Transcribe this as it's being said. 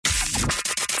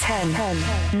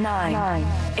10, 9,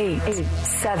 8,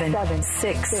 7,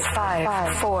 6,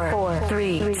 5, 4,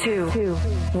 3, 2,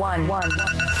 1.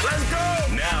 Let's go!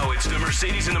 Now it's the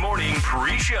Mercedes in the Morning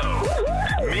pre-show.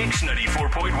 Mix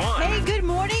 94.1. Hey, good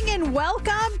morning and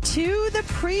welcome to the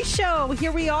pre-show.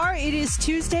 Here we are. It is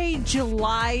Tuesday,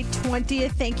 July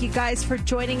 20th. Thank you guys for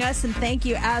joining us, and thank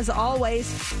you, as always,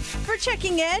 for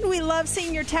checking in. We love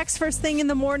seeing your text first thing in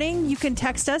the morning. You can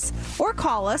text us or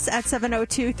call us at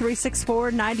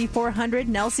 702-364-9400.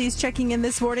 Nelsie's checking in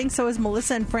this morning. So is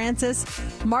Melissa and Francis,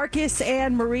 Marcus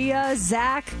and Maria,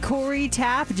 Zach, Corey,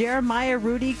 Taff, Jeremiah,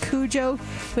 Rudy, Cujo.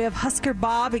 We have Husker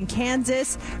Bob in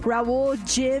Kansas, Raul,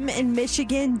 Jim in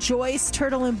Michigan, Joyce,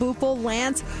 Turtle and Boopel,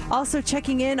 Lance. Also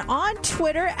checking in on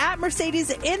Twitter at Mercedes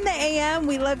in the AM.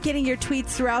 We love getting your tweets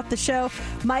throughout the show.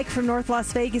 Mike from North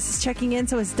Las Vegas is checking in.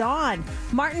 So is Dawn,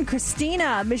 Martin,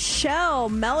 Christina, Michelle,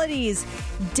 Melodies,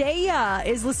 Daya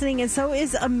is listening, and so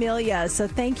is Amelia. So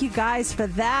thank you guys for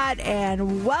that,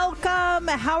 and welcome.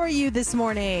 How are you this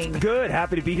morning? Good.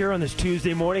 Happy to be here on this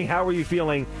Tuesday morning. How are you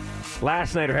feeling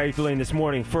last night, or how are you feeling this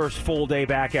morning? First full day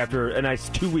back after a nice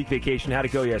 2-week vacation. How'd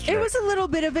it go yesterday? It was a little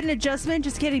bit of an adjustment,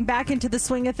 just getting back into the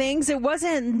swing of things. It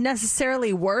wasn't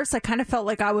necessarily worse. I kind of felt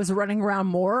like I was running around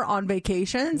more on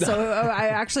vacation, so I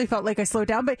actually felt like I slowed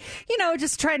down. But,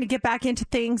 just trying to get back into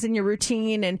things in your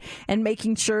routine and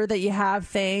making sure that you have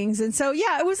things. And so,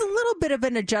 yeah, it was a little bit of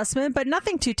an adjustment, but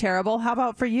nothing too terrible. How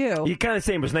about for you? You kind of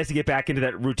same. It was nice to get back into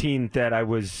that routine that I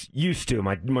was used to,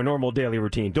 my normal daily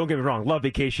routine. Don't get me wrong, love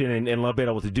vacation and love being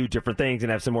able to do different things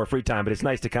and have some more free time, but it's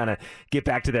nice to kind of get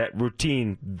back to that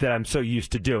routine that I'm so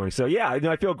used to doing. So yeah,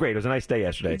 I feel great. It was a nice day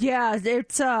yesterday. Yeah,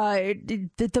 it's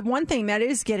the one thing that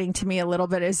is getting to me a little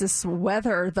bit is this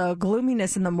weather. The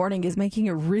gloominess in the morning is making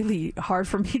it really hard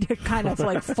for me to kind of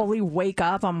like fully wake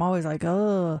up. I'm always like,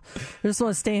 oh, I just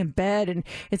want to stay in bed, and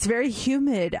it's very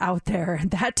humid out there,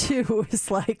 and that too is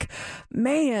like,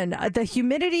 man, the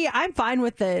humidity. I'm fine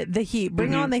with the heat.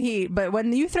 Bring on the heat, but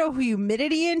when you throw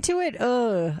humidity into it,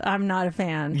 I'm not a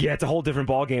fan. Yeah, it's a whole different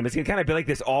ball game. It's going to kind of be like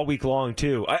this all week long,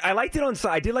 too. I liked it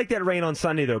I did like that rain on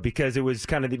Sunday, though, because it was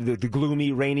kind of the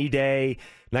gloomy, rainy day.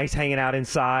 Nice hanging out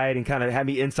inside, and kind of had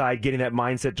me inside getting that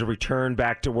mindset to return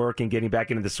back to work and getting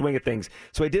back into the swing of things.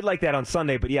 So I did like that on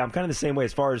Sunday, but yeah, I'm kind of the same way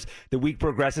as far as the week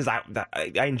progresses. I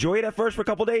enjoy it at first for a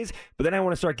couple days, but then I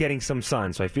want to start getting some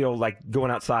sun. So I feel like going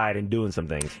outside and doing some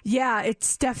things. Yeah,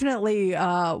 it's definitely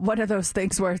one of those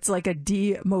things where it's like a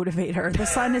demotivator. The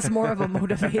sun is more of a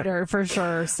motivator for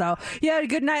sure. So you had a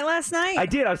good night last night? I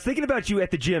did. I was thinking about you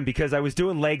at the gym because I was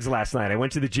doing legs last night. I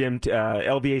went to the gym,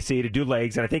 LVAC, to do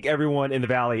legs, and I think everyone in the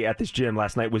Valley at this gym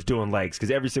last night was doing legs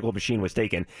because every single machine was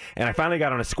taken. And I finally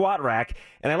got on a squat rack,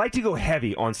 and I like to go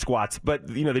heavy on squats, but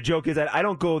the joke is that I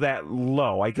don't go that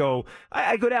low. I go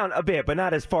down a bit, but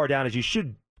not as far down as you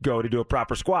should go to do a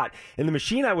proper squat. And the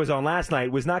machine I was on last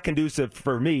night was not conducive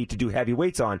for me to do heavy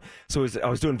weights on. So I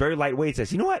was doing very light weights. I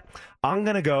said, you know what? I'm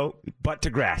going to go butt to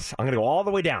grass. I'm going to go all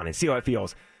the way down and see how it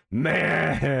feels.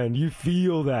 Man, you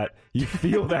feel that. You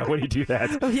feel that when you do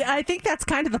that. Yeah, I think that's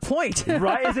kind of the point.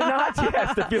 Right, is it not?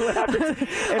 Yes, to feel it after.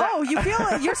 You feel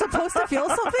like you're supposed to feel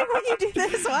something when you do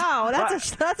this? Wow,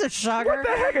 that's a shocker. What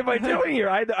the heck am I doing here?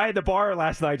 I had the bar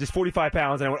last night, just 45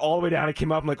 pounds, and I went all the way down and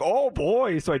came up. I'm like, oh,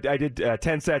 boy. So I did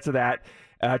 10 sets of that.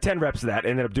 10 reps of that,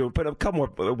 ended up put a couple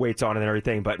more weights on and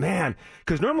everything. But man,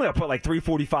 because normally I'll put like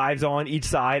 345s on each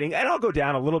side, and I'll go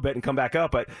down a little bit and come back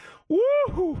up. But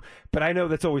woohoo! But I know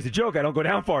that's always a joke. I don't go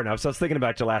down far enough. So I was thinking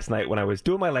about you last night when I was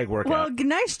doing my leg workout. Well,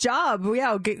 nice job.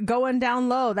 Yeah, going down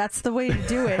low. That's the way to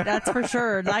do it. That's for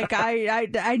sure. Like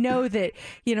I know that,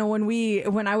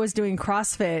 when I was doing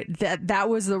CrossFit, that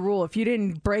was the rule. If you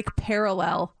didn't break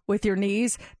parallel with your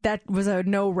knees, that was a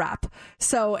no rep.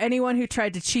 So anyone who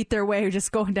tried to cheat their way,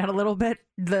 just going down a little bit,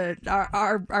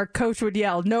 our coach would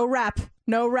yell, no rep.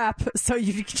 So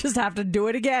you just have to do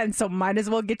it again. So might as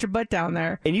well get your butt down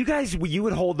there. And you guys, you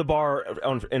would hold the bar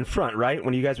in front, right?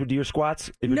 When you guys would do your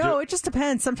squats? No, it just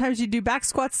depends. Sometimes you do back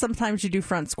squats. Sometimes you do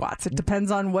front squats. It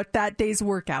depends on what that day's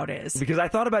workout is. Because I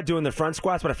thought about doing the front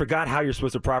squats, but I forgot how you're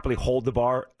supposed to properly hold the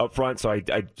bar up front. So I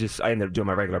ended up doing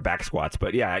my regular back squats.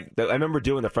 But yeah, I remember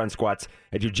doing the front squats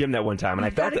at your gym that one time. And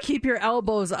I felt got to keep your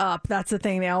elbows up. That's the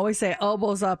thing. They always say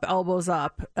elbows up, elbows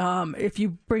up. If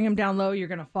you bring them down low, you're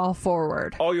going to fall forward.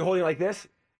 Oh, you're holding it like this?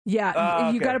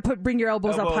 Yeah, you got to bring your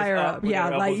elbows up higher up.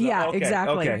 Yeah, Okay,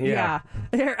 exactly. okay, yeah.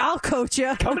 Here, I'll coach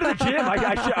you. Come to the gym.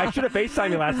 I should have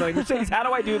FaceTimed you last night. Mercedes, how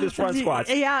do I do this front squats?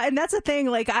 Yeah, and that's the thing.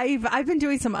 Like I've been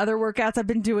doing some other workouts. I've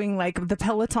been doing like the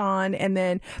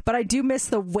Peloton, but I do miss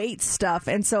the weight stuff.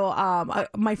 And so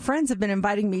my friends have been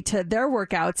inviting me to their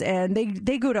workouts, and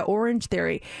they go to Orange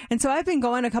Theory. And so I've been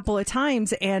going a couple of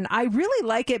times, and I really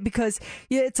like it because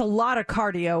it's a lot of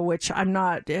cardio, which I'm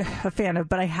not a fan of,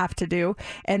 but I have to do.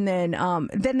 And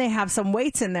then they have some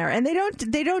weights in there, and they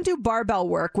don't do barbell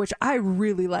work, which I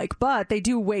really like, but they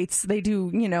do weights. They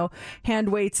do, hand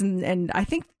weights, and I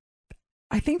think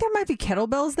there might be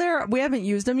kettlebells there. We haven't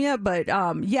used them yet, but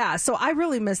so I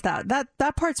really miss that.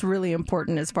 That part's really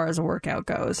important as far as a workout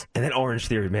goes. And then Orange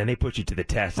Theory, man, they put you to the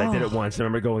test. I did it once. I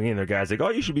remember going in there, guys like, oh,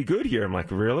 you should be good here. I'm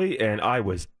like, really? And I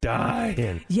was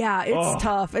dying. Yeah, it's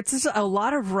tough. It's just a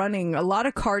lot of running, a lot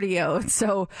of cardio.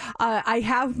 So I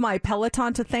have my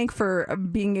Peloton to thank for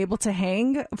being able to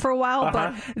hang for a while,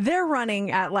 but they're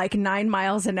running at like 9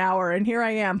 miles an hour, and here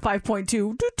I am,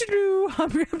 5.2.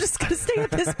 I'm just going to stay at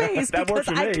this pace because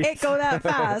I can't go that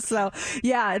fast. So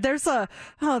yeah, there's so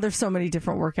many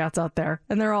different workouts out there,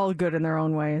 and they're all good in their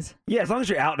own ways. Yeah, as long as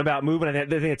you're out and about moving, I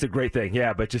think it's a great thing.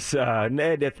 Yeah, but just when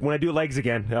I do legs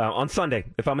again on Sunday,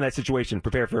 if I'm in that situation,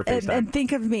 prepare for a FaceTime. And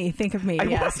think of me.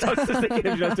 Yes. I was just thinking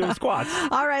of just doing squats.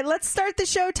 All right, let's start the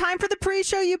show. Time for the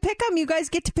pre-show. You pick them. You guys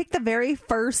get to pick the very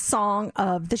first song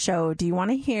of the show. Do you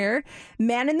want to hear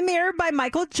 "Man in the Mirror" by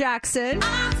Michael Jackson?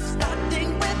 I'm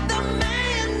starting with the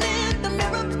man in the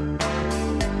mirror.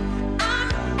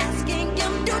 I'm asking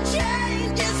him to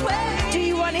change his ways. Do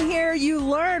you want to hear "You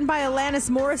Learn" by Alanis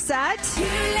Morissette? You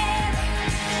live,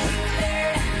 you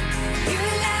learn, you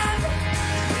love,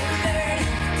 you learn,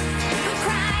 you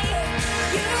cry,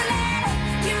 you live,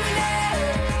 you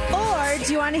love. Or do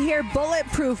you want to hear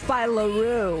 "Bulletproof" by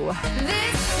LaRue?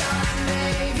 This time,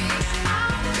 baby,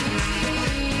 I'll be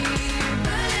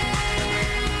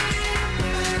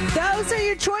Those are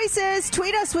your choices.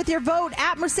 Tweet us with your vote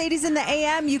at Mercedes in the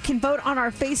AM. You can vote on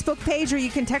our Facebook page, or you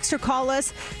can text or call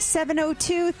us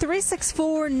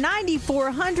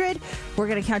 702-364-9400. We're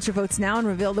going to count your votes now and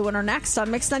reveal the winner next on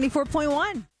Mix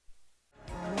 94.1.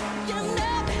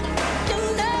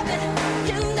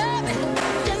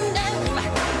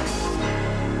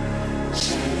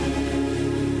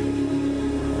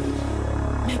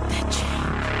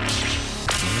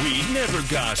 Never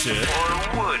gossip. Or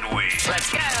would we?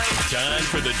 Let's go. Time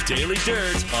for the Daily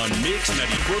Dirt on Mix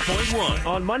 94.1.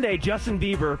 On Monday, Justin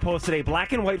Bieber posted a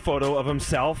black and white photo of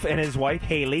himself and his wife,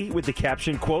 Hailey, with the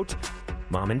caption, quote,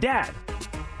 "Mom and Dad."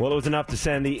 Well, it was enough to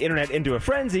send the internet into a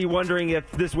frenzy, wondering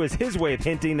if this was his way of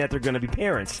hinting that they're going to be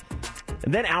parents.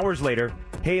 And then hours later,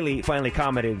 Hailey finally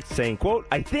commented, saying, quote,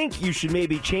 "I think you should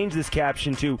maybe change this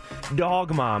caption to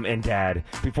Dog Mom and Dad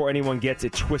before anyone gets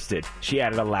it twisted." She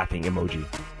added a laughing emoji.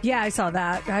 Yeah, I saw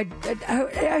that. I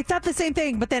thought the same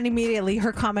thing, but then immediately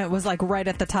her comment was like right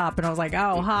at the top, and I was like,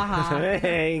 oh, ha.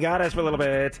 Hey, got us for a little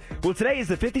bit. Well, today is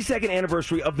the 52nd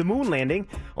anniversary of the moon landing.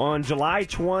 On July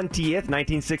 20th,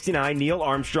 1969, Neil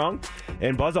Armstrong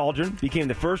and Buzz Aldrin became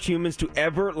the first humans to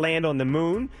ever land on the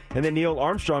moon, and then Neil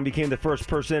Armstrong became the first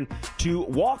person to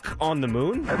walk on the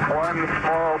moon. It's one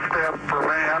small step for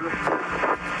man,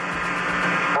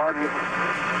 one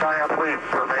giant leap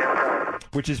for mankind.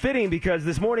 Which is fitting because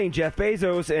this morning Jeff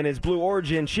Bezos and his Blue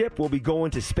Origin ship will be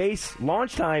going to space.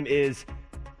 Launch time is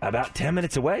about 10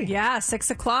 minutes away. Yeah,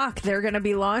 6 o'clock. They're going to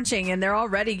be launching, and they're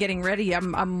already getting ready.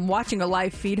 I'm watching a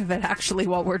live feed of it actually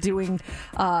while we're doing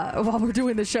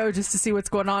the show just to see what's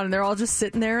going on. And they're all just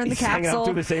sitting there in the capsule. Hanging out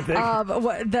doing the same thing.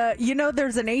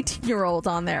 There's an 18-year-old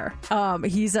on there.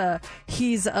 He's a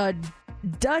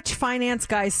Dutch finance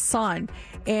guy's son,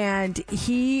 and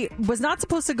he was not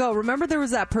supposed to go. Remember, there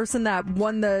was that person that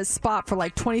won the spot for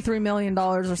like $23 million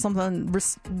or something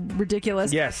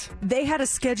ridiculous. Yes. They had a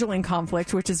scheduling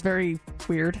conflict, which is very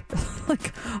weird.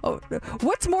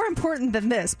 What's more important than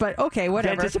this? But okay,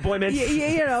 whatever. Dentist appointments. You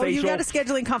facial. got a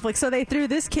scheduling conflict. So they threw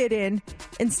this kid in,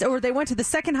 or they went to the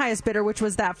second highest bidder, which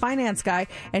was that finance guy,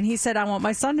 and he said, "I want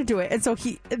my son to do it." And so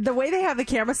the way they have the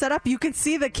camera set up, you can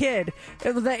see the kid,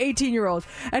 the 18-year-old.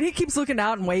 And he keeps looking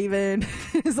out and waving.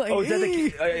 He's like, is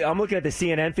that I'm looking at the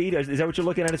CNN feed. Is that what you're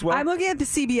looking at as well? I'm looking at the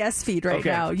CBS feed right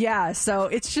now. Yeah, so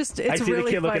it's I see really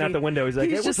the kid looking out the window. He's like,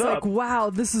 hey, what's just up? like, wow,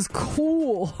 this is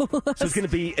cool. So it's going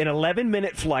to be an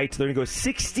 11-minute flight. They're going to go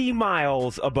 60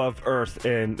 miles above Earth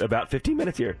in about 15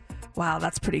 minutes here. Wow,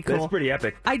 that's pretty cool. That's pretty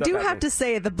epic. I do have to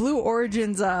say, the Blue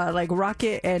Origin's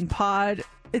rocket and pod,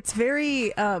 it's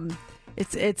very...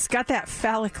 It's got that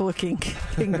phallic looking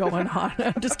thing going on.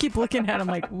 I just keep looking at him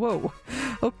like, whoa.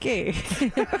 Okay.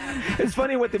 It's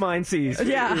funny what the mind sees.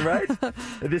 Yeah. Right?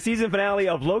 The season finale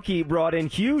of Loki brought in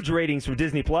huge ratings from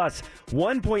Disney Plus.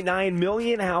 1.9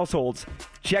 million households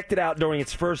checked it out during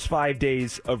its first 5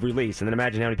 days of release. And then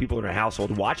imagine how many people in a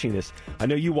household watching this. I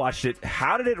know you watched it.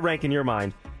 How did it rank in your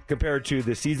mind compared to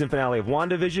the season finale of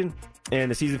WandaVision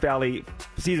and the season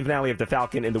finale of The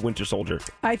Falcon and the Winter Soldier?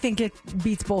 I think it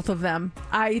beats both of them.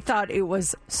 I thought it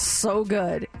was so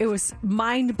good. It was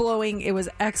mind-blowing. It was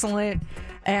excellent.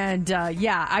 And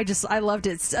yeah, I loved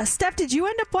it. Steph, did you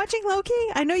end up watching Loki?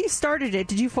 I know you started it.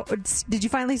 Did you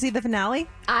finally see the finale?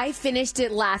 I finished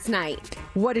it last night.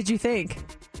 What did you think?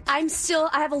 I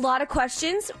have a lot of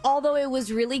questions, although it was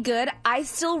really good. I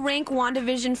still rank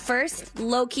WandaVision first,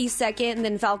 Loki second, and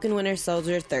then Falcon Winter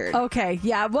Soldier third. Okay,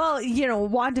 yeah. Well,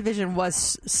 WandaVision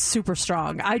was super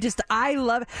strong. I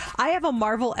have a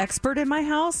Marvel expert in my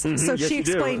house, so yes, she you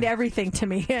do. explained everything to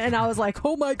me, and I was like,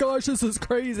 oh my gosh, this is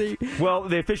crazy. Well,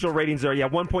 the official ratings are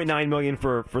 1.9 million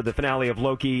for the finale of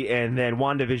Loki, and then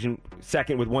WandaVision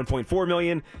second with 1.4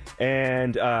 million,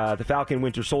 and the Falcon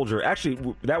Winter Soldier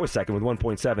actually that was second with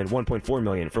 1.4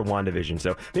 million for WandaVision.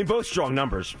 So I mean, both strong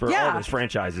numbers for all those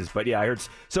franchises. But yeah, I heard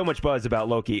so much buzz about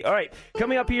Loki. All right,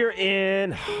 coming up here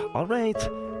all right,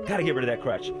 gotta get rid of that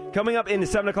crutch. Coming up in the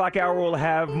 7 o'clock hour, we'll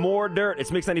have more dirt.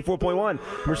 It's Mix 94.1,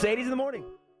 Mercedes in the Morning.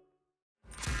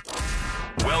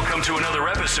 Welcome to another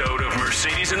episode of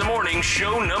Mercedes in the Morning,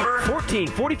 show number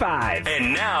 1445.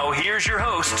 And now, here's your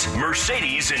hosts,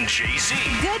 Mercedes and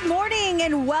JC. Good morning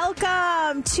and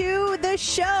welcome to the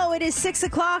show. It is 6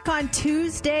 o'clock on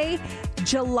Tuesday,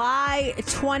 July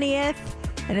 20th.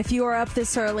 And if you are up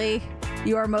this early,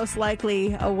 you are most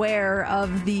likely aware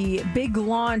of the big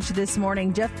launch this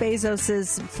morning. Jeff Bezos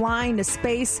is flying to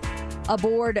space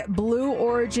aboard Blue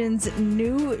Origin's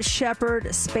New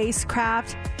Shepard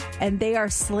spacecraft, and they are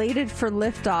slated for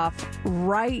liftoff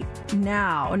right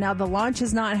now. Now, the launch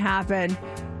has not happened.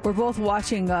 We're both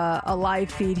watching a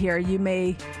live feed here. You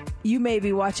may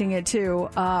be watching it too.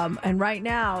 And right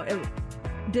now,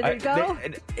 did it go?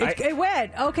 It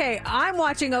went. Okay, I'm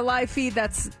watching a live feed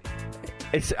that's...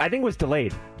 I think it was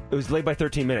delayed. It was delayed by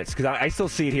 13 minutes because I still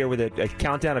see it here with a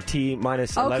countdown of T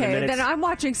minus 11 minutes. Okay, then I'm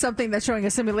watching something that's showing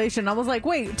a simulation. I was like,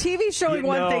 wait, TV's showing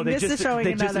one thing, this is showing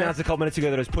they another. They just announced a couple minutes ago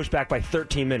that it was pushed back by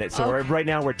 13 minutes. So right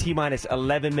now we're T minus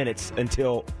 11 minutes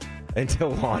until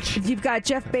launch. You've got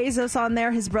Jeff Bezos on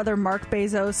there, his brother Mark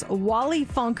Bezos, Wally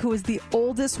Funk, who is the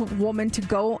oldest woman to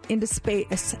go into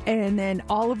space, and then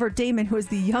Oliver Damon, who is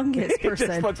the youngest person.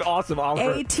 This looks awesome,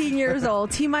 Oliver. 18 years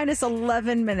old, T minus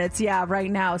 11 minutes,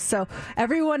 right now. So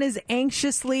everyone is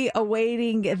anxiously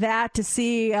awaiting that to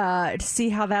see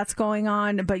how that's going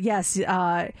on. But yes, it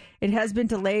has been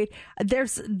delayed.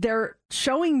 They're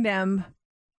showing them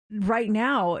right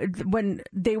now when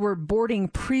they were boarding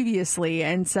previously,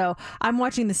 and so I'm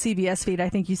watching the CBS feed. I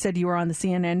think you said you were on the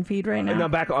CNN feed right now. No,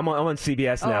 I'm on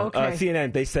CBS now. Oh, okay.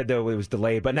 CNN, they said though it was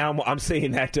delayed, but now I'm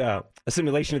seeing that a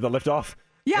simulation of the liftoff.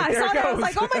 Yeah, I There saw it that. I was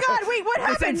goes. like, oh my God, wait, what It's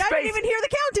in happened? I didn't space. even hear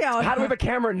the countdown. How do we have a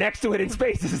camera next to it in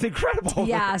space? This is incredible.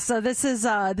 Yeah, so this is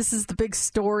the big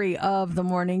story of the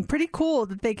morning. Pretty cool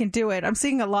that they can do it. I'm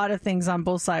seeing a lot of things on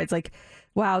both sides, like,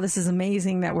 wow, this is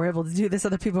amazing that we're able to do this.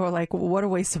 Other people are like, well, what a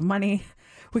waste of money.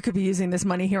 We could be using this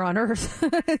money here on Earth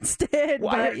instead,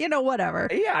 Well, but whatever.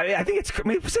 Yeah, I think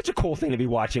it's such a cool thing to be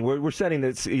watching. We're setting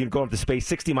this, going up to space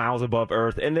 60 miles above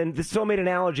Earth. And then this so made an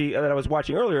analogy that I was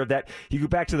watching earlier that you go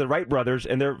back to the Wright brothers,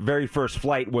 and their very first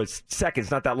flight was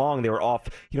seconds, not that long. They were off,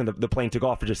 the plane took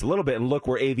off for just a little bit, and look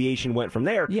where aviation went from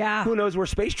there. Yeah. Who knows where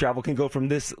space travel can go from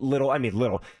this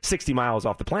little, 60 miles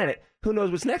off the planet. Who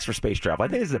knows what's next for space travel? I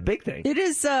think this is a big thing. It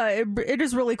is. It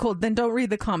is really cool. Then don't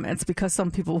read the comments because some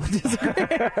people will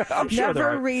disagree. I'm sure there Never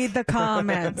are. read the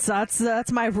comments.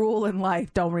 That's my rule in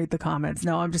life. Don't read the comments.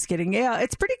 No, I'm just kidding. Yeah,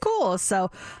 it's pretty cool. So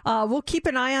we'll keep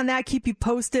an eye on that. Keep you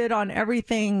posted on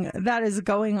everything that is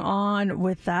going on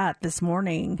with that this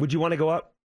morning. Would you want to go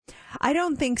up? I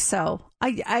don't think so.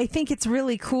 I think it's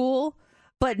really cool,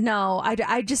 but no,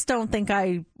 I just don't think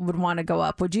I would want to go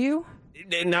up. Would you?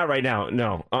 Not right now.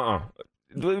 No.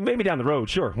 Maybe down the road,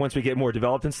 sure. Once we get more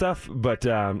developed and stuff. But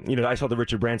I saw the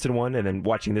Richard Branson one, and then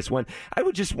watching this one, I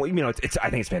would just, I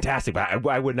think it's fantastic. But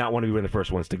I would not want to be one of the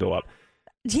first ones to go up.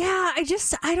 Yeah,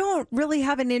 I don't really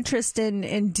have an interest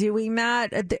in doing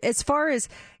that. As far as,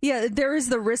 there is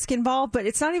the risk involved, but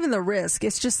it's not even the risk.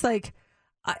 It's just like,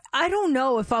 I don't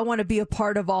know if I want to be a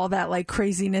part of all that like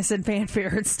craziness and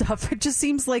fanfare and stuff. It just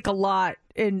seems like a lot.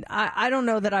 And I don't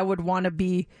know that I would want to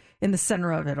be in the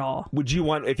center of it all. Would you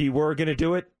want, if you were going to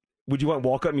do it, would you want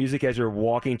walk-up music as you're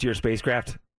walking to your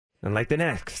spacecraft? And like the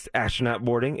next astronaut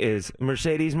boarding is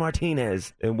Mercedes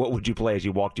Martinez. And what would you play as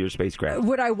you walk to your spacecraft?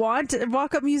 Would I want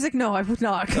walk-up music? No, I would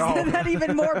not. 'Cause Oh. that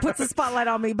even more puts a spotlight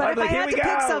on me. But I'm if like, I here had we to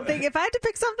pick go. something,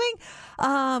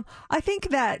 I think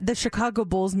that the Chicago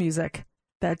Bulls music.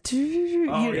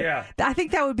 Yeah. I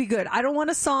think that would be good. I don't want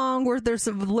a song where there's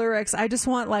some lyrics. I just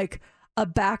want like a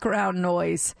background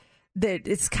noise that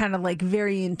it's kind of like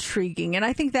very intriguing. And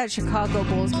I think that Chicago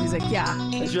Bulls music,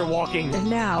 yeah. As you're walking And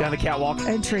now, down the catwalk.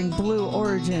 entering Blue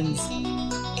Origin's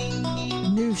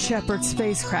New Shepard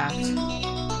spacecraft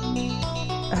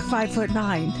at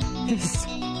 5'9" is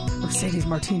Mercedes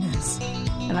Martinez.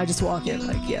 And I just walk in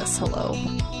like, yes, hello.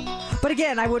 But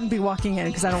again, I wouldn't be walking in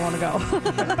because I don't want to go.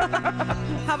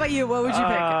 How about you? What would you pick?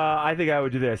 I think I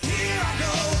would do this.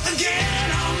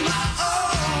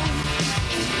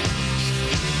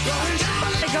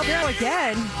 They go there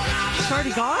again. It's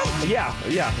already gone? Yeah.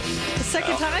 The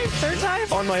second time? Third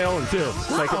time? On my own, too.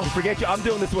 Like, forget you. I'm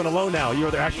doing this one alone now. You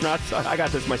other astronauts, I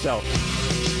got this myself.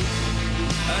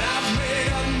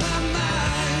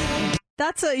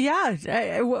 That's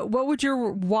what would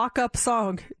your walk-up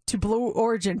song to Blue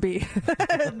Origin be?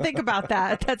 Think about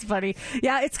that. That's funny.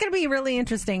 Yeah, it's going to be really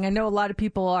interesting. I know a lot of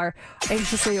people are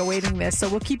anxiously awaiting this, so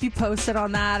we'll keep you posted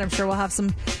on that. I'm sure we'll have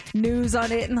some news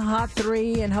on it in the Hot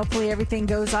 3, and hopefully everything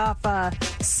goes off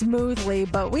smoothly.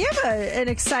 But we have an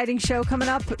exciting show coming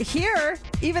up here,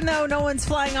 even though no one's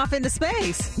flying off into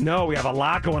space. No, we have a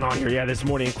lot going on here, this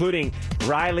morning, including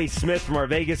Riley Smith from our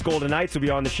Vegas Golden Knights will be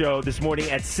on the show this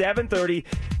morning at 7:30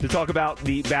 to talk about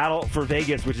the Battle for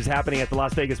Vegas, which is happening at the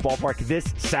Las Vegas Ballpark this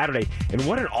Saturday. And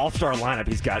what an all-star lineup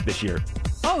he's got this year.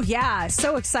 Oh, yeah.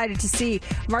 So excited to see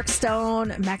Mark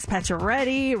Stone, Max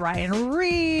Pacioretty, Ryan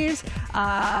Reeves.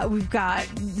 We've got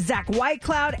Zach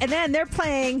Whitecloud. And then they're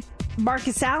playing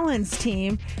Marcus Allen's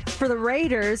team for the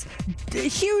Raiders.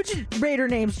 Huge Raider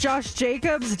names. Josh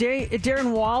Jacobs,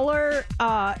 Darren Waller,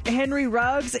 Henry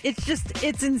Ruggs.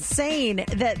 It's insane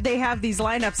that they have these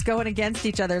lineups going against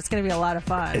each other. It's going to be a lot of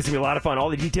fun. It's going to be a lot of fun. All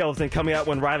the details then coming out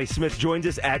when Riley Smith joins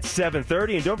us at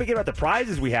 7:30. And don't forget about the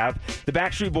prizes we have. The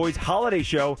Backstreet Boys Holiday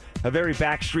Show, a very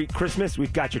Backstreet Christmas.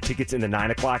 We've got your tickets in the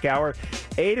 9 o'clock hour.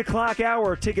 8 o'clock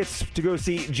hour, tickets to go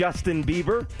see Justin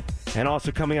Bieber. And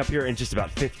also coming up here in just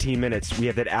about 15 minutes, we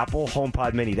have that Apple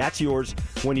HomePod Mini. That's yours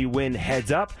when you win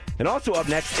Heads Up. And also up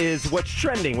next is What's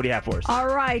Trending. What do you have for us? All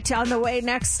right. On the way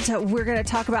next, we're going to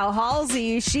talk about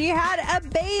Halsey. She had a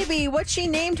baby. What she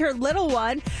named her little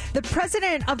one. The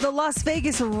president of the Las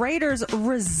Vegas Raiders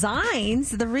resigns.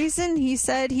 The reason he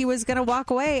said he was going to walk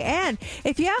away. And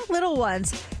if you have little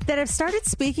ones that have started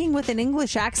speaking with an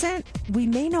English accent, we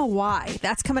may know why.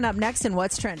 That's coming up next in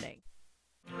What's Trending.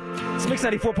 It's Mix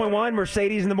 94.1,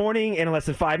 Mercedes in the morning. And in less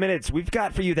than 5 minutes, we've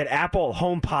got for you that Apple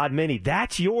HomePod Mini.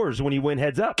 That's yours when you win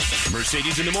Heads Up.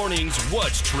 Mercedes in the mornings,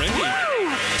 what's trending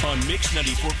on Mix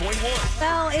 94.1.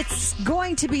 Well, it's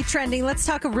going to be trending. Let's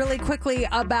talk really quickly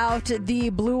about the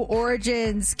Blue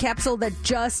Origins capsule that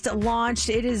just launched.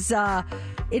 It is up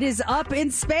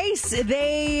in space.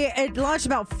 It launched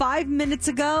about 5 minutes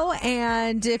ago,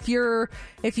 and if you're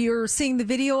seeing the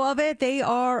video of it, they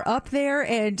are up there,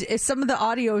 and some of the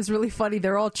audio is really funny.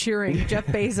 They're all cheering. Jeff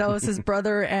Bezos, his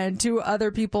brother, and 2 other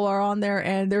people are on there,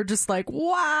 and they're just like,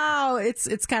 wow.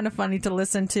 It's kind of funny to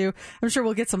listen to. I'm sure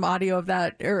we'll get some audio of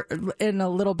that in a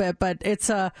little bit, but it's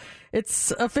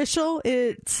official.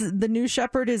 It's the New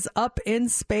Shepard is up in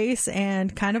space,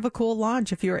 and kind of a cool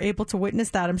launch. If you're able to witness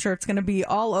that, I'm sure it's going to be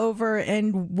all over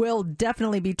and will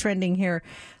definitely be trending here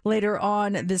later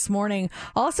on this morning.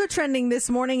 Also trending this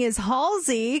morning is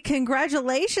Halsey.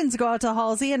 Congratulations go out to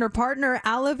Halsey and her partner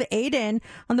Olive Aiden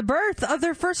on the birth of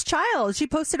their first child. She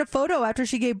posted a photo after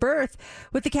she gave birth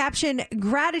with the caption,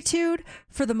 "Gratitude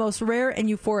for the most rare and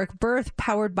euphoric birth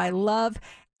powered by love.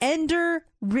 Ender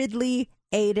Ridley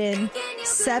Aiden,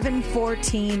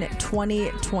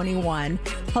 7/14/2021.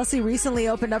 Halsey recently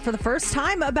opened up for the first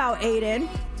time about Aiden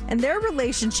and their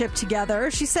relationship together.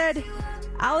 She said,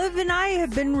 Olive and I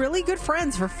have been really good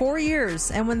friends for 4 years,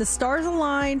 and when the stars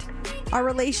aligned, our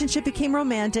relationship became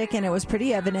romantic, and it was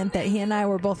pretty evident that he and I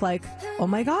were both like, oh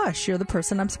my gosh, you're the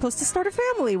person I'm supposed to start a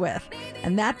family with.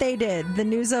 And that they did. The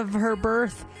news of her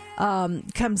birth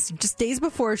comes just days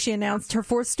before she announced her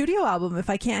 4th studio album,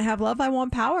 If I Can't Have Love, I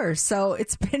Want Power. So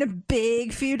it's been a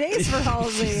big few days for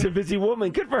Halsey. She's a busy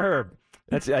woman. Good for her.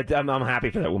 I'm happy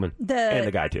for that woman and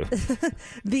the guy too.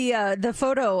 The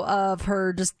photo of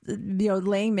her just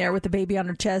laying there with the baby on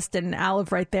her chest and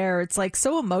Olive right there. It's like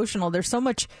so emotional. There's so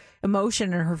much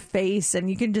emotion in her face, and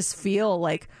you can just feel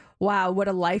like, wow, what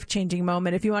a life-changing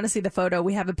moment. If you want to see the photo,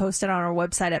 we have it posted on our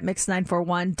website at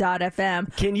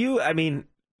mix941.fm. Can you? I mean,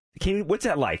 What's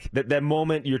that like? That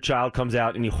moment your child comes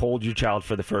out and you hold your child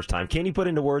for the first time. Can you put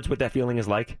into words what that feeling is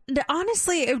like?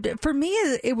 Honestly, for me,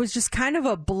 it was just kind of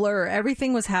a blur.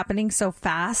 Everything was happening so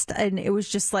fast, and it was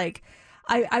just like,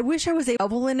 I wish I was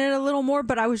able in it a little more,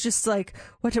 but I was just like,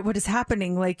 what is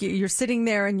happening? Like, you're sitting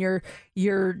there and you're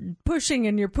pushing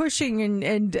and you're pushing,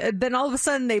 and then all of a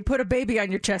sudden they put a baby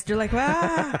on your chest. You're like,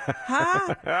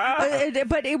 but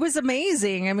it was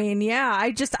amazing. I mean, yeah,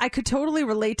 I could totally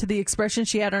relate to the expression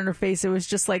she had on her face. It was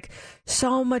just like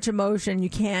so much emotion. You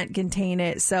can't contain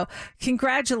it. So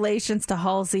congratulations to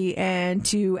Halsey and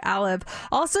to Aleb.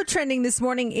 Also trending this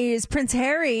morning is Prince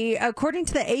Harry. According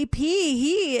to the AP,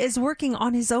 he is working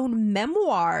on his own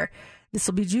memoir. This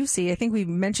will be juicy. I think we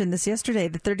mentioned this yesterday.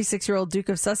 The 36-year-old Duke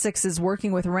of Sussex is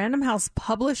working with Random House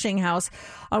Publishing House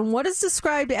on what is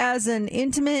described as an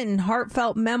intimate and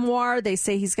heartfelt memoir. They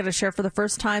say he's going to share for the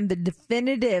first time the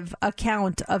definitive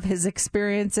account of his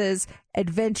experiences,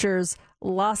 adventures,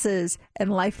 losses,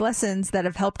 and life lessons that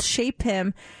have helped shape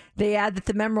him. They add that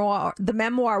the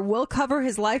memoir will cover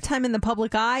his lifetime in the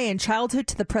public eye and childhood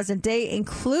to the present day,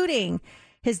 including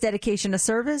his dedication to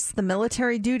service, the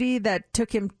military duty that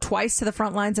took him twice to the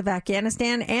front lines of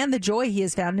Afghanistan, and the joy he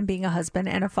has found in being a husband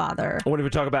and a father. I wanted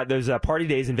to talk about those party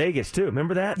days in Vegas, too.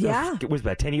 Remember that? Yeah. It was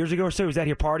about 10 years ago or so. He was out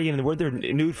here partying, and weren't there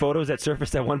nude photos that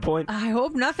surfaced at one point? I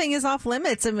hope nothing is off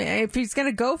limits. I mean, if he's going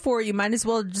to go for it, you might as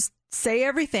well just say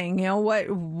everything. You know,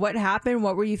 what happened?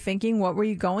 What were you thinking? What were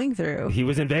you going through? He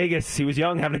was in Vegas. He was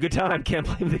young, having a good time. Can't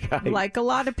blame the guy. Like a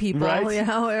lot of people, right? You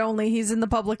know, only he's in the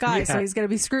public eye, Yeah. so he's going to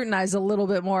be scrutinized a little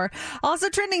bit more. Also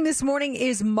trending this morning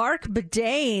is Mark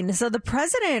Bedane. So the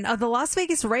president of the Las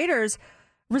Vegas Raiders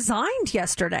resigned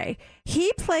yesterday.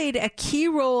 He played a key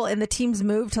role in the team's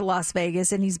move to Las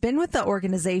Vegas, and he's been with the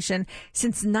organization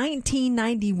since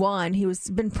 1991. He was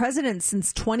been president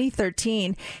since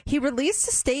 2013. He released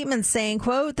a statement saying,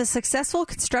 quote, "The successful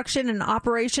construction and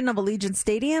operation of Allegiant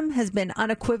Stadium has been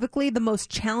unequivocally the most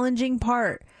challenging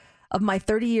part of my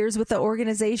 30 years with the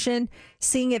organization.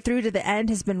 Seeing it through to the end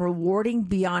has been rewarding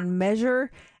beyond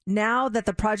measure. Now that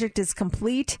the project is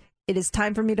complete, it is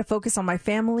time for me to focus on my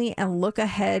family and look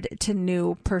ahead to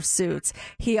new pursuits."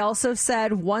 He also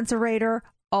said, once a Raider,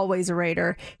 always a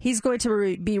Raider. He's going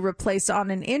to be replaced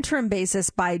on an interim basis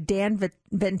by Dan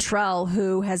Ventrell,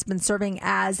 who has been serving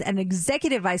as an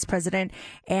executive vice president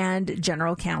and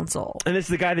general counsel. And this is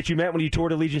the guy that you met when you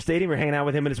toured Allegiant Stadium. You're hanging out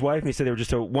with him and his wife, and he said they were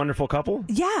just a wonderful couple.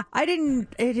 Yeah, I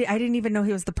didn't even know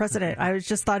he was the president. I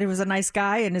just thought he was a nice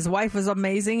guy, and his wife was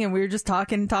amazing, and we were just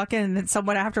talking, and then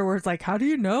someone afterwards like, "How do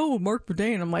you know Mark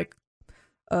Bedane?" I'm like,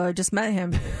 I just met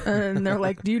him. And they're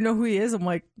like, "Do you know who he is?" I'm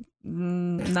like,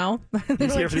 no.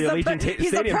 He's here for the Allegiant He's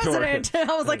the Stadium tour. president.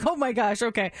 I was like, oh my gosh,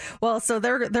 okay. Well, so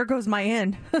there goes my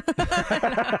in.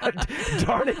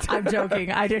 Darn it. I'm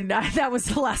joking. I didn't. That was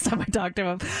the last time I talked to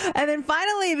him. And then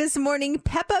finally this morning,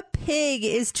 Peppa Pig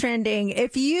is trending.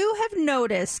 If you have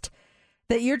noticed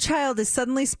that your child is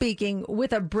suddenly speaking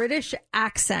with a British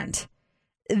accent,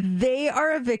 they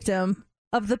are a victim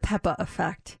of the Peppa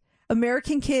effect.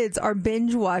 American kids are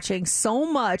binge watching so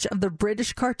much of the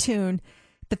British cartoon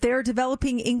that they are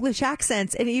developing English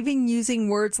accents and even using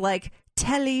words like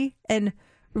telly and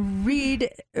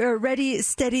ready,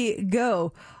 steady,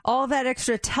 go. All that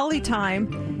extra telly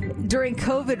time during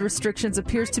COVID restrictions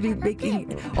appears to be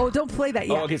making... Oh, don't play that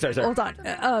yet. Oh, okay, sorry. Hold on.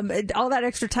 All that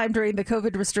extra time during the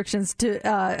COVID restrictions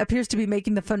appears to be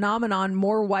making the phenomenon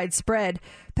more widespread.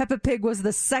 Peppa Pig was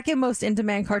the second most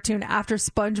in-demand cartoon after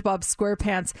SpongeBob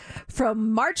SquarePants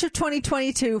from March of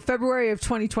 2020 to February of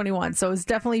 2021. So it's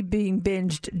definitely being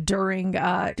binged during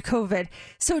COVID.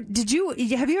 So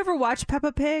have you ever watched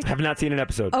Peppa Pig? Have not seen an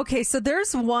episode. Okay, so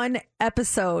there's one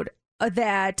episode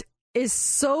that is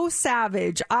so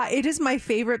savage. It is my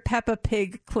favorite Peppa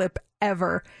Pig clip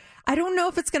ever. I don't know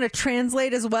if it's going to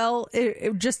translate as well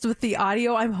just with the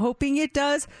audio. I'm hoping it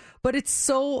does, but it's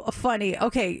so funny.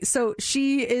 Okay, so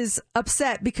she is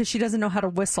upset because she doesn't know how to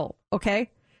whistle, okay?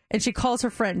 And she calls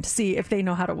her friend to see if they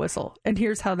know how to whistle. And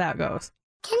here's how that goes.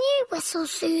 Can you whistle,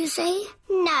 Susie?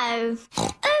 No.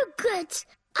 Oh, good.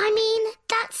 I mean,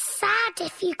 that's sad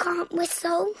if you can't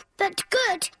whistle, but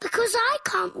good because I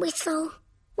can't whistle.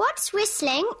 What's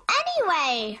whistling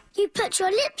anyway? You put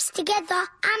your lips together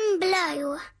and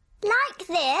blow. Like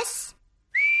this.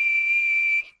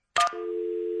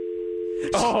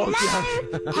 Oh,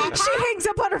 Hello, Peppa. She hangs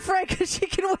up on her friend because she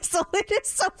can whistle. It is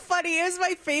so funny. It was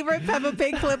my favorite Peppa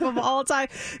Pig clip of all time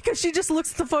because she just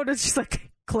looks at the phone and she's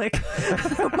like, click.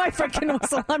 My freaking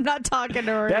whistle. I'm not talking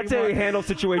to her That's how anymore. you handle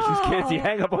situations, kids. You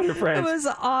hang up on your It friends. was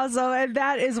awesome, and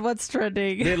that is what's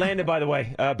trending. They landed, by the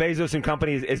way. Bezos and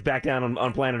company is back down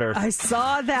on planet Earth. I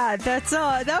saw that. That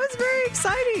was very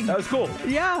exciting. That was cool.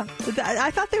 Yeah,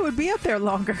 I thought they would be up there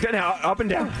longer. Now, up and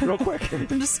down, real quick.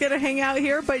 I'm just going to hang out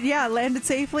here. But yeah, landed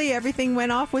safely. Everything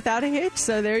went off without a hitch.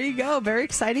 So there you go. Very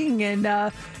exciting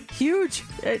and huge.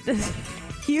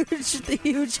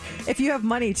 Huge. If you have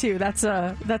money, too, that's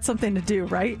something to do,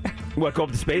 right? What, go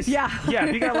up to space? Yeah. Yeah,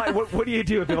 if you got a lot, what do you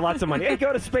do if you have lots of money? Hey,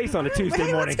 go to space on a Tuesday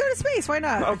Hey, morning. let's go to space. Why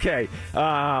not? Okay.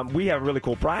 We have a really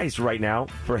cool prize right now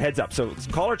for Heads Up. So it's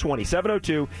caller 20,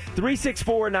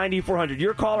 702-364-9400.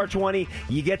 You're caller 20.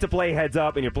 You get to play Heads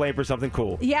Up, and you're playing for something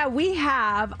cool. Yeah, we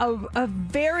have a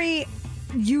very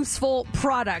useful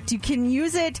product. You can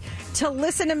use it to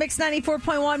listen to Mix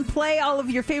 94.1, play all of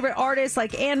your favorite artists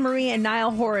like Anne Marie and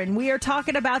Niall Horan. We are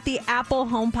talking about the Apple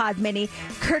HomePod Mini,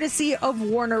 courtesy of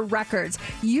Warner Records.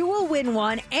 You will win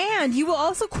one, and you will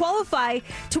also qualify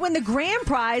to win the grand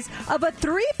prize of a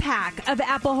 3-pack of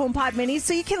Apple HomePod Minis,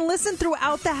 so you can listen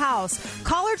throughout the house.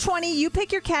 Caller 20, you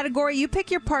pick your category, you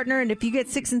pick your partner, and if you get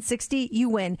 6 and 60, you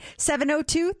win.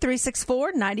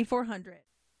 702-364-9400.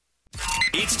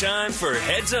 It's time for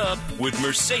Heads Up with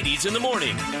Mercedes in the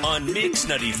Morning on Mix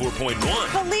 94.1.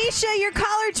 Felicia, you're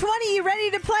caller 20. You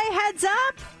ready to play Heads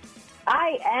Up?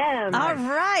 I am. All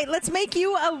right. Let's make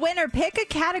you a winner. Pick a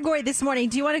category this morning.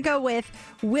 Do you want to go with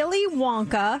Willy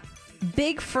Wonka,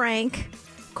 Big Frank,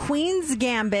 Queen's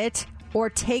Gambit, or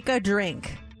Take a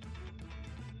Drink?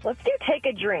 Let's do Take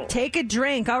a Drink. Take a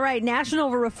Drink. All right.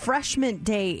 National Refreshment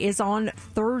Day is on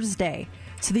Thursday.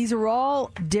 So these are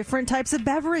all different types of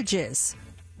beverages.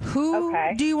 Who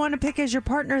do you want to pick as your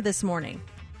partner this morning?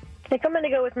 I think I'm going to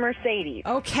go with Mercedes.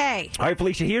 Okay. All right,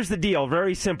 Felicia, here's the deal.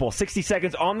 Very simple. 60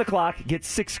 seconds on the clock. Get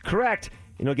 6 correct,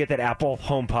 and you'll get that Apple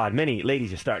HomePod Mini. Ladies,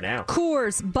 you start now.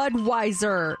 Coors,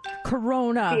 Budweiser,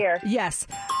 Corona. Beer. Yes.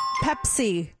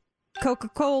 Pepsi.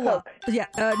 Coca-Cola. Coke. Yeah.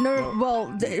 No. Well,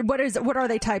 what are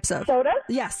they types of? Soda?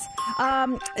 Yes.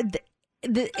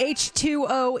 The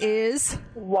H2O is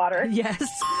water. Yes.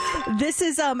 This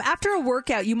is after a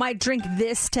workout, you might drink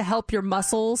this to help your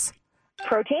muscles.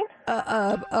 Protein?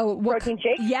 Protein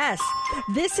shake? Yes.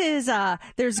 This is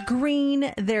there's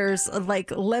green, there's like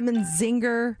lemon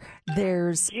zinger,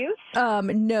 there's juice?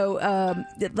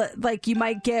 Like you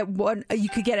might get one, you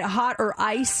could get it hot or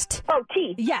iced. Oh,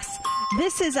 tea. Yes.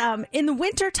 This is in the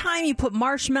winter time you put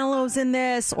marshmallows in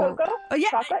this or Cocoa?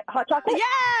 Chocolate? Hot chocolate?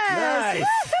 Yes.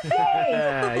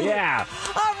 Nice. Yeah.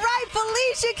 All right,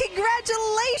 Felicia,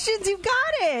 congratulations. You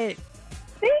got it.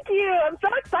 Thank you. I'm so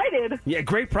excited. Yeah,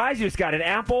 great prize. You just got an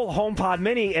Apple HomePod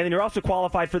Mini, and then you're also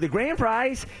qualified for the grand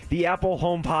prize, the Apple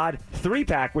HomePod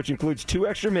 3-pack, which includes 2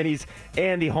 extra minis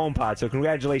and the HomePod. So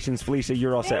congratulations, Felicia.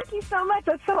 You're all set. Thank you so much.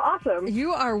 That's so awesome.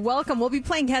 You are welcome. We'll be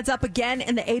playing Heads Up again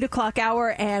in the 8 o'clock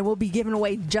hour, and we'll be giving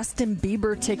away Justin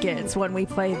Bieber tickets when we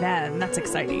play them. That's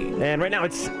exciting. And right now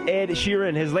it's Ed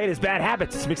Sheeran, his latest Bad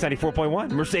Habits. It's Mix 94.1,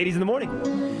 Mercedes in the Morning.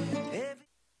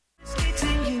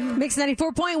 Mix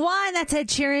 94.1, that's Ed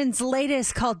Sheeran's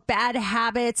latest called Bad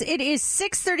Habits. It is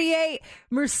 6:38,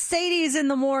 Mercedes in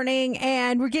the Morning,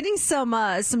 and we're getting some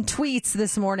tweets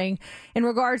this morning in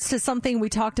regards to something we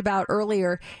talked about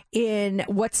earlier in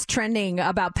What's Trending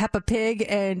about Peppa Pig,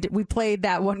 and we played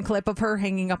that one clip of her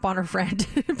hanging up on her friend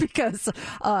because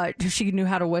she knew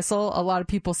how to whistle. A lot of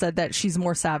people said that she's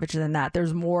more savage than that.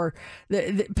 There's more.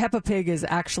 Peppa Pig is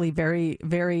actually very,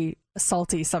 very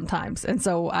salty sometimes, and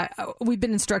so we've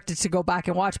been instructed to go back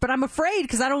and watch, but I'm afraid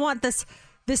because I don't want this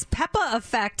Peppa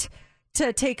effect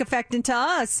to take effect into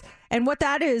us. And what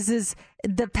that is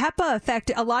the Peppa effect.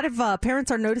 A lot of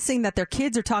parents are noticing that their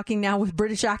kids are talking now with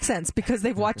British accents because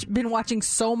they've been watching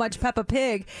so much Peppa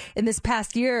Pig in this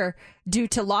past year due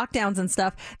to lockdowns and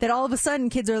stuff that all of a sudden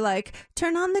kids are like,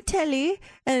 turn on the telly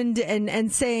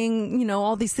and saying,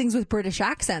 all these things with British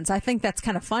accents. I think that's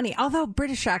kind of funny. Although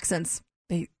British accents,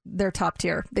 they're top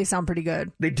tier. They sound pretty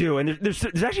good. They do. And there's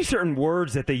actually certain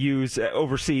words that they use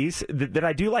overseas that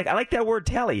I do like. I like that word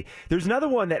telly. There's another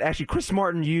one that actually Chris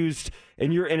Martin used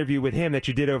in your interview with him that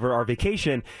you did over our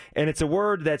vacation. And it's a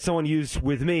word that someone used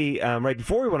with me right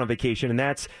before we went on vacation. And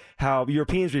that's how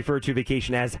Europeans refer to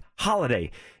vacation as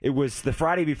holiday. It was the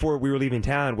Friday before we were leaving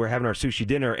town. We're having our sushi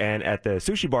dinner. And at the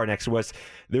sushi bar next to us,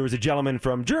 there was a gentleman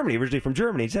from Germany, originally from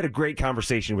Germany. Just had a great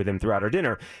conversation with him throughout our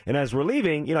dinner. And as we're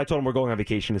leaving, I told him we're going on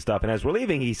vacation and stuff. And as we're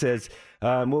leaving, he says,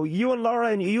 well, you and Laura,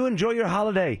 and you enjoy your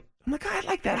holiday. I'm like, I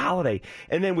like that holiday.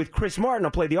 And then with Chris Martin,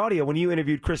 I'll play the audio. When you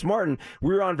interviewed Chris Martin,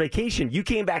 we were on vacation. You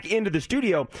came back into the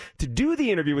studio to do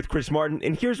the interview with Chris Martin,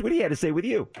 and here's what he had to say with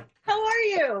you. How are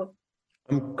you?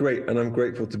 I'm great, and I'm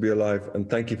grateful to be alive, and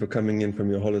thank you for coming in from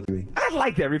your holiday. I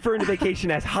like that, referring to vacation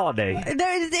as holiday.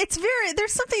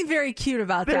 There's something very cute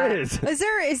about There that. is.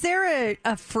 Is there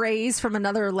a phrase from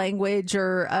another language,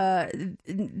 or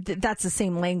that's the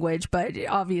same language, but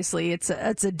obviously it's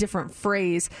a different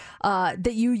phrase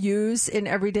that you use in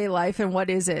everyday life? And what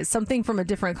is it? Something from a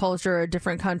different culture, a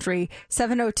different country.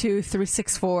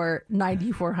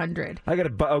 702-364-9400. I got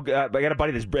a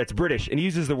buddy that's British, and he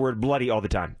uses the word bloody all the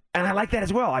time. And I like that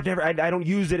as well. I don't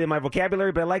use it in my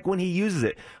vocabulary, but I like when he uses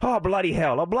it. Oh, bloody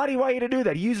hell. Oh, bloody, why you to do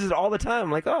that? He uses it all the time.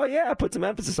 I'm like, oh, yeah, put some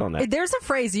emphasis on that. There's a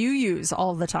phrase you use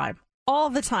all the time,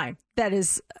 that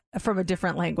is from a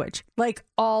different language. Like,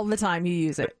 all the time you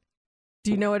use it. Do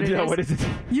you know what it is? No, what is it?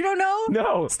 You don't know?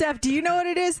 No. Steph, do you know what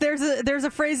it is? There's a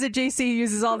phrase that JC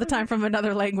uses all the time from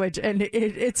another language, and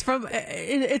it's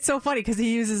so funny because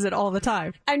he uses it all the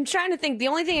time. I'm trying to think. The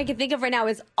only thing I can think of right now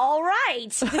is all right.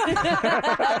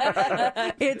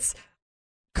 It's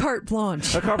carte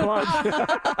blanche. A carte blanche.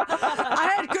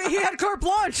 He had carte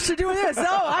blanche to do this. No,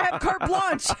 I have carte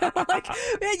blanche. Like,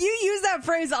 man, you use that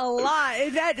phrase a lot.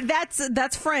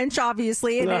 That's French,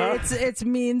 obviously, and it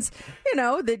means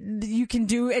that you can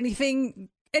do anything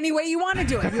any way you want to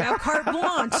do it. You have carte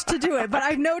blanche to do it. But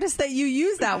I've noticed that you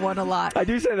use that one a lot. I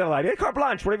do say that a lot. Yeah, carte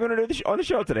blanche. What are you going to do on the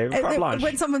show today? Carte blanche.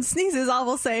 When someone sneezes, I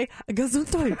will say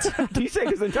Gesundheit. Do you say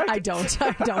Gesundheit? I don't.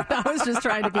 I was just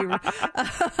trying to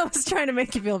I was trying to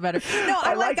make you feel better. No,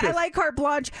 I like carte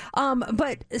blanche.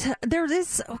 But there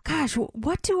is. Oh gosh,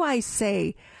 what do I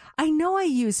say? I know I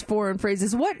use foreign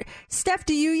phrases. Steph?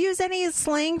 Do you use any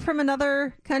slang from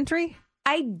another country?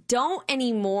 I don't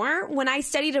anymore. When I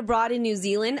studied abroad in New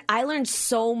Zealand, I learned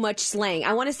so much slang.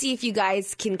 I want to see if you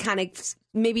guys can kind of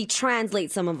maybe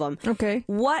translate some of them. Okay.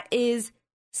 What is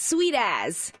sweet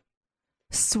as?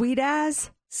 Sweet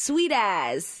as? Sweet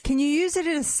as. Can you use it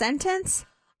in a sentence?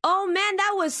 Oh, man,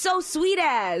 that was so sweet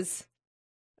as.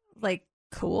 Like,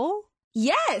 cool?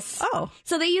 Yes. Oh.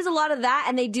 So they use a lot of that,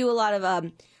 and they do a lot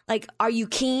of, like, are you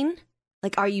keen?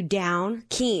 Like, are you down?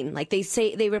 Keen. Like,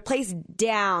 they replace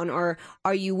down or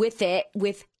are you with it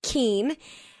with keen.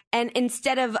 And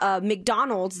instead of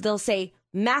McDonald's, they'll say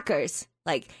Maccers.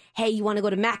 Like, hey, you want to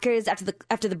go to Maccers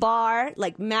after the bar?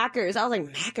 Like, Maccers. I was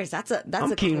like, Maccers, that's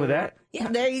I'm keen with that. Yeah,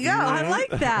 there you go. I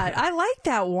like that. I like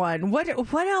that one.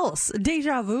 What else?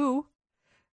 Deja vu.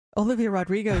 Olivia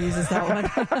Rodrigo uses that one.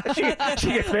 she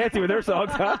gets fancy with her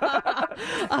songs. What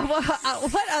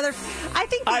other? I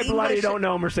think I bloody don't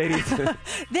know, Mercedes.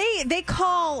 They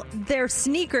call their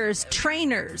sneakers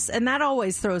trainers, and that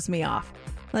always throws me off.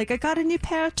 Like, I got a new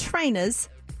pair of trainers,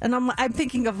 and I'm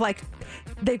thinking of like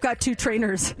they've got two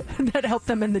trainers that help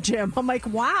them in the gym. I'm like,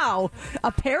 wow,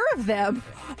 a pair of them.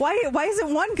 Why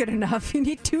isn't one good enough? You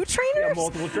need two trainers? Yeah,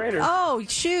 multiple trainers. Oh,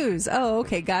 shoes. Oh,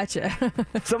 okay, gotcha.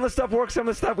 Some of the stuff works, some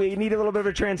of the stuff we need a little bit of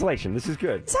a translation. This is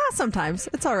good. Sometimes.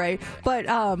 It's all right. But,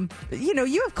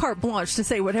 you have carte blanche to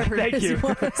say whatever Thank it is you. you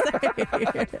want to say.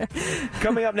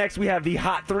 Coming up next, we have the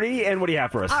Hot 3, and what do you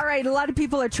have for us? All right, a lot of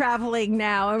people are traveling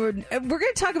now, and we're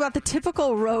going to talk about the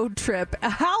typical road trip.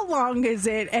 How long is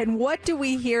it, and what do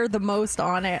we hear the most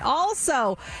on it?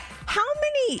 Also, how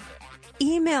many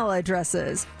email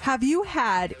addresses have you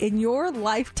had in your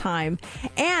lifetime?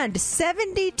 And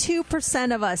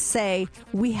 72% of us say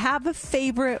we have a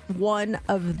favorite one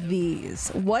of these.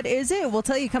 What is it? We'll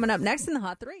tell you coming up next in the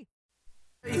Hot 3.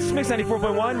 It's Mix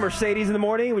 94.1, Mercedes in the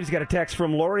morning. We just got a text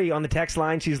from Lori on the text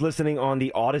line. She's listening on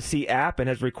the Odyssey app and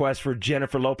has requests for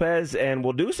Jennifer Lopez. And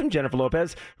we'll do some Jennifer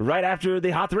Lopez right after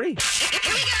the Hot 3.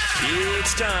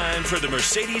 It's time for the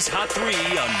Mercedes Hot 3 on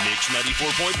Mix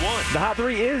 94.1. The Hot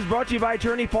 3 is brought to you by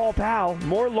attorney Paul Powell.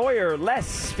 More lawyer,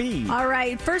 less fee. All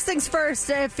right, first things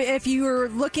first, if you were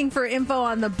looking for info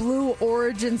on the Blue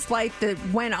Origin flight that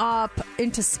went up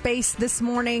into space this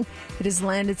morning, it has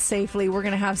landed safely. We're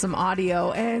going to have some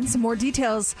audio and some more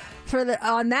details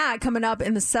on that coming up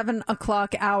in the 7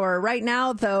 o'clock hour. Right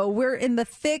now, though, we're in the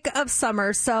thick of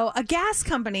summer, so a gas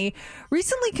company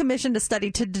recently commissioned a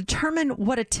study to determine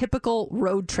what a typical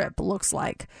road trip looks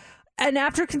like. And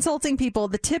after consulting people,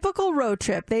 the typical road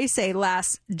trip, they say,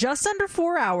 lasts just under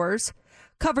 4 hours,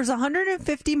 covers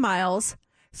 150 miles,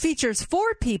 features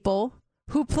 4 people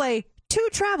who play 2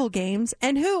 travel games,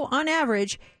 and who, on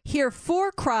average, hear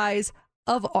 4 cries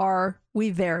of "Are we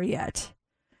there yet?"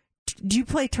 Do you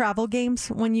play travel games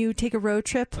when you take a road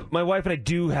trip? My wife and I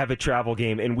do have a travel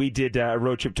game, and we did a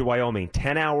road trip to Wyoming.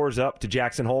 10 hours up to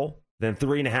Jackson Hole. then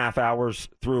 3.5 hours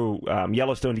through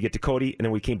Yellowstone to get to Cody, and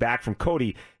then we came back from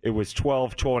Cody. It was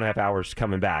 12.5 hours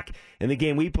coming back. And the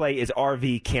game we play is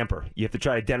RV Camper. You have to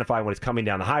try to identify when it's coming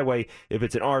down the highway, if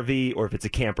it's an RV or if it's a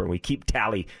camper. And we keep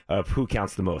tally of who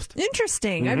counts the most.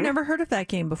 Interesting. I've never heard of that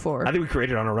game before. I think we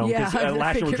created it on our own. Yeah, Because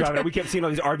last year we were figured. driving it, we kept seeing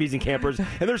all these RVs and campers.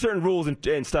 And there's certain rules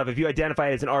and stuff. If you identify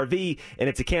it as an RV and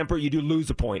it's a camper, you do lose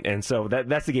a point. And so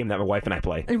that's the game that my wife and I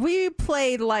play. We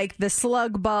played like the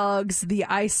Slug Bugs, the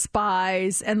I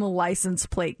Spies, and the license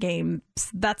plate games.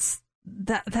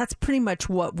 That's pretty much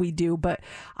what we do, but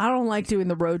I don't like doing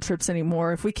the road trips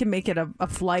anymore. If we can make it a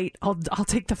flight, I'll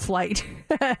take the flight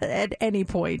at any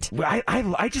point. Well,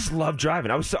 I just love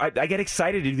driving. I get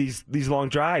excited to do these long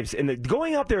drives, and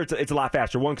going up there it's a lot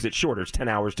faster. One, because it's shorter; it's 10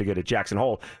 hours to get to Jackson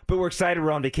Hole. But we're excited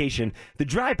we're on vacation. The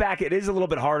drive back it is a little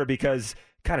bit harder because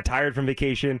kind of tired from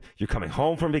vacation. You're coming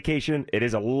home from vacation. It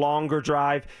is a longer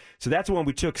drive. So that's when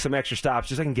we took some extra stops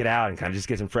just so I can get out and kind of just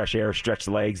get some fresh air, stretch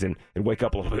the legs, and wake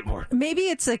up a little bit more. Maybe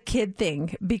it's a kid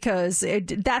thing because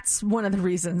that's one of the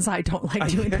reasons I don't like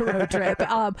doing the road trip.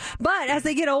 But as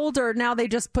they get older, now they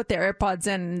just put their AirPods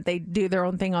in and they do their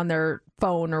own thing on their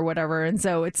phone or whatever, and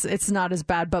so it's not as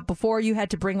bad. But before, you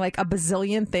had to bring like a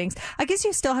bazillion things. I guess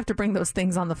you still have to bring those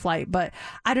things on the flight, but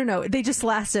I don't know, they just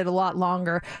lasted a lot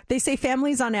longer. They say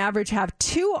families on average have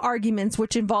 2 arguments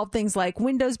which involve things like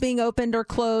windows being opened or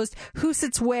closed, who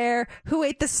sits where, who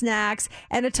ate the snacks,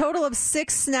 and a total of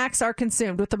 6 snacks are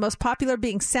consumed, with the most popular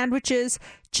being sandwiches,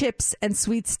 chips, and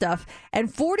sweet stuff.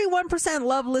 And 41%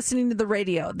 love listening to the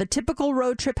radio. The typical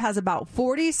road trip has about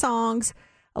 40 songs.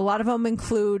 A lot of them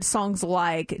include songs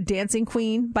like Dancing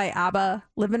Queen by ABBA,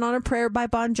 Living on a Prayer by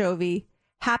Bon Jovi,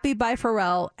 Happy by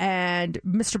Pharrell, and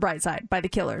Mr. Brightside by The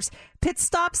Killers. Pit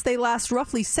stops, they last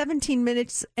roughly 17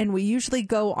 minutes, and we usually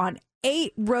go on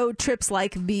 8 road trips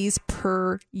like these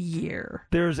per year.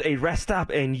 There's a rest stop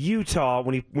in Utah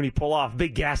when you pull off,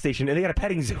 big gas station, and they got a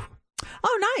petting zoo.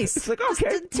 Oh, nice. It's like, okay.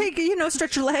 Just take,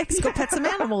 stretch your legs, go pet some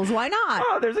animals. Why not?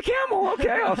 Oh, there's a camel. Okay,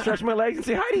 I'll stretch my legs and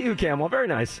say hi to you, camel. Very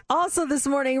nice. Also this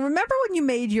morning, remember when you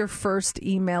made your first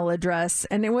email address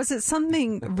and was it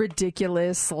something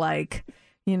ridiculous like,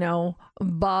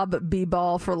 Bob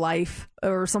B-Ball for life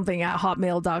or something at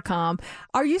hotmail.com?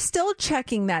 Are you still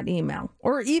checking that email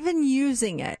or even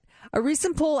using it? A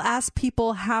recent poll asked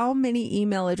people how many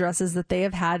email addresses that they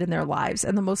have had in their lives,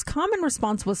 and the most common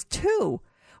response was 2,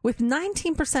 with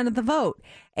 19% of the vote.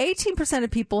 18%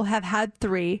 of people have had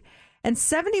 3, and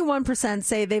 71%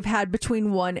 say they've had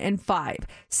between 1 and 5.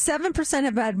 7%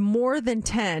 have had more than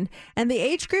 10, and the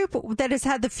age group that has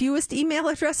had the fewest email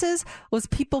addresses was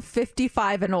people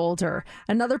 55 and older.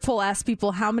 Another poll asked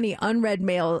people how many unread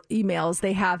emails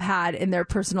they have had in their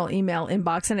personal email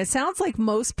inbox, and it sounds like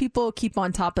most people keep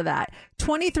on top of that.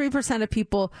 23% of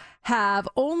people have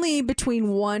only between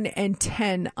 1 and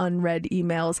 10 unread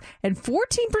emails, and 14%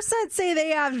 say they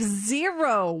have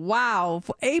 0. Wow.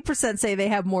 8% say they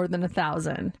have more than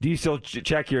 1,000. Do you still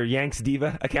check your Yanks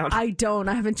Diva account? I don't.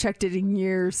 I haven't checked it in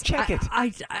years. Check it. I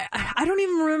don't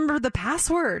even remember the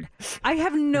password. I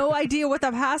have no idea what the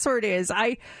password is.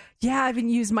 I haven't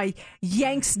used my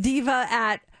Yanks Diva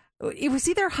at... It was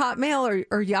either Hotmail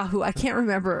or Yahoo. I can't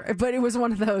remember, but it was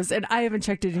one of those, and I haven't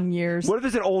checked it in years. What if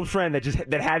there's an old friend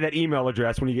that had that email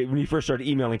address when you first started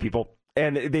emailing people,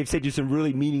 and they've sent you some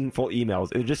really meaningful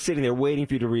emails, and they're just sitting there waiting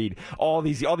for you to read all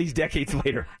these decades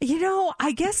later?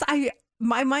 I guess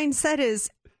my mindset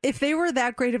is, if they were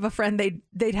that great of a friend,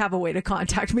 they'd have a way to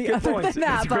contact me. Good other point. than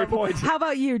that. That's a great point. How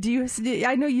about you?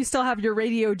 I know you still have your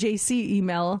Radio JC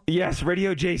email. Yes,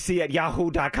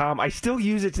 radiojc@yahoo.com. I still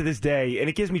use it to this day, and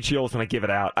it gives me chills when I give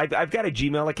it out. I've got a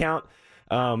Gmail account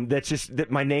that's just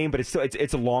my name, but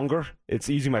it's longer. It's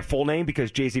using my full name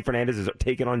because JC Fernandez is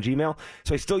taken on Gmail.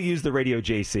 So I still use the Radio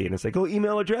JC, and it's like,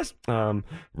 email address,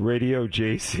 Radio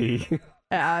JC.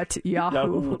 At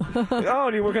Yahoo.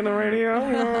 Oh, do you work on the radio?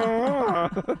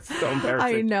 So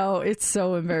embarrassing. I know. It's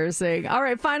so embarrassing. All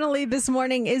right. Finally, this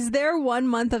morning, is there one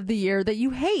month of the year that you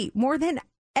hate more than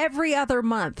every other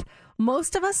month?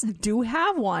 Most of us do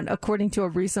have one, according to a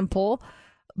recent poll.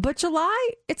 But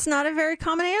July, it's not a very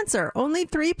common answer. Only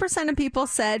 3% of people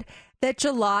said that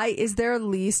July is their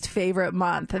least favorite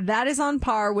month. That is on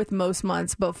par with most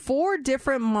months, but 4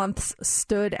 different months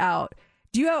stood out.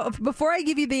 Before I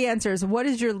give you the answers, what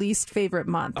is your least favorite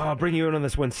month? I'll bring you in on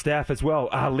this one, Steph, as well.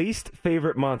 Least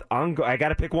favorite month. I got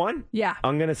to pick one? Yeah.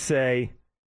 I'm going to say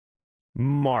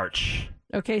March.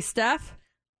 Okay, Steph?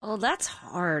 Oh, that's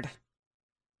hard.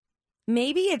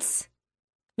 Maybe it's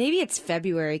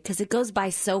February because it goes by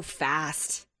so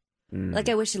fast. Like,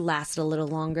 I wish it lasted a little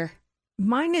longer.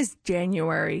 Mine is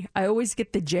January. I always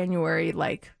get the January,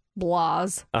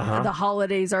 blahs. Uh-huh. The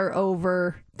holidays are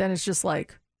over. Then it's just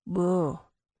like, whoa,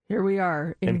 here we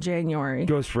are in January. It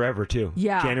goes forever, too.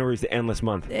 Yeah. January is the endless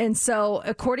month. And so,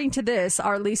 according to this,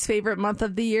 our least favorite month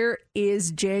of the year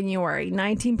is January.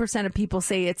 19% of people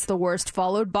say it's the worst,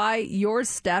 followed by yours,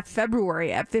 Steph,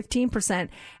 February at 15%.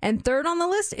 And third on the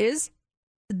list is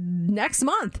next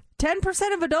month.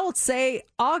 10% of adults say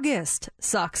August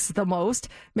sucks the most,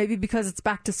 maybe because it's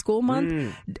back to school month.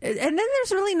 And then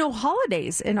there's really no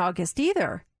holidays in August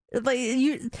either. Like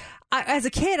as a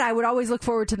kid, I would always look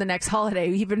forward to the next holiday,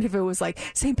 even if it was like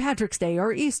St. Patrick's Day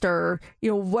or Easter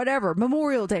or, whatever,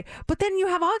 Memorial Day. But then you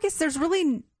have August. There's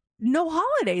really no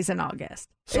holidays in August.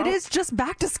 It is just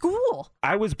back to school.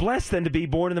 I was blessed then to be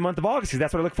born in the month of August because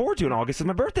that's what I look forward to. And August is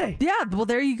my birthday. Yeah, well,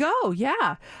 there you go.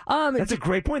 Yeah. That's a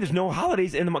great point. There's no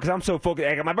holidays in the month because I'm so focused.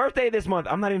 I got my birthday this month.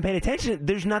 I'm not even paying attention.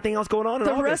 There's nothing else going on in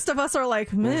August. The rest of us are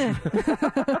like, meh.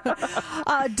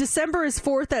 December is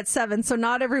 4th at 7, so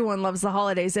not everyone loves the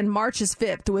holidays. And March is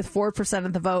 5th with 4%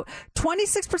 of the vote.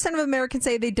 26% of Americans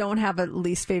say they don't have a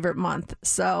least favorite month.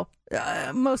 So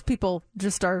most people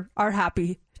just are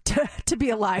happy to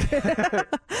be alive.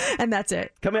 And that's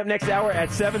it. Coming up next hour at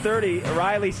 7:30,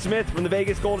 Riley Smith from the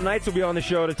Vegas Golden Knights will be on the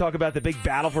show to talk about the big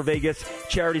Battle for Vegas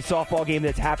charity softball game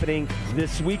that's happening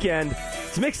this weekend.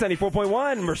 It's Mix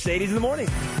 94.1, Mercedes in the Morning.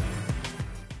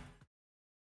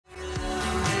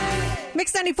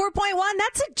 Mix 94.1,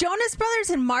 that's it. Jonas Brothers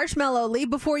and Marshmello.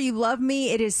 Leave Before You Love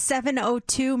Me. It is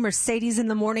 7:02, Mercedes in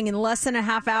the Morning. In less than a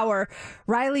half hour,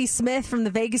 Riley Smith from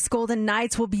the Vegas Golden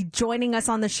Knights will be joining us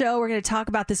on the show. We're going to talk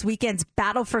about this weekend's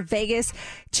Battle for Vegas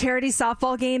charity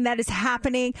softball game that is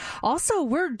happening. Also,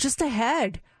 we're just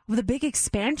ahead of the big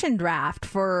expansion draft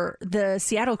for the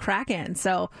Seattle Kraken.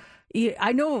 So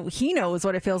I know he knows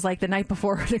what it feels like the night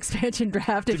before an expansion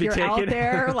draft. If you're out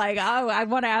there, like, oh, I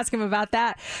want to ask him about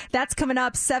that. That's coming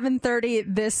up 7:30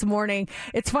 this morning.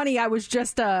 It's funny. I was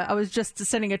just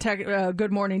sending a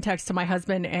good morning text to my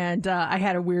husband, and I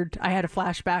had a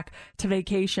flashback to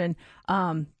vacation.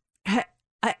 Have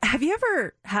you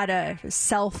ever had a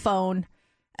cell phone?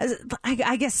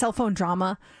 I guess cell phone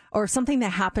drama or something that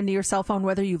happened to your cell phone,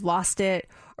 whether you lost it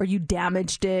or you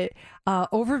damaged it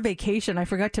over vacation. I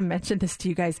forgot to mention this to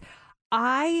you guys.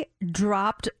 I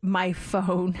dropped my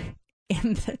phone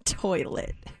in the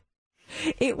toilet.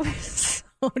 It was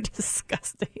so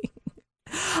disgusting.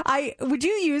 Would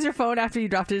you use your phone after you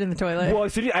dropped it in the toilet? Well,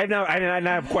 so I now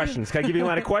have questions. Can I give you a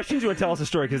line of questions? You want to tell us a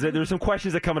story? Because there's some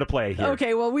questions that come into play here.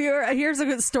 Okay, well, here's a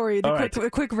good story. The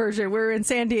quick version. We're in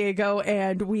San Diego,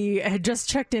 and we had just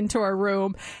checked into our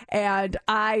room, and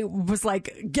I was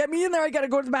like, get me in there. I got to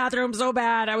go to the bathroom so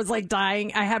bad. I was like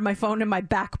dying. I had my phone in my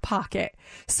back pocket.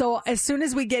 So as soon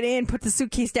as we get in, put the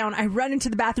suitcase down, I run into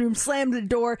the bathroom, slam the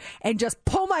door, and just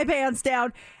pull my pants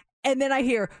down. And then I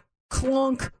hear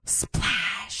clunk,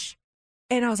 splash.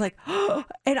 And I was like, oh,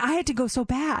 and I had to go so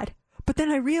bad. But then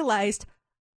I realized,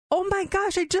 oh my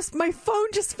gosh, my phone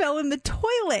just fell in the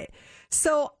toilet.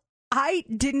 So I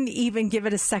didn't even give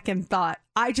it a second thought.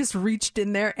 I just reached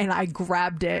in there and I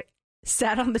grabbed it,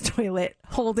 sat on the toilet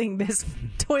holding this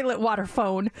toilet water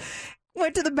phone,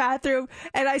 went to the bathroom,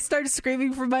 and I started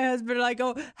screaming for my husband, and I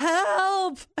go,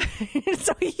 help!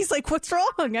 So he's like, what's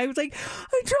wrong? I was like,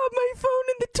 I dropped my phone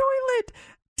in the toilet.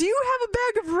 Do you have a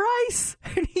bag of rice?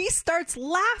 And he starts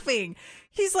laughing.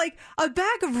 He's like, a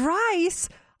bag of rice?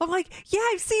 I'm like, yeah,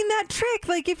 I've seen that trick.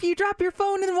 Like, if you drop your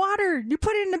phone in water, you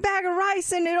put it in a bag of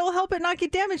rice and it'll help it not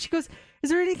get damaged. He goes,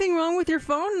 is there anything wrong with your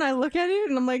phone? And I look at it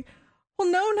and I'm like, well,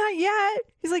 no, not yet.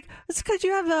 He's like, it's because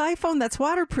you have the iPhone that's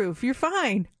waterproof. You're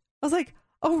fine. I was like,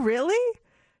 oh, really?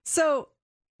 So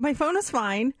my phone is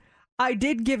fine. I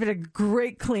did give it a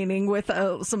great cleaning with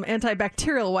some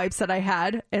antibacterial wipes that I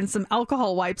had and some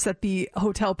alcohol wipes that the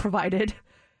hotel provided.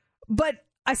 But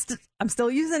I'm still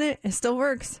using it. It still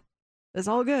works. It's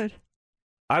all good.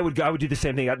 I would do the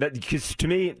same thing because to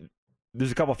me,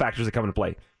 there's a couple of factors that come into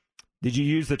play. Did you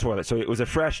use the toilet? So it was a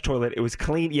fresh toilet. It was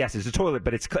clean. Yes, it's a toilet,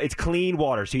 but it's clean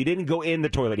water. So you didn't go in the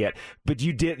toilet yet. But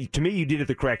you did. To me, you did it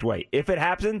the correct way. If it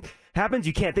happens,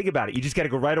 you can't think about it. You just got to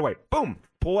go right away. Boom,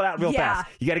 pull it out real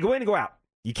fast. You got to go in and go out.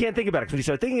 You can't think about it. Because when you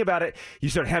start thinking about it, you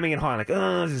start hemming and hawing like,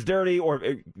 oh, this is dirty, or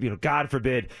God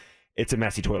forbid, it's a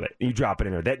messy toilet. You drop it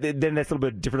in there. Then that's a little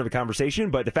bit different of a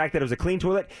conversation. But the fact that it was a clean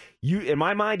toilet, in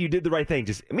my mind, you did the right thing.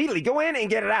 Just immediately go in and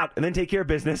get it out, and then take care of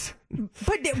business.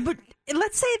 But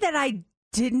let's say that I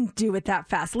didn't do it that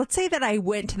fast. Let's say that I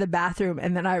went to the bathroom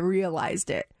and then I realized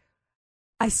it.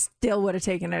 I still would have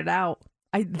taken it out.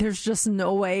 There's just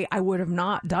no way I would have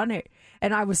not done it.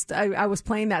 And I was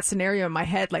playing that scenario in my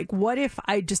head. Like, what if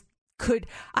I just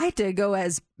I had to go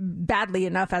as badly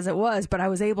enough as it was, but I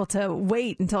was able to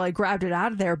wait until I grabbed it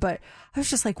out of there. But I was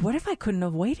just like, what if I couldn't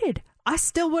have waited? I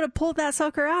still would have pulled that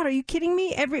sucker out. Are you kidding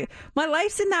me? My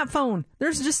life's in that phone.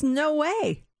 There's just no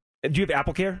way. Do you have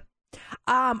Apple Care?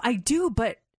 I do,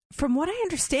 but from what I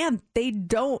understand, they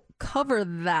don't cover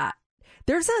that.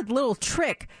 There's a little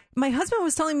trick. My husband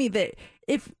was telling me that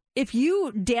if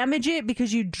you damage it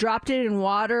because you dropped it in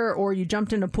water or you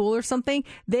jumped in a pool or something,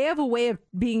 they have a way of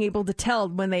being able to tell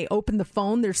when they open the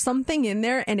phone, there's something in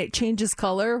there and it changes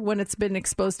color when it's been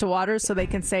exposed to water, so they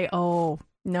can say, oh,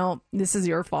 no, this is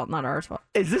your fault, not our fault.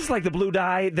 Is this like the blue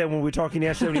dye that when we were talking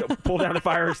yesterday, when you pull down the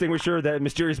fire extinguisher, that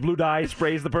mysterious blue dye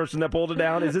sprays the person that pulled it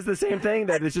down? Is this the same thing?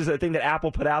 That it's just a thing that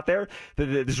Apple put out there? That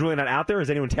is really not out there?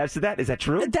 Has anyone tested that? Is that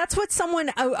true? That's what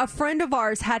a friend of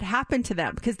ours had happen to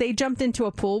them, because they jumped into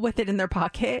a pool with it in their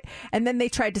pocket, and then they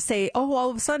tried to say, oh,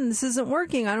 all of a sudden this isn't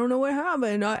working. I don't know what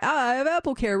happened. I have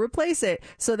Apple Care. Replace it.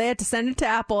 So they had to send it to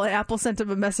Apple, and Apple sent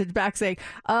them a message back saying,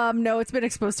 no, it's been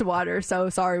exposed to water, so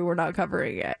sorry, we're not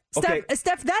covering it. Okay.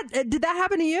 Steph, did that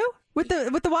happen to you with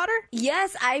the water?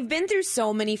 Yes, I've been through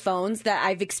so many phones that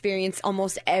I've experienced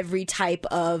almost every type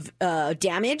of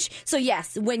damage. So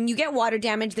yes, when you get water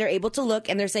damage, they're able to look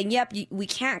and they're saying, yep, we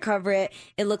can't cover it.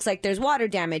 It looks like there's water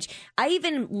damage. I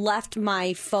even left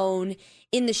my phone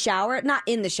in the shower, not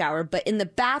in the shower, but in the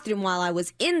bathroom while I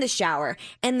was in the shower.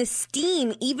 And the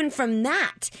steam, even from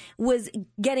that, was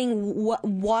getting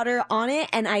water on it.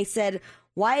 And I said,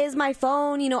 why is my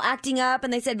phone, acting up?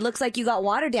 And they said, looks like you got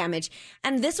water damage.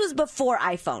 And this was before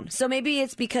iPhone. So maybe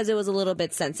it's because it was a little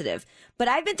bit sensitive. But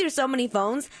I've been through so many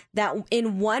phones that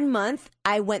in 1 month,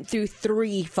 I went through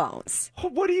 3 phones.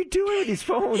 What are you doing with these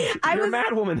phones? You're a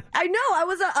mad woman. I know. I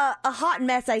was a hot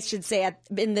mess, I should say,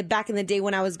 back in the day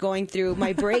when I was going through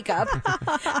my breakup.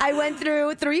 I went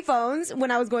through 3 phones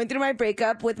when I was going through my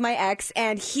breakup with my ex.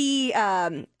 And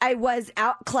I was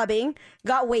out clubbing,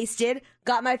 got wasted,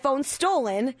 got my phone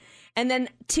stolen. And then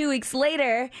 2 weeks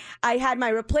later, I had my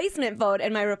replacement phone.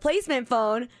 And my replacement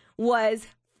phone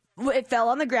it fell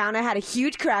on the ground. I had a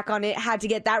huge crack on it. Had to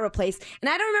get that replaced. And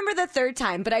I don't remember the 3rd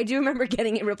time, but I do remember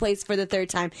getting it replaced for the 3rd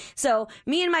time. So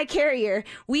me and my carrier,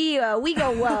 we go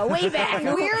way back.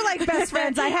 We're like best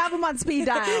friends. I have him on speed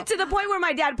dial. To the point where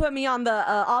my dad put me on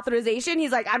the authorization.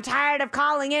 He's like, I'm tired of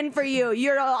calling in for you.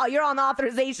 You're on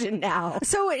authorization now.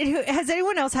 So has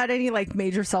anyone else had any like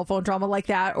major cell phone drama like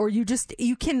that? Or you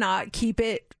cannot keep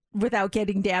it without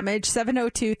getting damaged?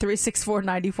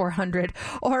 702-364-9400.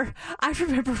 Or I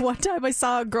remember one time I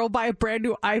saw a girl buy a brand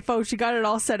new iPhone. She got it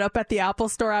all set up at the Apple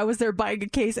store. I was there buying a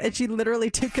case, and she literally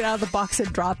took it out of the box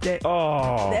and dropped it.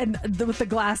 Oh. And with the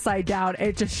glass side down,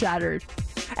 it just shattered.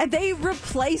 And they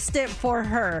replaced it for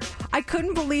her. I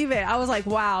couldn't believe it. I was like,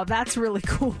 wow, that's really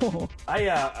cool.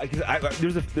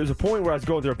 There's a point where I was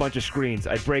going through a bunch of screens.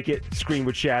 I'd break it, screen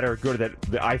would shatter, go to the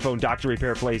iPhone doctor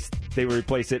repair place. They would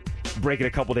replace it, break it a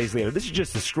couple days later. This is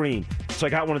just the screen. So I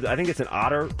got one of I think it's an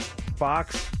Otter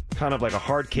box, kind of like a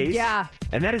hard case. Yeah.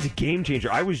 And that is a game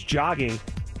changer. I was jogging,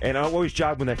 and I always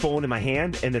jog with my phone in my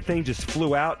hand, and the thing just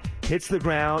flew out, hits the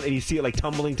ground, and you see it like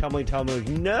tumbling.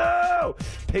 No!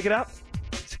 Pick it up.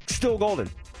 It's still golden.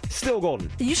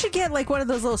 You should get like one of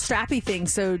those little strappy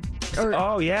things.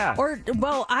 Oh, yeah.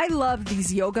 Well, I love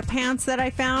these yoga pants that I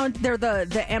found. They're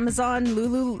the Amazon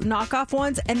Lulu knockoff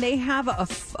ones, and they have a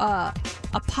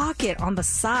pocket on the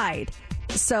side.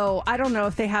 So I don't know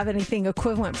if they have anything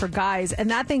equivalent for guys. And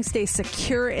that thing stays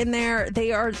secure in there.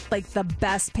 They are like the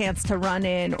best pants to run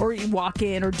in or you walk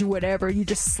in or do whatever. You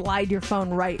just slide your phone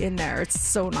right in there. It's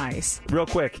so nice. Real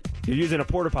quick, you're using a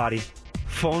porta potty.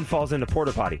 Phone falls in the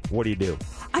porta potty. What do?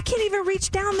 I can't even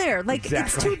reach down there. Like,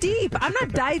 It's too deep. I'm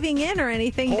not diving in or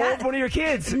anything. Hold one of your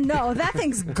kids. No, that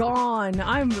thing's gone.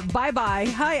 I'm bye-bye.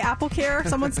 Hi, Apple Care.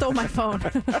 Someone stole my phone.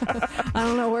 I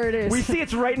don't know where it is. We see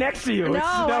it's right next to you.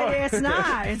 No, it's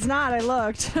not. It's not. I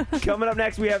looked. Coming up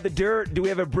next, we have the dirt. Do we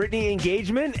have a Britney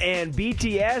engagement? And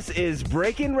BTS is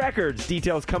breaking records.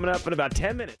 Details coming up in about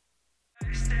 10 minutes.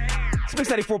 It's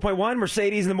Mix 94.1,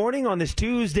 Mercedes in the morning on this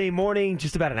Tuesday morning,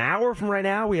 just about an hour from right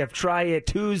now. We have Try It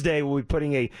Tuesday. We'll be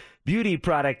putting a beauty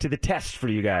product to the test for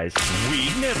you guys.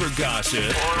 We'd never gossip.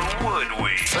 Or would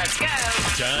we? Let's go.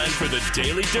 Time for the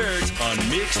Daily Dirt on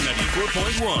Mix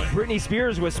 94.1. Britney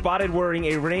Spears was spotted wearing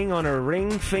a ring on her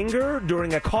ring finger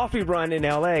during a coffee run in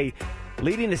L.A.,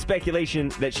 leading to speculation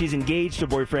that she's engaged to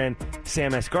boyfriend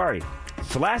Sam Asghari.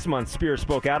 So last month, Spears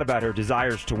spoke out about her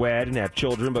desires to wed and have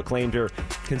children, but claimed her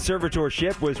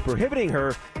conservatorship was prohibiting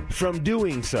her from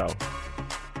doing so.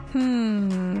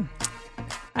 I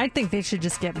think they should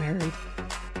just get married.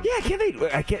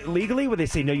 Yeah, can't legally, when they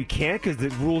say no, you can't because the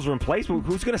rules are in place, well,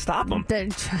 who's going to stop them?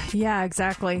 Yeah,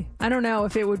 exactly. I don't know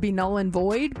if it would be null and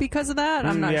void because of that.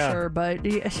 I'm not sure, but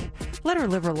let her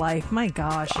live her life. My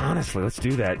gosh. Honestly, let's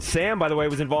do that. Sam, by the way,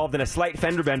 was involved in a slight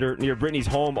fender bender near Brittany's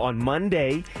home on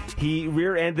Monday. He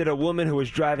rear-ended a woman who was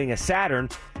driving a Saturn.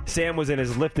 Sam was in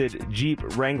his lifted Jeep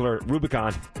Wrangler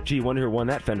Rubicon. Gee, wonder who won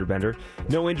that fender bender.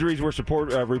 No injuries were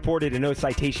reported and no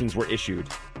citations were issued.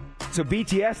 So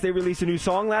BTS, they released a new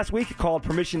song last week called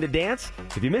Permission to Dance.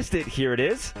 If you missed it, here it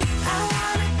is.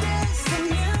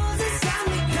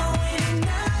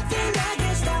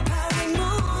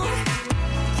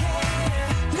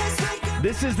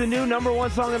 This is the new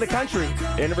 #1 song in the country,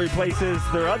 and it replaces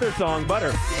their other song,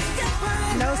 Butter.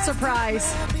 No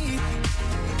surprise.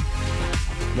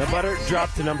 Now, Butter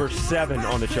dropped to number 7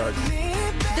 on the charts.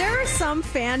 There are some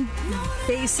fan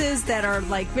bases that are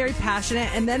like very passionate,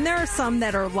 and then there are some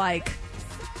that are like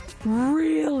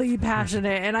really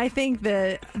passionate. And I think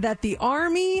that the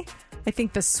Army, I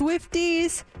think the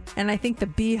Swifties, and I think the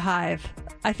Beehive,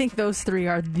 I think those three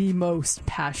are the most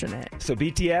passionate. So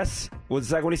BTS, what's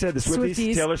the second one he said? The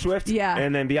Swifties? Taylor Swift? Yeah.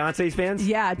 And then Beyonce's fans?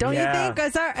 Yeah, don't you think?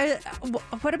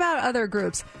 What about other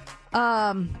groups?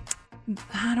 I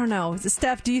don't know.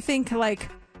 Steph, do you think like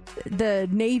the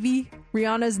Navy,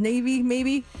 Rihanna's Navy,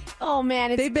 maybe? Oh,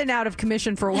 man. They've been out of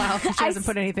commission for a while. She hasn't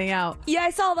put anything out. Yeah,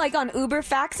 I saw like on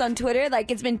Uberfacts on Twitter,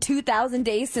 like it's been 2,000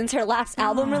 days since her last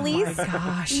album release. Oh, my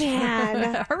gosh.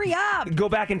 Man. Hurry up. Go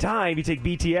back in time. You take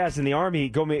BTS and the Army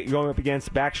going up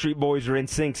against Backstreet Boys or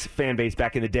NSYNC's fan base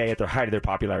back in the day at the height of their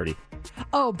popularity.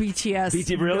 Oh,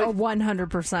 BTS. Really? Oh,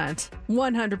 100%.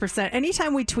 100%.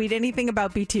 Anytime we tweet anything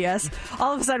about BTS,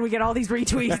 all of a sudden we get all these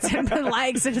retweets and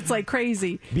likes, and it's like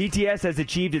crazy. BTS has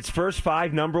achieved its first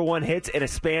 5 #1 hits in a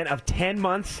span of 10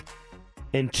 months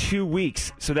and 2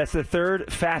 weeks. So that's the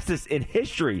third fastest in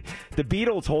history. The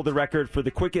Beatles hold the record for the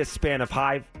quickest span of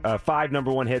 5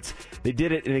 #1 hits. They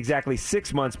did it in exactly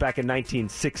 6 months back in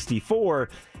 1964.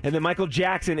 And then Michael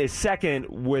Jackson is second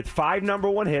with 5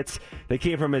 #1 hits. They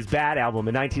came from his Bad album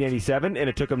in 1987, and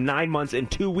it took him 9 months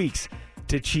and 2 weeks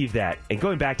to achieve that. And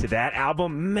going back to that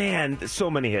album, man, so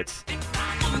many hits.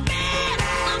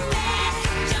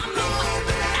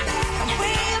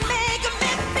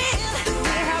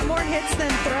 Hits than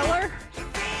Thriller?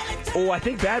 Oh, I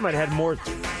think Bad might have had more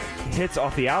hits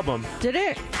off the album. Did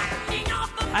it?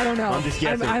 I don't know. I'm just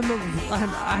guessing. I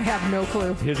have no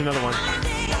clue. Here's another one.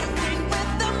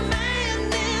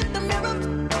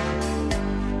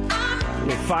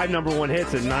 Yeah, 5 #1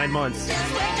 hits in 9 months.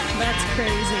 That's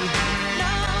crazy.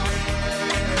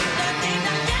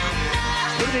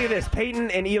 What do you think of this?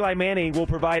 Peyton and Eli Manning will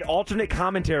provide alternate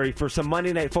commentary for some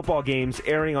Monday Night Football games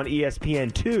airing on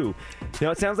ESPN2. Now,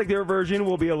 it sounds like their version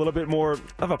will be a little bit more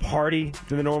of a party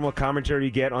than the normal commentary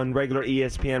you get on regular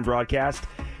ESPN broadcast.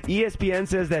 ESPN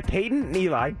says that Peyton and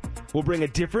Eli will bring a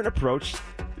different approach,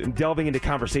 delving into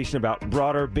conversation about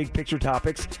broader, big-picture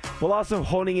topics, while also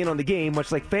honing in on the game,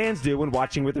 much like fans do when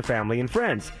watching with their family and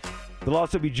friends. They'll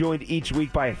also be joined each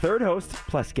week by a third host,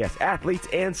 plus guest athletes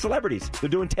and celebrities.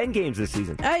 They're doing 10 games this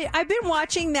season. I've been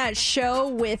watching that show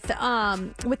with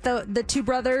the two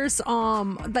brothers,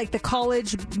 like the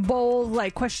college bowl,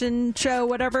 like question show,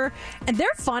 whatever. And they're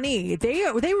funny. They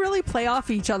really play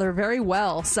off each other very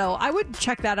well. So I would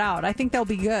check that out. I think they'll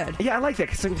be good. Yeah, I like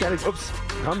that. Some kind of, oops,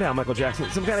 calm down, Michael Jackson.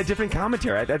 Some kind of different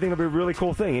commentary. I think it'll be a really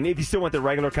cool thing. And if you still want the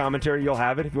regular commentary, you'll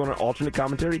have it. If you want an alternate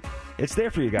commentary, it's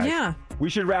there for you guys. Yeah. We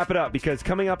should wrap it up because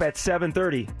coming up at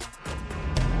 7:30,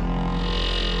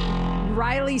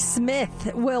 Riley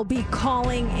Smith will be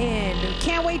calling in.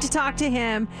 Can't wait to talk to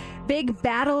him. Big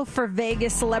Battle for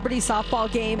Vegas celebrity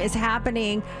softball game is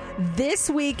happening this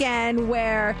weekend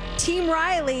where Team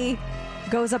Riley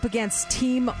goes up against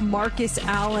Team Marcus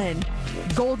Allen.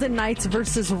 Golden Knights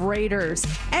versus Raiders.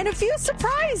 And a few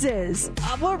surprises.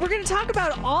 Well, we're going to talk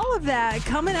about all of that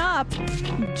coming up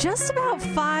in just about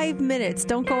 5 minutes.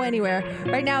 Don't go anywhere.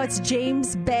 Right now, it's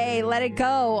James Bay. Let It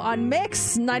Go on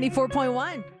Mix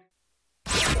 94.1.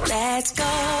 Let's go.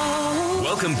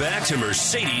 Welcome back to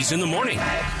Mercedes in the Morning.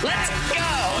 Let's go.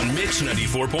 On Mix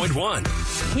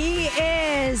 94.1. He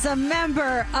is a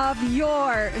member of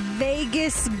your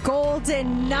Vegas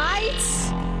Golden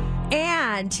Knights.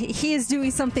 And he is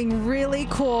doing something really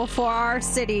cool for our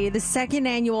city. The second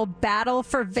annual Battle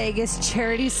for Vegas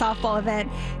charity softball event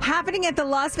happening at the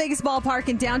Las Vegas Ballpark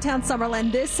in downtown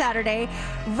Summerlin this Saturday.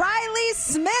 Riley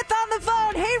Smith on the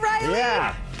phone. Hey, Riley.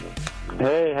 yeah.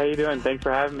 Hey, how you doing? Thanks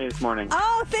for having me this morning.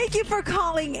 Oh, thank you for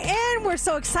calling in. We're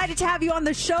so excited to have you on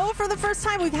the show for the first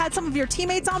time. We've had some of your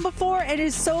teammates on before. It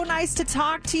is so nice to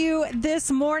talk to you this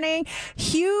morning.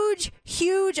 Huge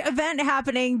event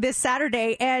happening this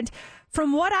Saturday. And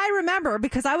from what I remember,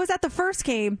 because I was at the first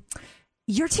game,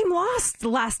 your team lost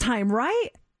last time, right?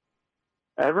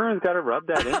 Everyone's got to rub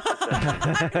that in.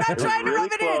 I'm not trying to rub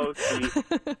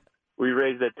it in. We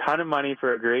raised a ton of money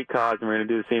for a great cause, and we're going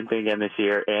to do the same thing again this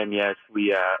year. And yes,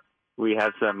 we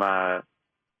have some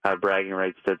bragging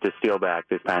rights to steal back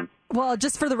this time. Well,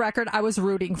 just for the record, I was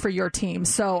rooting for your team,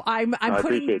 so I'm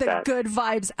putting the good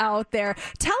vibes out there.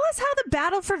 Tell us how the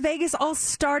Battle for Vegas all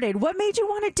started. What made you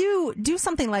want to do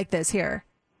something like this here?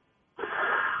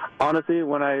 Honestly,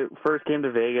 when I first came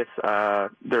to Vegas,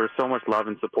 there was so much love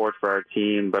and support for our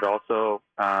team, but also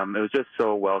it was just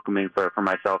so welcoming for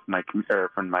myself and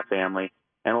for my family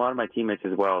and a lot of my teammates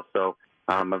as well. So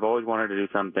I've always wanted to do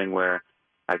something where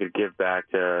I could give back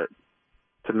to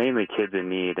mainly kids in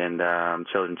need and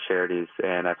children's charities,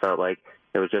 and I felt like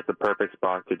it was just the perfect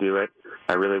spot to do it.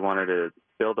 I really wanted to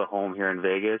build a home here in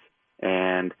Vegas,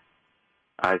 and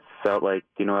I felt like,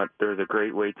 you know what, there was a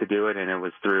great way to do it, and it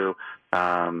was through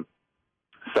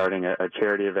starting a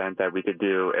charity event that we could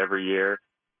do every year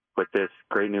with this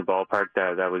great new ballpark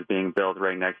that was being built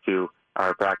right next to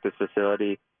our practice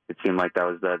facility. It seemed like that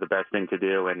was the best thing to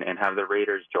do, and have the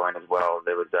Raiders join as well.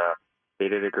 They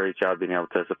did a great job being able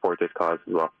to support this cause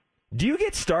as well. Do you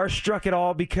get starstruck at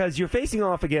all because you're facing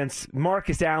off against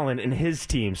Marcus Allen and his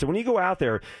team? So when you go out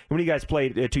there, when you guys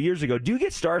played 2 years ago, do you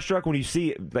get starstruck when you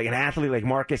see like an athlete like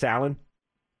Marcus Allen?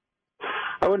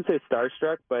 I wouldn't say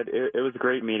starstruck, but it was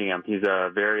great meeting him. He's a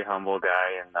very humble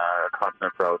guy and a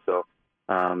consummate pro. So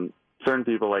certain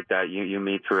people like that you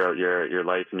meet throughout your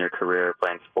life and your career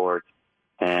playing sports,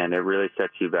 and it really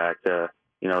sets you back to,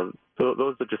 you know,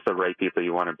 those are just the right people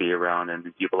you want to be around,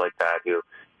 and people like that who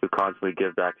constantly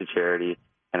give back to charity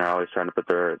and are always trying to put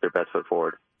their best foot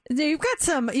forward. You've got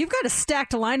a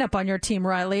stacked lineup on your team,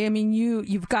 Riley. I mean,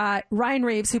 you've got Ryan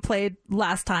Reeves, who played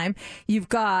last time. You've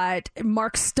got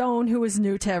Mark Stone, who is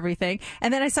new to everything.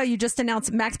 And then I saw you just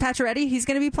announced Max Pacioretty. He's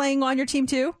going to be playing on your team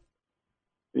too?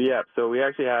 Yeah, so we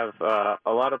actually have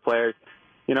a lot of players.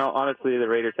 You know, honestly, the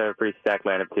Raiders have a pretty stacked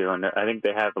lineup too, and I think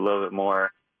they have a little bit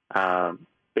more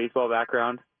baseball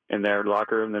background in their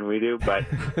locker room than we do. But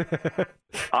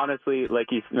honestly, like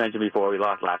you mentioned before, we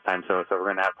lost last time, so we're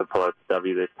going to have to pull out the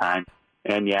W this time.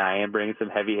 And yeah, I am bringing some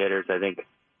heavy hitters. I think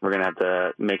we're going to have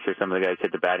to make sure some of the guys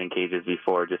hit the batting cages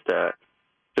before just to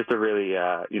really,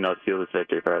 seal this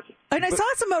victory for us. And I saw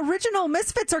some original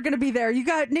Misfits are going to be there. You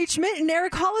got Nate Schmidt and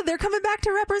Eric Holla. They're coming back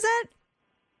to represent?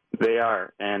 They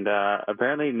are. And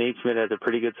apparently Nate Schmidt has a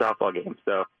pretty good softball game.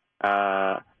 So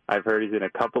I've heard he's in a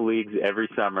couple leagues every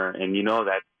summer, and you know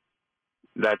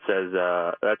that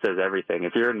says everything.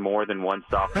 If you're in more than one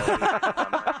softball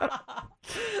league,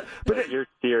 but you're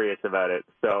serious about it.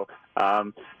 So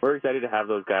we're excited to have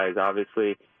those guys.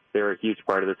 Obviously, they were a huge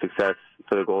part of the success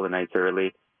for the Golden Knights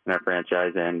early in our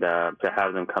franchise, and to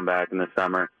have them come back in the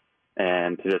summer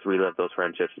and to just relive those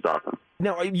friendships is awesome.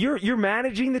 Now, you're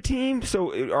managing the team,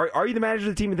 so are you the manager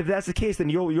of the team? And if that's the case, then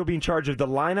you'll be in charge of the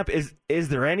lineup. Is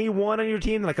there anyone on your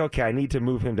team like, okay, I need to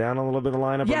move him down a little bit of the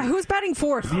lineup? Yeah, who's batting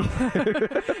fourth?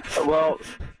 Well,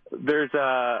 there's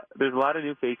a lot of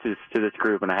new faces to this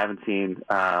group, and I haven't seen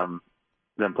them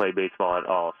play baseball at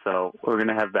all. So we're going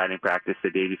to have batting practice the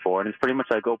day before, and it's pretty much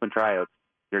like open tryouts.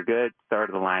 You're good, start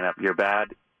of the lineup. You're bad,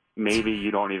 maybe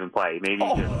you don't even play. Maybe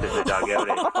you just sit in the dugout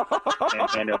and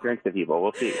hand out drinks to people.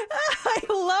 We'll see. I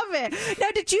love it. Now,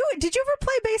 did you ever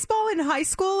play baseball in high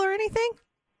school or anything?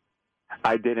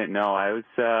 I didn't know. I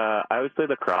always played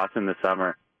lacrosse in the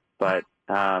summer, but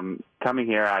coming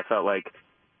here, I felt like,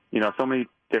 so many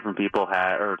different people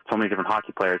so many different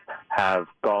hockey players have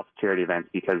golf charity events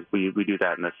because we do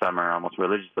that in the summer almost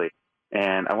religiously.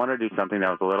 And I wanted to do something that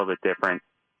was a little bit different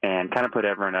and kind of put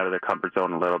everyone out of their comfort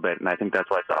zone a little bit. And I think that's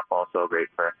why softball is so great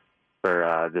for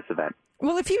this event.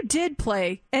 Well, if you did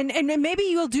play, and maybe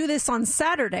you'll do this on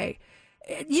Saturday,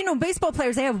 baseball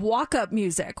players, they have walk-up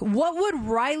music. What would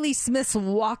Riley Smith's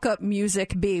walk-up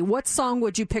music be? What song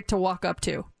would you pick to walk up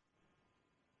to?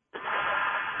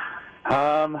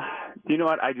 You know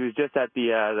what? I was just at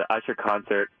the Usher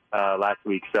concert last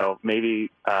week, so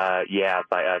maybe Yeah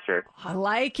by Usher. I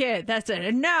like it. That's it.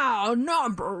 And now,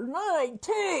 number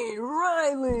 19,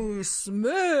 Riley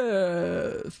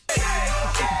Smith.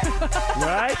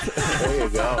 Right? There you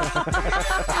go.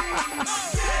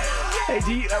 Hey,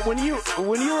 when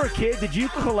you were a kid, did you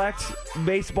collect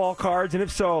baseball cards? And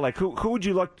if so, like who would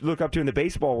you look up to in the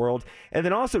baseball world? And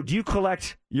then also, do you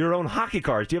collect your own hockey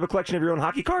cards? Do you have a collection of your own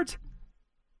hockey cards?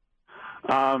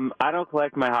 I don't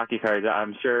collect my hockey cards.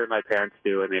 I'm sure my parents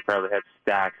do, and they probably have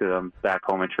stacks of them back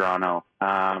home in Toronto.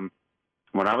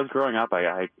 When I was growing up,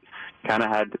 I kind of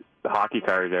had hockey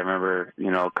cards. I remember,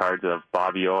 cards of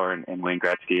Bobby Orr and Wayne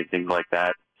Gretzky and things like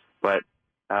that. But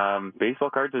baseball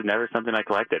cards was never something I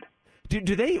collected.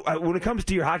 Do they, when it comes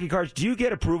to your hockey cards, do you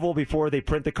get approval before they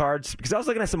print the cards? Because I was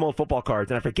looking at some old football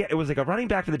cards, and I forget, it was like a running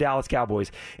back for the Dallas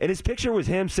Cowboys, and his picture was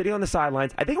him sitting on the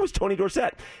sidelines. I think it was Tony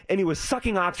Dorsett, and he was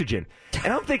sucking oxygen.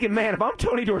 And I'm thinking, man, if I'm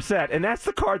Tony Dorsett, and that's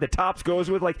the card that Topps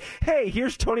goes with, like, hey,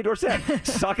 here's Tony Dorsett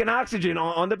sucking oxygen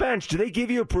on the bench. Do they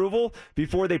give you approval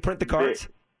before they print the cards?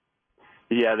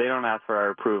 Yeah, they don't ask for our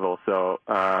approval, so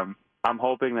I'm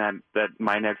hoping that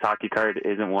my next hockey card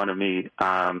isn't one of me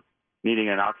needing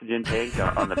an oxygen tank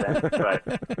on the bench, but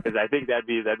because I think that'd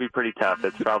be pretty tough.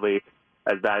 It's probably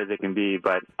as bad as it can be,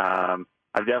 but I've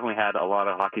definitely had a lot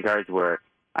of hockey cards where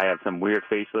I have some weird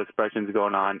facial expressions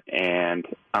going on, and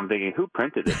I'm thinking, who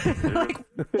printed this? Like,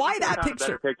 why that picture? A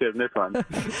better picture than this one.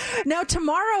 Now,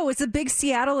 tomorrow is a big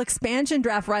Seattle expansion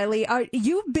draft, Riley.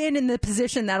 You've been in the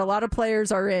position that a lot of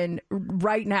players are in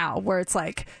right now, where it's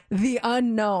like the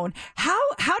unknown. How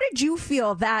did you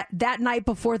feel that night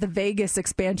before the Vegas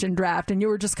expansion draft, and you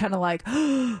were just kind of like,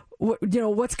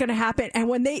 what's going to happen? And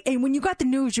when you got the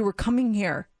news you were coming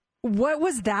here, what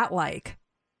was that like?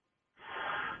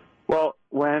 Well,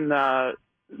 when the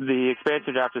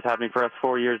expansion draft was happening for us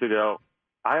 4 years ago,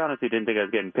 I honestly didn't think I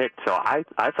was getting picked, so I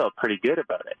felt pretty good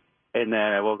about it. And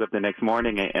then I woke up the next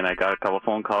morning, and I got a couple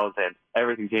phone calls, and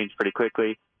everything changed pretty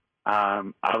quickly.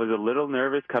 I was a little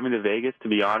nervous coming to Vegas, to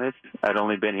be honest. I'd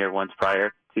only been here once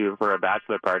prior for a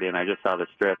bachelor party, and I just saw the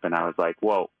strip, and I was like,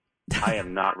 whoa, I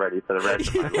am not ready for the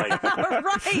rest of my life.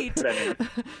 Right. Spending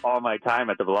all my time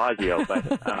at the Bellagio, but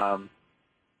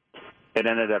it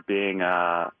ended up being,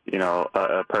 a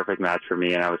perfect match for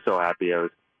me, and I was so happy I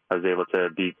was able to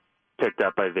be picked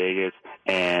up by Vegas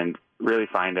and really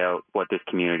find out what this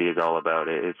community is all about.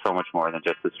 It's so much more than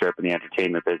just the strip and the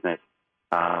entertainment business.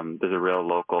 There's a real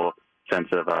local sense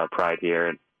of pride here,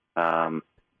 and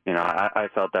I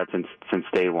felt that since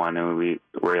day one, and we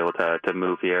were able to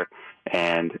move here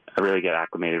and really get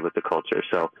acclimated with the culture.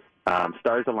 So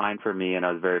stars aligned for me, and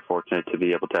I was very fortunate to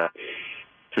be able to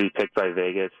be picked by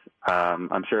Vegas.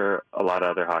 I'm sure a lot of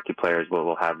other hockey players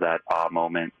will have that awe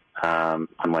moment on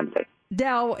Wednesday.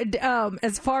 Now,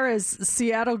 as far as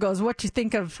Seattle goes, what do you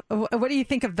think of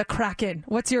the Kraken?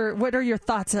 What are your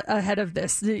thoughts ahead of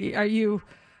this? Are you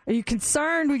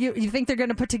concerned? You think they're going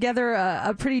to put together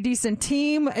a pretty decent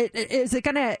team? Is it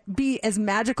going to be as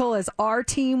magical as our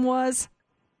team was?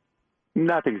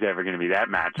 Nothing's ever going to be that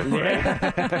magical.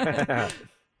 Right?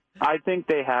 I think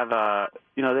they have a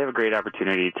great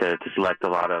opportunity to select a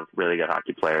lot of really good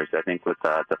hockey players. I think with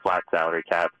the flat salary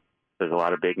cap, there's a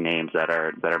lot of big names that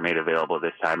are made available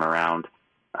this time around.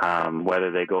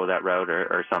 Whether they go that route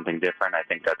or something different, I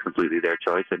think that's completely their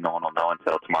choice, and no one will know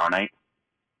until tomorrow night.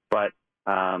 But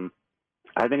I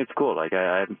think it's cool. Like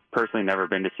I've personally never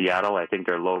been to Seattle. I think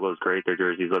their logo is great. Their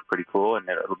jerseys look pretty cool, and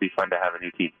it'll be fun to have a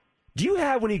new team. Do you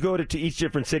have, when you go to each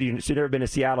different city, so you've never been to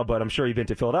Seattle, but I'm sure you've been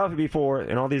to Philadelphia before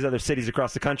and all these other cities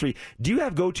across the country, do you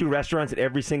have go-to restaurants at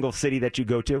every single city that you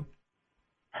go to?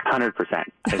 100%.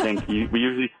 I think we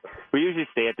usually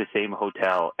stay at the same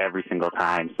hotel every single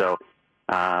time. So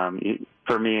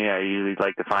for me, I usually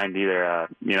like to find either a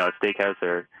steakhouse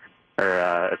or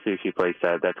a sushi place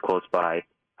that's close by.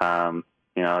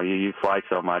 You fly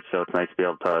so much, so it's nice to be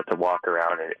able to walk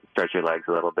around and stretch your legs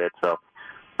a little bit. So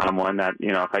I'm one that,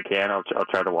 if I can, I'll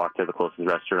try to walk to the closest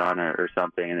restaurant or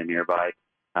something in the nearby.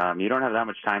 You don't have that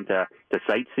much time to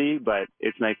sightsee, but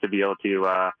it's nice to be able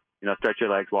to, stretch your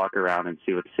legs, walk around, and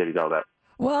see what the city's all about.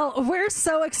 Well, we're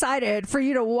so excited for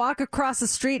you to walk across the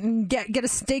street and get a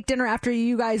steak dinner after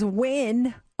you guys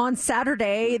win on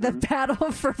Saturday, the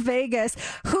Battle for Vegas.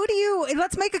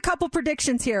 Let's make a couple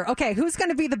predictions here. Okay, who's going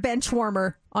to be the bench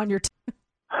warmer on your team?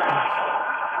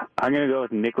 I'm going to go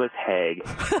with Nicholas Hague.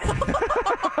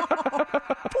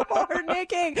 Poor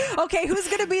Nicky. Okay, who's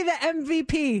going to be the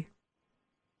MVP?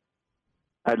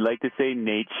 I'd like to say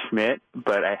Nate Schmidt,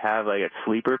 but I have a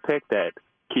sleeper pick that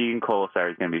Keegan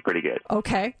Kolesar is going to be pretty good.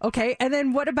 Okay. And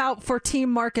then what about for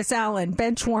Team Marcus Allen?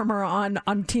 Bench warmer on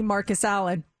Team Marcus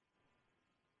Allen.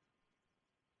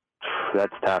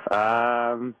 That's tough.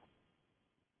 Probably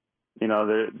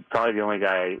the only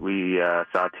guy we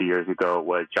saw 2 years ago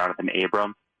was Jonathan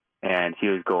Abram, and he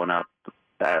was going up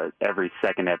every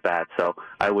second at bat, so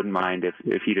I wouldn't mind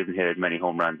if he doesn't hit as many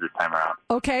home runs this time around.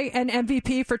 Okay, and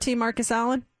MVP for Team Marcus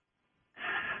Allen?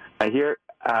 I hear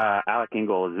Alec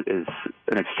Ingold is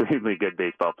an extremely good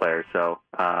baseball player, so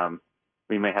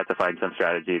we may have to find some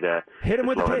strategy to hit him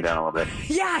with slow the him pitch. down a little bit.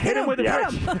 Yeah, hit him with the Yeah.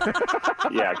 pitch.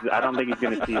 Yeah, 'cause I don't think he's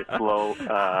going to see a slow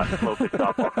pitch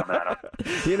softball coming at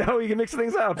him. You know, you can mix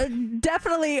things up.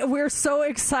 Definitely, we're so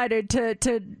excited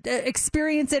to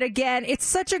experience it again. It's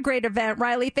such a great event,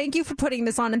 Riley. Thank you for putting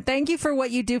this on, and thank you for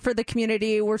what you do for the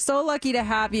community. We're so lucky to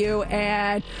have you,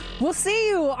 and we'll see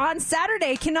you on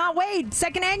Saturday. Cannot wait.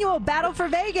 Second annual Battle for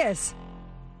Vegas.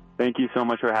 Thank you so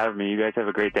much for having me. You guys have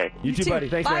a great day. You too, buddy.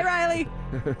 Thanks, Bye, man. Riley.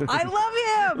 I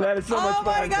love him. That is so much Oh,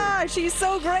 my fun. gosh. He's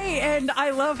so great. And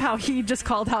I love how he just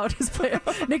called out his player.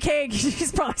 Nick Hague,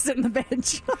 he's probably sitting on the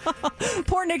bench.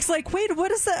 Poor Nick's like, wait,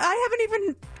 what is that? I haven't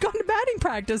even gone to batting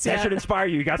practice yet. That should inspire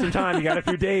you. You got some time. You got a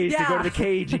few days to Yeah. go to the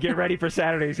cage and get ready for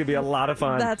Saturday. It's going to be a lot of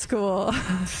fun. That's cool.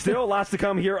 Still lots to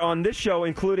come here on this show,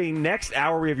 including next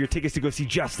hour we have your tickets to go see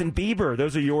Justin Bieber.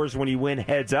 Those are yours when you win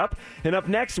Heads Up. And up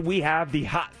next, we have the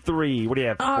Hot 3. What do you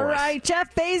have All for us? right,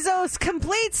 Jeff Bezos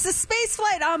completes the space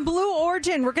flight on Blue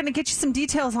Origin. We're going to get you some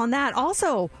details on that.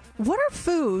 Also, what are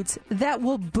foods that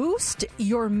will boost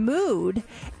your mood?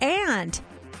 And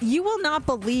you will not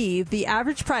believe the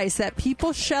average price that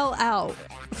people shell out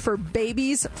for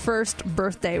baby's first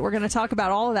birthday. We're going to talk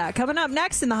about all of that coming up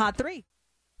next in the Hot 3.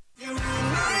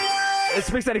 It's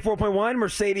Mix 94.1,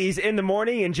 Mercedes in the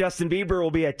morning, and Justin Bieber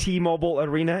will be at T-Mobile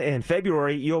Arena in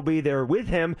February. You'll be there with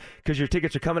him because your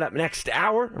tickets are coming up next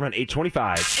hour around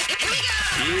 8:25.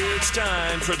 It's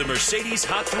time for the Mercedes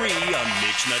Hot 3 on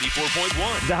Mix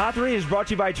 94.1. The Hot 3 is brought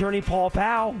to you by attorney Paul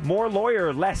Powell. More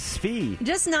lawyer, less fee.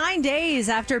 Just 9 days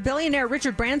after billionaire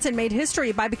Richard Branson made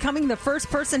history by becoming the first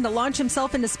person to launch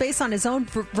himself into space on his own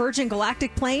Virgin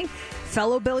Galactic plane,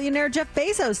 fellow billionaire Jeff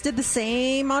Bezos did the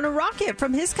same on a rocket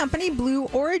from his company, Blue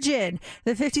Origin.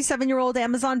 The 57-year-old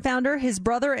Amazon founder, his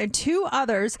brother, and 2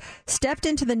 others stepped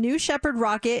into the New Shepard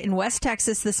rocket in West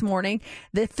Texas this morning,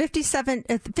 the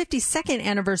 52nd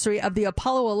anniversary of the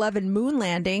Apollo 11 moon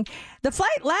landing. The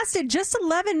flight lasted just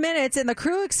 11 minutes, and the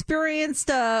crew experienced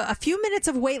a few minutes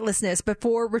of weightlessness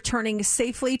before returning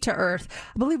safely to Earth.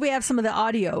 I believe we have some of the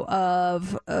audio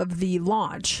of the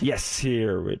launch. Yes,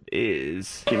 here it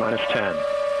is. T-minus 10,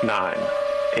 9,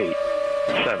 8,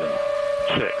 7,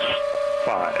 6,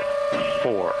 5,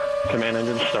 4. Command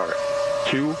engine start.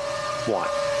 2, 1.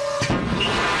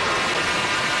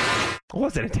 What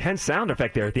was an intense sound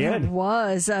effect there at the end? It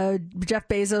was. Jeff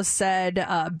Bezos said,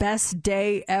 best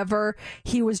day ever.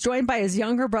 He was joined by his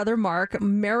younger brother, Mark,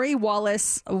 Mary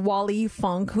Wallace Wally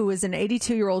Funk, who is an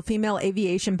 82-year-old female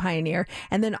aviation pioneer,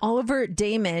 and then Oliver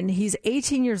Damon. He's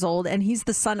 18 years old, and he's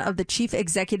the son of the chief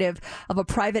executive of a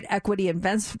private equity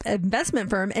investment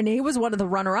firm, and he was one of the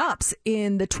runner-ups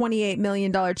in the $28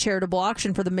 million charitable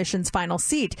auction for the mission's final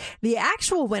seat. The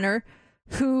actual winner,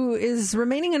 who is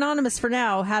remaining anonymous for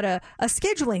now, had a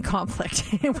scheduling conflict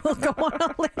and will go on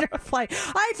a later flight.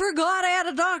 I forgot I had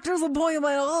a doctor's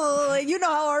appointment. Oh, you know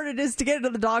how hard it is to get into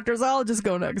the doctor's. I'll just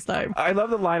go next time. I love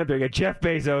the lineup there. You got Jeff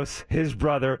Bezos, his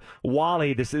brother,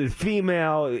 Wally, this is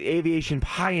female aviation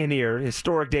pioneer,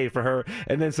 historic day for her,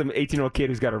 and then some 18-year-old kid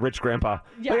who's got a rich grandpa.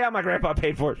 Yeah. Oh, yeah, my grandpa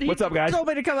paid for it. What's up, guys? He told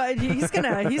me to come out. He's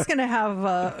gonna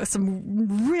have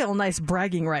some real nice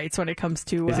bragging rights when it comes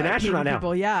to He's an astronaut meeting now.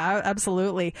 people. Yeah, absolutely.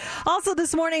 Also,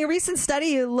 this morning, a recent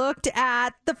study looked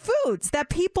at the foods that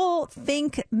people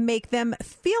think make them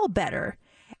feel better.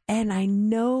 And I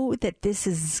know that this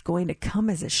is going to come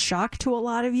as a shock to a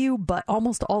lot of you, but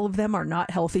almost all of them are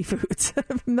not healthy foods.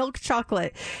 Milk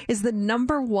chocolate is the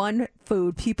number one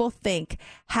food people think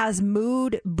has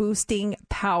mood boosting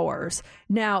powers.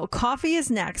 Now, coffee is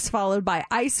next, followed by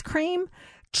ice cream,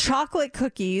 chocolate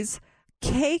cookies,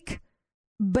 cake,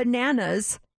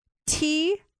 bananas,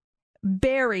 tea,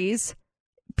 berries,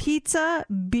 pizza,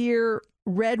 beer,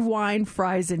 red wine,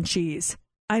 fries, and cheese.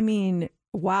 I mean,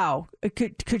 wow.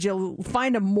 Could you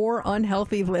find a more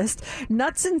unhealthy list?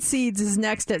 Nuts and seeds is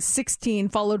next at 16,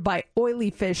 followed by oily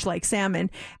fish like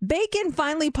salmon. Bacon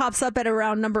finally pops up at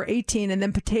around number 18, and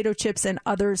then potato chips and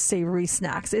other savory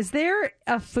snacks. Is there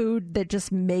a food that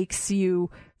just makes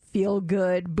you feel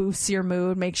good, boosts your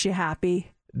mood, makes you happy?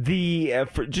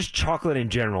 For just chocolate in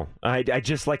general. I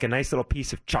just like a nice little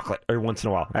piece of chocolate every once in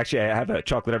a while. Actually, I have a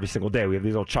chocolate every single day. We have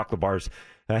these little chocolate bars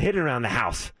hidden around the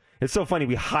house. It's so funny.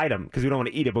 We hide them because we don't want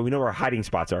to eat it, but we know where our hiding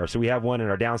spots are. So we have one in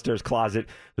our downstairs closet.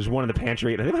 There's one in the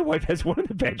pantry. And I think my wife has one in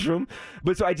the bedroom.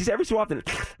 But so I just, every so often,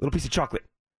 a little piece of chocolate.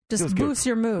 Just Feels good. boosts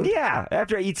your mood. Yeah.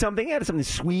 After I eat something, something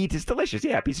sweet. It's delicious.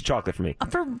 Yeah, a piece of chocolate for me.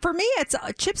 For me, it's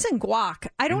chips and guac.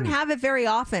 I don't have it very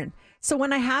often. So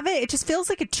when I have it, it just feels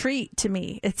like a treat to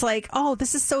me. It's like, oh,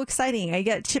 this is so exciting. I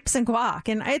get chips and guac.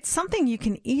 And it's something you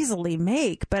can easily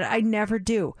make, but I never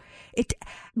do.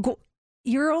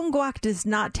 your own guac does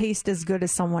not taste as good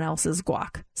as someone else's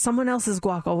guac. Someone else's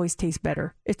guac always tastes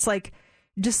better. It's like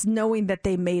just knowing that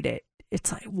they made it.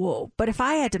 It's like, whoa. But if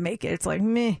I had to make it, it's like,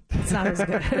 meh, it's not as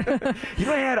good. You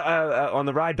know what I had on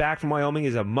the ride back from Wyoming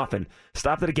is a muffin.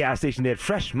 Stopped at a gas station. They had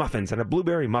fresh muffins and a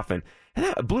blueberry muffin.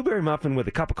 And a blueberry muffin with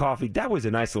a cup of coffee, that was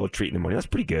a nice little treat in the morning. That's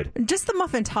pretty good. Just the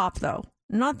muffin top, though.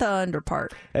 Not the under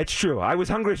part. That's true. I was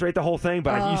hungry to eat the whole thing,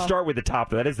 but you start with the top.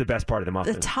 That is the best part of the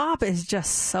muffin. The top is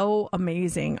just so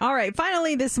amazing. All right,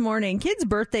 finally this morning, kids'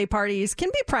 birthday parties can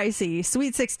be pricey.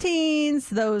 Sweet 16s,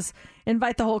 those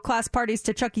invite the whole class parties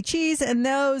to Chuck E. Cheese, and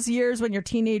those years when your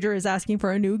teenager is asking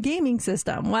for a new gaming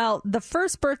system. Well, the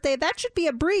first birthday, that should be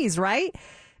a breeze, right?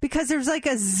 Because there's like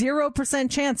a 0%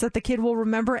 chance that the kid will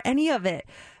remember any of it.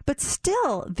 But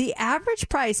still, the average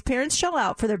price parents shell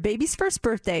out for their baby's first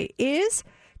birthday is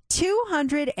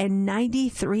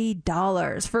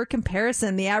 $293. For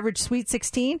comparison, the average Sweet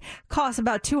 16 costs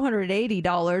about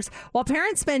 $280, while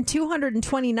parents spend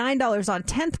 $229 on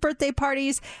 10th birthday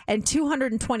parties and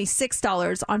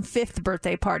 $226 on 5th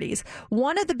birthday parties.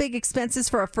 One of the big expenses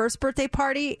for a first birthday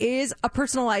party is a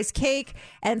personalized cake,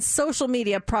 and social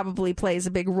media probably plays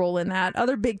a big role in that.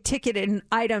 Other big ticket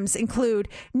items include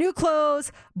new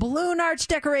clothes, balloon arch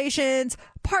decorations,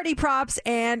 party props,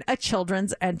 and a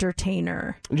children's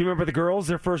entertainer. Do you remember the girls,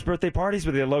 their first birthday parties?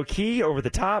 Were they low-key, over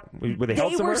the top? Were they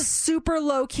held somewhere? Were super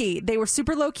low-key. They were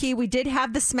super low-key. We did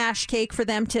have the smash cake for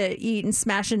them to eat and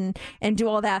smash and do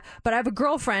all that. But I have a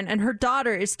girlfriend, and her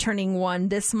daughter is turning 1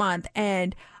 this month,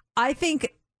 and I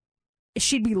think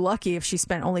she'd be lucky if she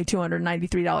spent only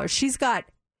 $293. She's got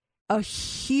a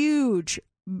huge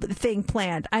thing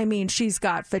planned. I mean, she's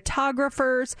got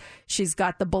photographers, she's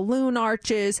got the balloon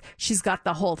arches, she's got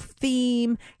the whole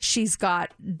theme, she's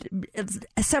got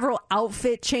several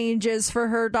outfit changes for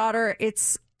her daughter.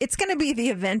 It's going to be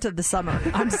the event of the summer.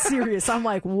 I'm serious. I'm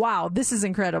like, wow, this is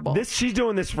incredible. She's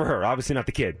doing this for her, obviously not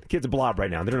the kid. The kid's a blob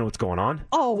right now. They don't know what's going on.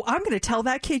 Oh, I'm going to tell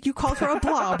that kid you called her a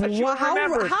blob. She won't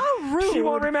remember. How rude. She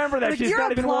won't remember that. Like, she's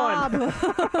not even 1.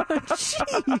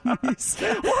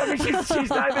 Jeez. Well, I mean, she's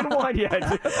not even 1 yet.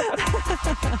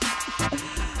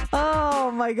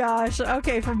 Oh, my gosh.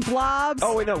 Okay, from blobs.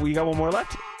 Oh, wait, no. We got one more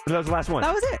left? That was the last one.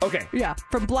 That was it. Okay. Yeah,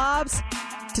 from blobs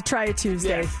to Try It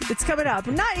Tuesday. Yes. It's coming up.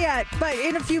 Not yet, but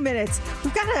in a few minutes.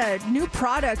 We've got a new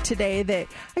product today that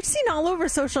I've seen all over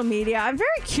social media. I'm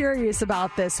very curious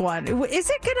about this one. Is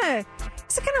it gonna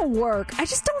work? I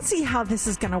just don't see how this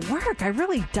is gonna work. I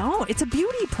really don't. It's a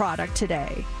beauty product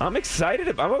today. I'm excited.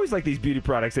 I've always liked these beauty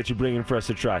products that you bring in for us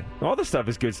to try. All this stuff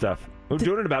is good stuff. We're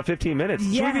doing it in about 15 minutes.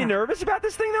 Yeah. Should we be nervous about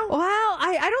this thing, though? Well,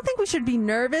 I don't think we should be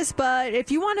nervous, but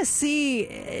if you want to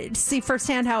see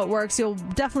firsthand how it works, you'll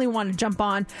definitely want to jump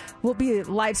on. We'll be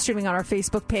live streaming on our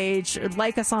Facebook page.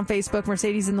 Like us on Facebook,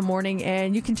 Mercedes in the Morning,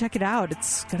 and you can check it out.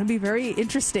 It's going to be very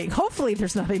interesting. Hopefully,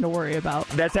 there's nothing to worry about.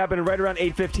 That's happening right around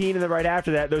 8:15, and then right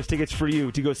after that, those tickets for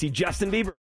you to go see Justin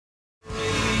Bieber.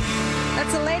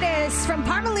 That's the latest from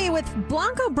Parmalee with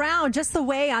Blanco Brown, Just the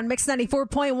Way on Mix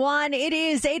 94.1. It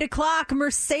is 8 o'clock,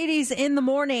 Mercedes in the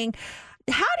Morning.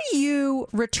 How do you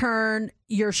return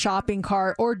your shopping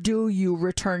cart, or do you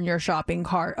return your shopping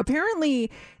cart? Apparently,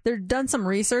 they've done some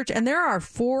research, and there are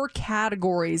 4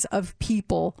 categories of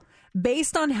people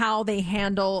based on how they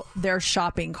handle their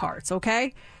shopping carts,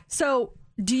 okay? So,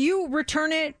 do you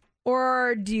return it,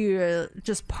 or do you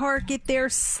just park it there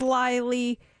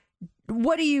slyly?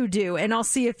 What do you do? And I'll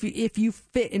see if you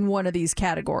fit in one of these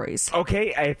categories.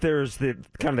 Okay, if there's the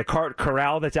kind of the cart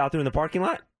corral that's out there in the parking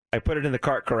lot, I put it in the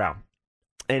cart corral.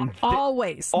 And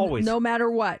always, no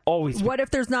matter what. Always. What if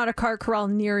there's not a cart corral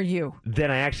near you?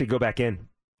 Then I actually go back in.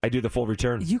 I do the full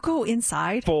return. You go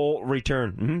inside? Full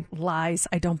return. Mm-hmm. Lies.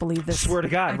 I don't believe this. Swear to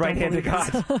God. Right hand to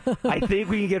God. I think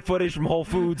we can get footage from Whole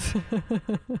Foods.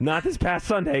 Not this past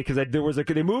Sunday, because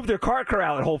they moved their cart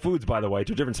corral at Whole Foods, by the way,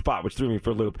 to a different spot, which threw me for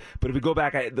a loop. But if we go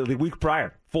back the week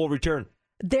prior, full return.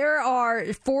 There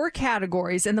are 4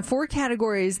 categories, and the 4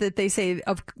 categories that they say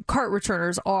of cart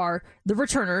returners are the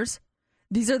returners.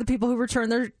 These are the people who return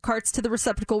their carts to the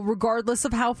receptacle regardless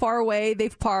of how far away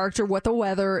they've parked or what the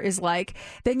weather is like.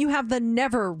 Then you have the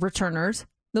never returners.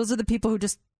 Those are the people who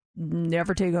just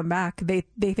never take them back.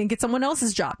 They think it's someone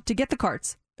else's job to get the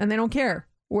carts, and they don't care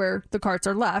where the carts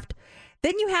are left.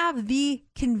 Then you have the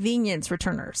convenience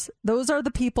returners. Those are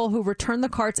the people who return the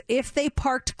carts if they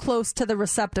parked close to the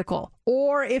receptacle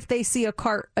or if they see a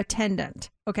cart attendant,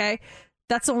 okay?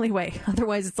 That's the only way.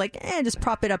 Otherwise, it's like, just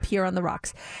prop it up here on the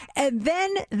rocks. And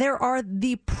then there are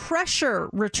the pressure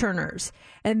returners.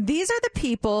 And these are the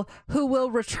people who will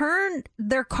return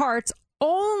their carts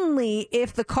only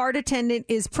if the cart attendant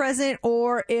is present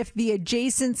or if the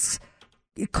adjacent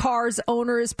car's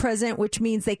owner is present, which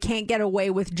means they can't get away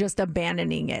with just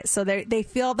abandoning it. So they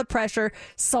feel the pressure.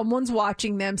 Someone's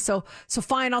watching them. So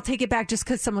fine, I'll take it back just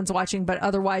because someone's watching, but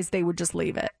otherwise they would just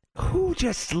leave it. Who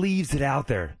just leaves it out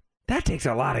there? That takes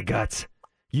a lot of guts.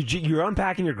 You're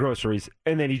unpacking your groceries,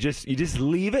 and then you just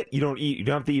leave it. You don't eat. You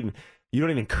don't have to even. You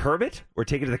don't even curb it or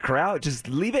take it to the corral. Just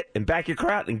leave it and back your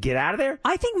car out and get out of there.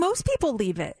 I think most people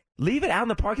leave it. Leave it out in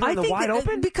the parking lot in the wide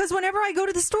open? Because whenever I go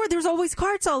to the store, there's always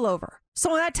carts all over.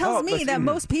 So that tells me that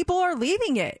most people are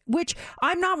leaving it, which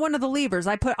I'm not one of the leavers.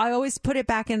 I always put it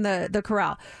back in the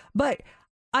corral. But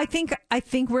I think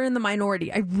we're in the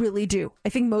minority. I really do. I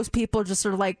think most people just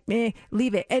sort of like,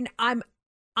 leave it. And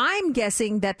I'm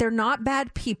guessing that they're not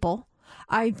bad people.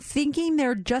 I'm thinking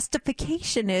their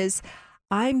justification is,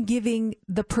 I'm giving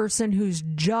the person whose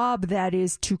job that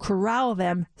is to corral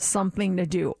them something to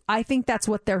do. I think that's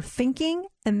what they're thinking,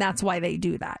 and that's why they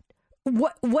do that.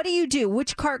 What do you do?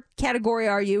 Which cart category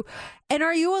are you? And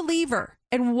are you a leaver?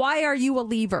 And why are you a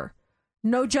leaver?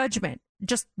 No judgment.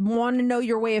 Just want to know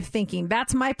your way of thinking.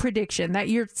 That's my prediction, that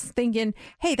you're thinking,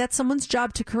 hey, that's someone's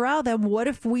job to corral them. What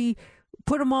if we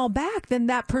put them all back? Then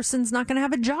that person's not going to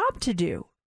have a job to do,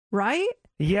 right?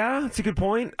 Yeah, that's a good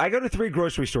point. I go to 3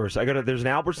 grocery stores. There's an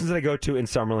Albertsons that I go to in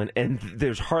Summerlin, and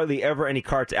there's hardly ever any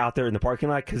carts out there in the parking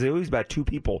lot because there's always about 2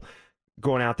 people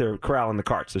going out there corralling the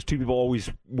carts. There's 2 people always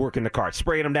working the carts,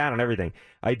 spraying them down and everything.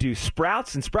 I do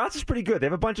Sprouts, and Sprouts is pretty good. They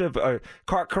have a bunch of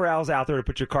cart corrals out there to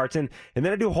put your carts in. And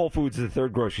then I do Whole Foods, the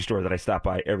 3rd grocery store that I stop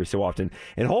by every so often.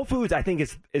 And Whole Foods, I think,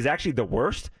 is actually the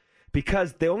worst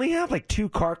because they only have like 2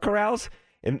 cart corrals,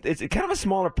 and it's kind of a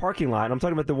smaller parking lot. And I'm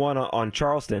talking about the one on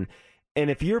Charleston. And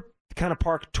if you're kind of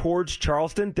parked towards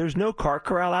Charleston, there's no cart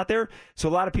corral out there. So a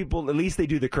lot of people, at least they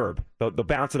do the curb. They'll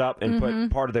bounce it up and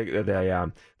put part of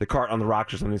the cart on the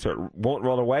rocks or something so it won't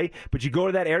roll away. But you go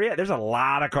to that area, there's a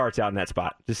lot of carts out in that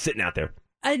spot, just sitting out there.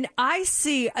 And I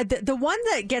see the one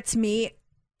that gets me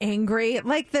angry,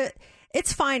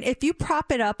 it's fine if you prop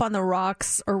it up on the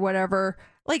rocks or whatever.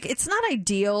 Like, it's not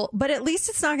ideal, but at least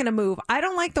it's not going to move. I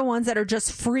don't like the ones that are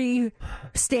just free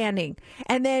standing.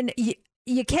 And then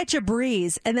you catch a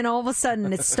breeze, and then all of a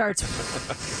sudden it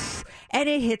starts and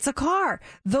it hits a car.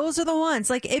 Those are the ones.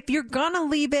 Like, if you're gonna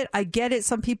leave it, I get it.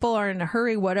 Some people are in a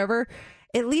hurry, whatever.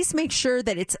 At least make sure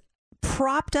that it's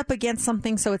propped up against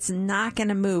something so it's not going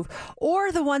to move.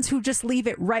 Or the ones who just leave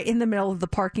it right in the middle of the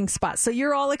parking spot. So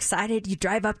you're all excited. You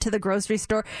drive up to the grocery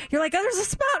store. You're like, oh, there's a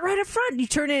spot right up front. You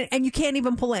turn in and you can't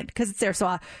even pull in because it's there.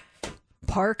 So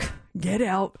park, get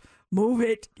out, move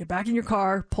it, get back in your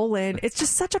car, pull in. It's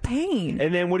just such a pain.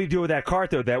 And then what do you do with that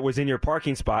cart, though, that was in your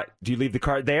parking spot? Do you leave the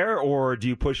cart there, or do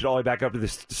you push it all the way back up to the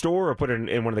store, or put it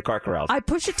in one of the cart corrals? I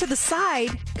push it to the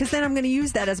side because then I'm going to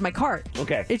use that as my cart.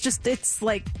 Okay. It's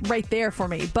like right there for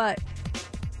me.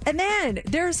 And then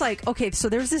there's so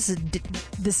there's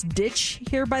this ditch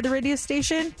here by the radio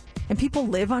station, and people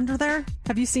live under there.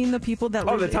 Have you seen the people that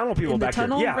live the tunnel people in the back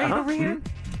tunnel there? Yeah, right over here?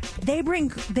 Mm-hmm. They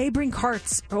bring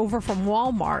carts over from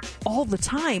Walmart all the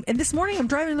time. And this morning I'm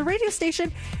driving to the radio station,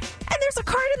 and there's a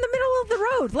cart in the middle of the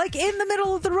road, like in the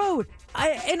middle of the road.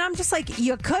 And I'm just like,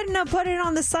 you couldn't have put it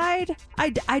on the side? I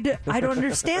don't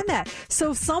understand that.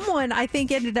 So someone, I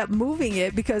think, ended up moving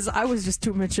it because I was just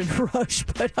too much in a rush.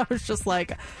 But I was just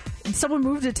like, someone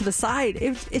moved it to the side.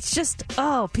 It's just,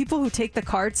 people who take the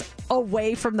carts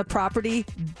away from the property,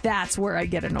 that's where I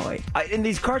get annoyed. And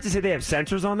these carts, they say they have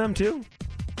sensors on them, too?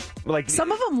 Like,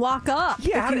 some of them lock up if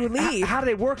you leave. How do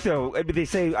they work, though? They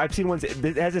say, I've seen ones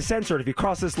that has a sensor. If you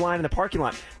cross this line in the parking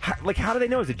lot, how do they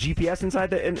know? Is it GPS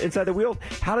inside the wheel?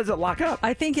 How does it lock up?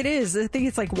 I think it is. I think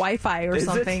it's like Wi-Fi or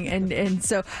something. And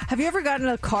so, have you ever gotten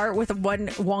a cart with one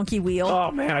wonky wheel? Oh,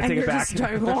 man, I take it back.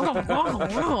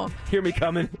 Hear me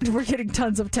coming. We're getting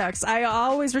tons of texts. I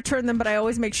always return them, but I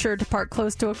always make sure to park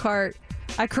close to a cart.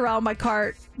 I corral my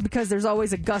cart because there's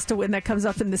always a gust of wind that comes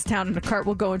up in this town, and a cart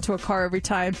will go into a car every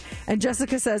time. And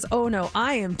Jessica says, oh no,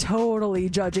 I am totally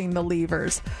judging the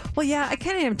leavers. Well, yeah, I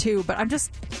kind of am too, but I'm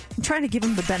trying to give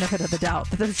them the benefit of the doubt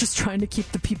that they're just trying to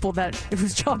keep the people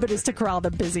whose job it is to corral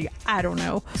them busy. I don't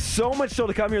know. So much still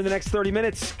to come here in the next 30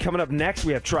 minutes. Coming up next,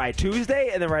 we have Try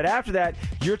Tuesday, and then right after that,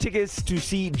 your tickets to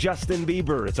see Justin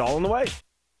Bieber. It's all on the way.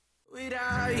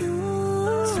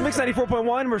 It's Mix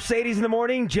 94.1, Mercedes in the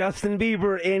morning. Justin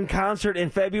Bieber in concert in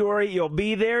February. You'll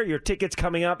be there. Your tickets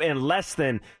coming up in less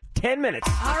than 10 minutes.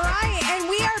 All right, and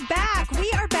we are back. We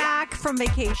are back from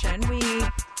vacation. We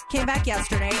came back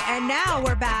yesterday, and now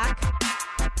we're back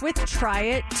with Try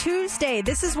It Tuesday.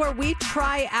 This is where we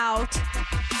try out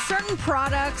certain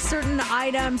products, certain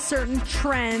items, certain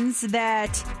trends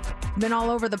that been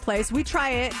all over the place. We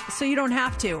try it so you don't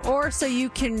have to, or so you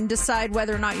can decide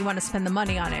whether or not you want to spend the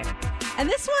money on it. And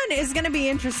this one is going to be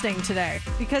interesting today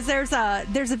because there's a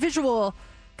visual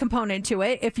component to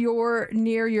it. If you're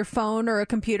near your phone or a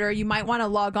computer, you might want to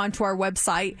log on to our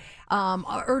website,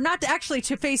 or not actually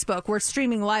to Facebook. We're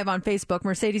streaming live on Facebook,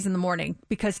 Mercedes in the Morning,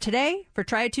 because today, for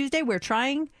Try It Tuesday, we're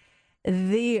trying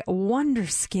the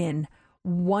Wonderskin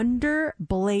Wonder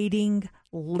Blading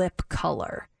Lip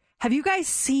Color. Have you guys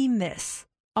seen this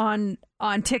on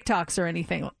TikToks or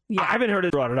anything? I haven't heard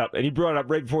it brought it up, and he brought it up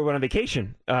right before we went on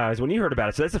vacation. Is when you heard about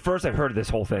it. So that's the first I've heard of this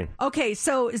whole thing. Okay,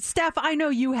 so Steph, I know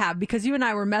you have because you and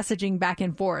I were messaging back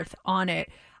and forth on it.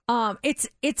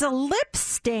 It's a lip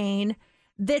stain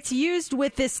that's used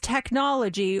with this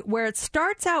technology where it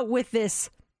starts out with this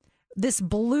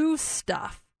blue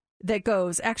stuff that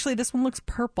goes. Actually, this one looks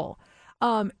purple.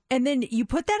 And then you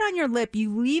put that on your lip.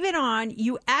 You leave it on.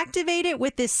 You activate it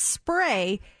with this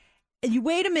spray. You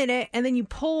wait a minute, and then you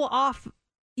pull off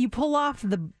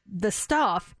the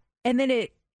stuff, and then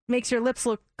it makes your lips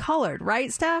look colored,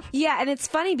 right, Steph? Yeah, and it's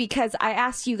funny because I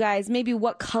asked you guys maybe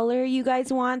what color you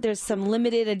guys want. There's some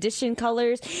limited edition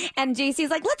colors, and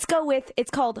JC's like, let's go with, it's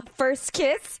called First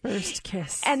Kiss. First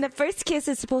Kiss. And the First Kiss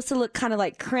is supposed to look kind of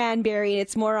like cranberry, and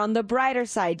it's more on the brighter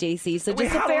side, JC. So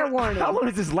just a fair warning. How long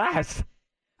does this last?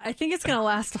 I think it's going to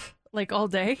last like all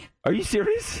day. Are you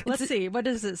serious? Let's see. What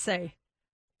does it say?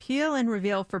 Peel and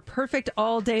reveal for perfect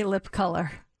all-day lip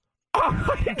color. Oh,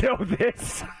 I know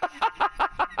this.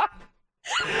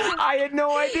 I had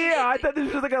no idea. I thought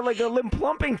this was like a lip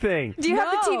plumping thing. Do you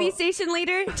have the TV station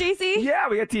later, JC? Yeah,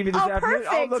 we got TV this afternoon.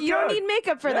 Perfect. You don't need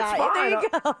makeup for That's that. fine. There you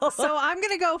go. So I'm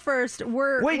going to go first.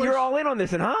 Wait, you're all in on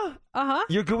this, huh? Uh-huh.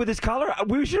 You're good with this color?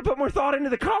 We should have put more thought into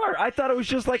the color. I thought it was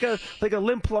just like a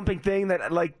lip plumping thing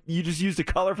that like you just used the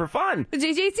color for fun.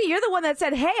 JC, you're the one that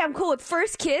said, hey, I'm cool with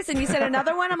First Kiss, and you said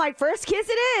another one. I'm like, First Kiss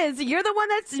it is. You're the one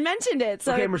that's mentioned it.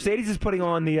 So okay, Mercedes is putting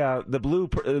on the blue,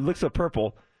 it looks like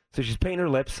purple, so she's painting her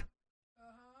lips.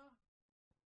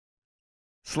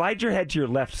 Slide your head to your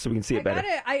left so we can see it better.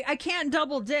 I can't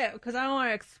double dip because I don't want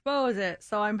to expose it,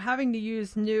 so I'm having to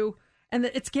use new, and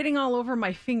it's getting all over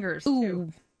my fingers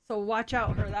too. So watch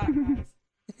out for that,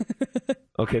 guys.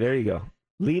 Okay, there you go.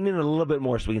 Lean in a little bit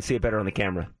more so we can see it better on the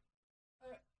camera.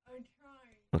 I'm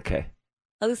trying. Okay.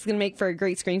 Oh, this is going to make for a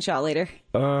great screenshot later.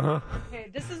 Uh-huh.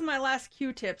 Okay, this is my last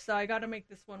Q-tip, so I got to make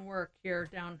this one work here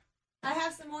down. I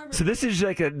have some more. So this is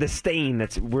like the stain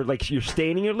where like you're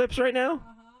staining your lips right now?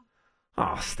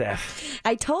 Oh, Steph.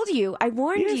 I told you. I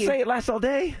warned you. You didn't say it lasts all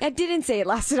day? I didn't say it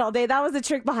lasted all day. That was the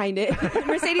trick behind it.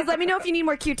 Mercedes, let me know if you need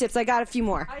more Q-tips. I got a few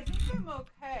more. I think I'm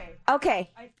okay. Okay.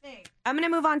 I think. I'm going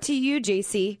to move on to you,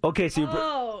 JC. Okay, so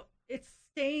Oh, it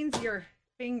stains your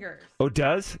fingers. Oh, it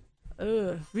does?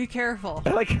 Ugh, be careful.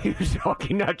 I like how you're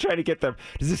talking, not trying to get them.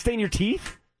 Does it stain your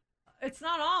teeth? It's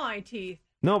not on my teeth.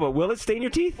 No, but will it stain your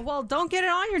teeth? Well, don't get it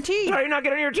on your teeth. No, you're not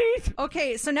getting it on your teeth.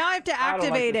 Okay, so now I have to I don't like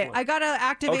activate this it. one. I got to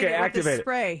activate it with the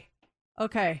spray.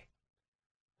 Okay.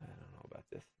 I don't know about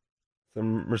this. So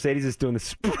Mercedes is doing the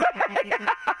spray.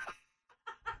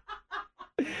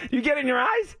 You get it in your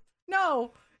eyes?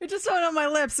 No, it just went on my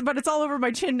lips, but it's all over my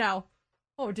chin now.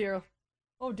 Oh, dear.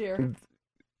 Oh, dear.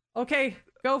 Okay,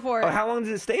 go for it. Oh, how long does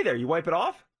it stay there? You wipe it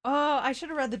off? Oh, I should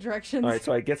have read the directions. All right,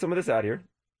 so I get some of this out here.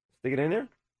 Stick it in there.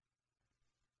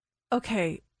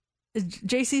 Okay,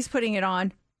 JC's putting it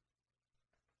on.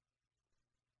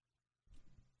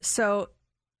 So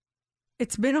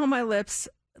it's been on my lips.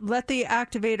 Let the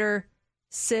activator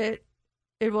sit.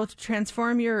 It will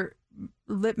transform your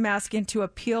lip mask into a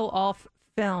peel-off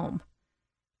film.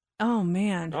 Oh,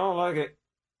 man. I don't like it.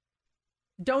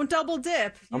 Don't double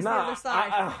dip. Use the other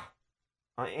side.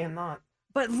 I am not.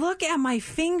 But look at my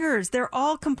fingers. They're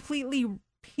all completely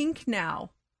pink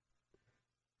now.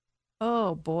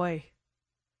 Oh, boy.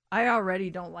 I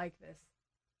already don't like this.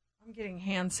 I'm getting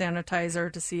hand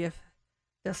sanitizer to see if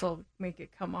this will make it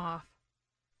come off.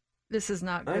 This is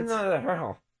not good. I'm not at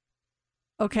all.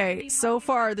 Okay, so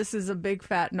far, this is a big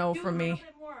fat no from me.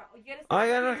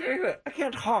 I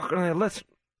can't talk unless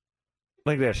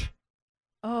like this.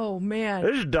 Oh, man.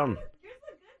 This is done.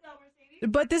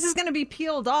 But this is going to be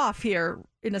peeled off here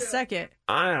in a second.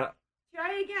 Try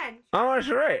again. I want to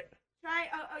try it. Try.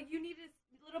 You need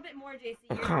a little bit more, JC.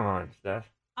 Oh, come on, Steph.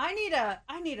 I need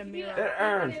a mirror.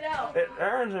 It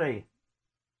earns me.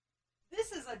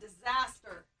 This is a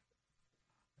disaster.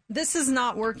 This is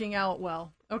not working out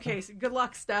well. Okay, so good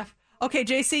luck, Steph. Okay,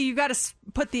 JC, you got to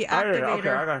put the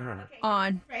activator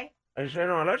on. I said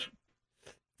no, let's.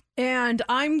 And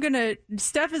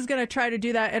Steph is gonna try to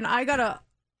do that, and I gotta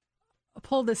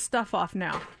pull this stuff off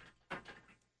now.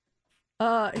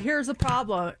 Here's the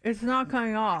problem. It's not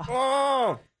coming off.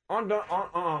 Oh, I'm done.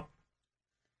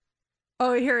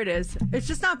 Oh, here it is. It's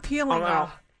just not peeling I'm out.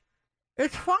 off.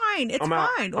 It's fine. It's I'm out.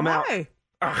 fine. I'm out. Why?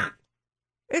 Ugh.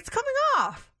 It's coming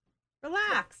off.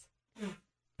 Relax.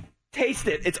 Taste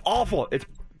it. It's awful. It's.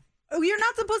 Oh, you're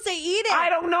not supposed to eat it. I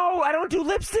don't know. I don't do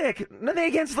lipstick. Nothing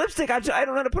against lipstick. I don't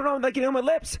know how to put it on like on my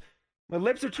lips. My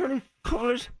lips are turning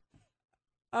colors.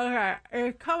 Okay,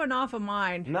 it's coming off of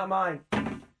mine. Not mine.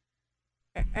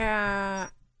 I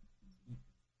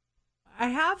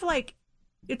have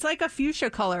it's like a fuchsia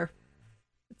color.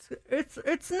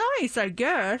 It's nice, I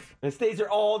guess. It stays there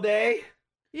all day.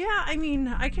 Yeah, I mean,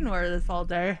 I can wear this all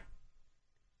day.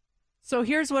 So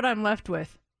here's what I'm left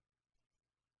with.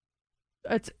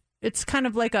 It's kind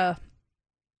of like a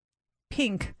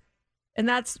pink, and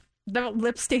the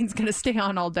lip stain's gonna stay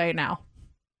on all day now,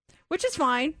 which is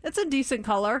fine. It's a decent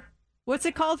color. What's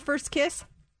it called? First Kiss?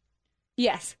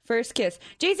 Yes, First Kiss.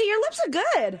 JC, your lips are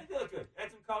good. They look good.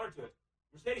 Add some color to it.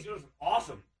 Mercedes, yours is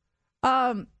awesome.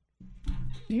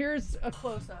 Here's a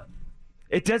close up.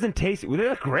 It doesn't taste. Well, they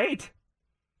look great.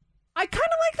 I kind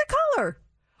of like the color.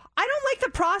 I don't like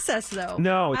the process though.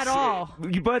 No, at all.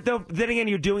 But then again,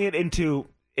 you're doing it into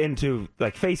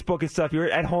like Facebook and stuff. You're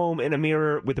at home in a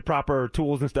mirror with the proper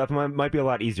tools and stuff. It might be a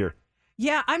lot easier.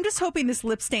 Yeah, I'm just hoping this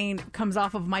lip stain comes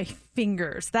off of my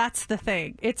fingers. That's the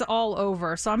thing. It's all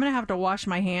over, so I'm gonna have to wash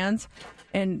my hands,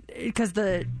 and because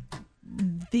the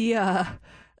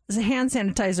hand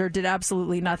sanitizer did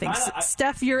absolutely nothing.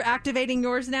 Steph, you're activating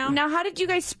yours now. Now, how did you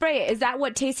guys spray it? Is that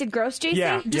what tasted gross, JC?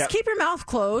 Yeah. Just keep your mouth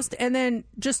closed, and then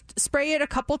just spray it a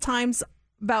couple times,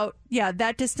 about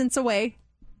that distance away.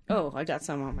 Oh, I got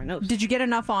some on my nose. Did you get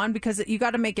enough on? Because you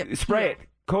got to make it spray it,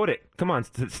 coat it. Come on,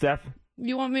 Steph.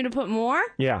 You want me to put more?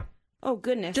 Yeah. Oh,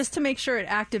 goodness. Just to make sure it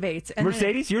activates. And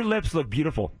Mercedes, your lips look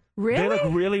beautiful. Really? They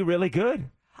look really, really good.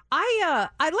 I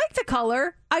like the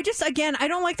color. I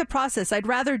don't like the process. I'd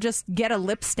rather just get a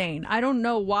lip stain. I don't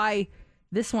know why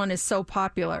this one is so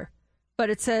popular, but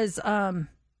it says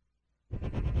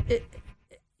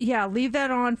leave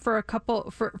that on for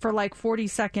for like 40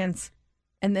 seconds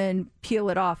and then peel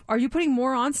it off. Are you putting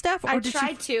more on, Steph? I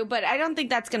tried to, but I don't think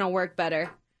that's going to work better.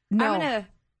 No. I'm going to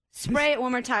spray it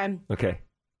one more time. Okay.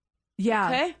 Yeah.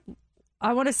 Okay.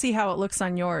 I want to see how it looks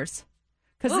on yours.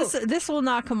 Because this will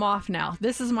not come off now.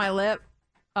 This is my lip.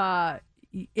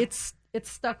 It's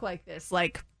stuck like this.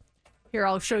 Like, here,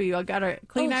 I'll show you. I got a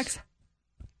Kleenex.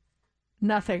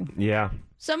 Nothing. Yeah.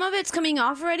 Some of it's coming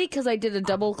off already because I did a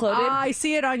double coated. I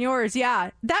see it on yours. Yeah.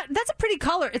 That's a pretty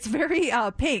color. It's very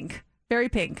pink. Very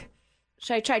pink.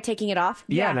 Should I try taking it off?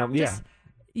 Yeah.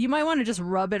 You might want to just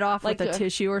rub it off Like with a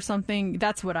tissue or something.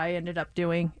 That's what I ended up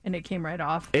doing, and it came right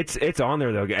off. It's on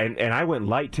there though, and I went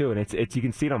light too, and it's you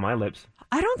can see it on my lips.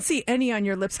 I don't see any on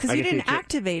your lips because you didn't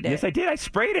activate it. Yes, I did. I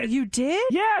sprayed it. You did?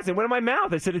 Yes, it went in my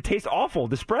mouth. I said it tastes awful,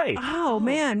 the spray. Oh,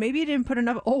 man. Maybe you didn't put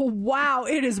enough. Oh, wow.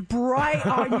 It is bright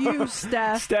on you,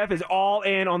 Steph. Steph is all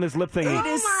in on this lip thingy. It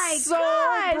is so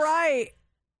gosh. bright.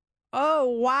 Oh,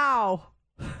 wow.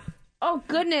 Oh,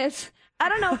 goodness. I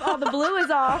don't know if all the blue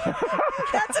is off.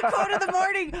 That's a quote of the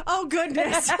morning. Oh,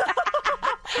 goodness.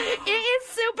 It is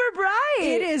super bright.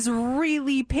 It is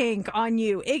really pink on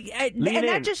you. And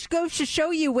that just goes to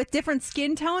show you with different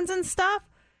skin tones and stuff,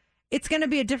 it's going to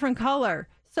be a different color.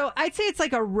 So I'd say it's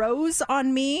like a rose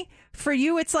on me. For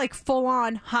you, it's like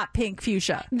full-on hot pink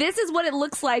fuchsia. This is what it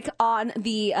looks like on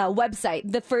the website.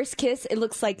 The First Kiss, it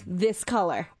looks like this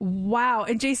color. Wow.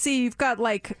 And JC, you've got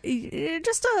like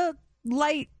just a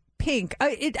light pink.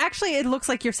 It looks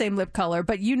like your same lip color,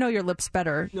 but you know your lips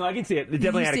better. No, I can see it. It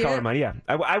definitely added color to mine. Yeah,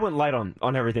 I went light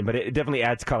on everything, but it definitely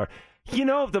adds color. You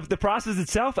know, the process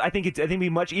itself, I think it'd be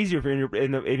much easier if you're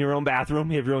in your own bathroom.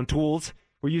 You have your own tools.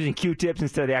 We're using Q-tips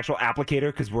instead of the actual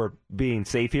applicator because we're being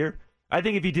safe here. I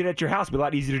think if you did it at your house, it'd be a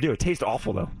lot easier to do. It tastes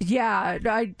awful, though. Yeah,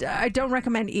 I don't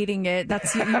recommend eating it.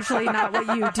 That's usually not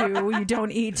what you do. You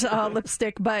don't eat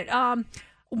lipstick. But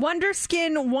Wonder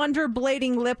Skin Wonder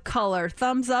Blading Lip Color,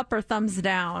 thumbs up or thumbs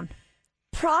down?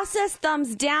 Process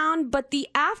thumbs down, but the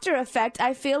after effect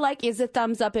I feel like is a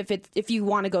thumbs up if you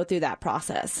want to go through that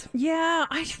process. Yeah,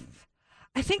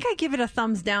 I think I give it a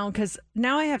thumbs down because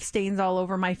now I have stains all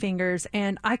over my fingers,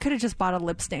 and I could have just bought a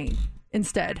lip stain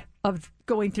instead of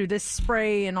going through this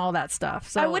spray and all that stuff.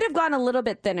 So I would have gone a little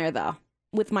bit thinner though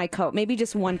with my coat, maybe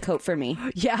just one coat for me.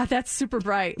 Yeah, that's super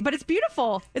bright, but it's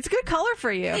beautiful. It's good color for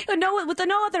you. No, with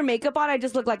no other makeup on, I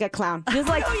just look like a clown. Just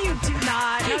like no, you do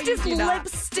not. No, just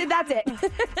lips. That's it.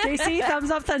 JC,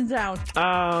 thumbs up, thumbs down.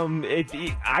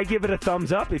 I give it a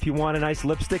thumbs up if you want a nice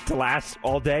lipstick to last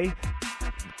all day.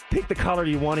 Pick the color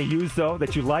you want to use, though,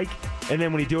 that you like. And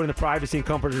then when you do it in the privacy and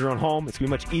comfort of your own home, it's going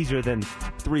to be much easier than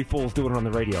three fools doing it on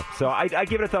the radio. So I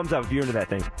give it a thumbs up if you're into that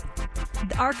thing.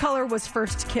 Our color was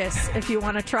First Kiss, if you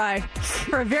want to try.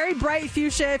 For a very bright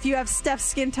fuchsia, if you have Steph's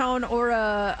skin tone, or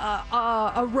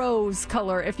a rose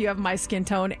color, if you have my skin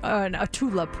tone, and a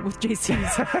tulip with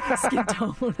JC's skin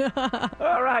tone.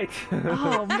 All right.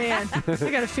 Oh, man.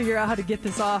 I got to figure out how to get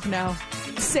this off now.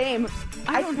 Same.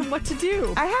 I don't know what to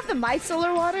do. I have the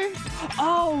micellar water.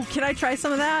 Oh, can I try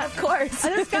some of that? Of course.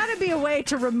 There's got to be a way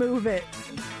to remove it.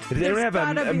 Does anyone have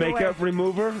a makeup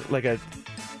remover? Like a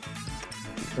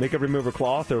makeup remover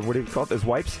cloth, or what do you call it? Those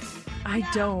wipes? I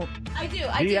don't. I do.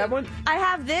 Do you have one? I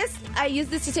have this. I use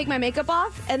this to take my makeup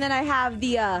off, and then I have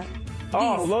the.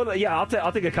 Oh, Lola, yeah,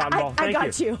 I'll take a cotton ball. I Thank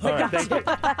got you. All right, thank you.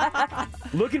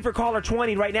 Looking for caller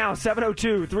 20 right now,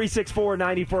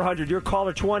 702-364-9400. You're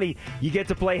caller 20. You get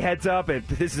to play Heads Up, and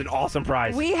this is an awesome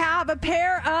prize. We have a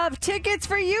pair of tickets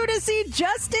for you to see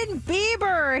Justin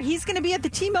Bieber. He's going to be at the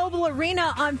T-Mobile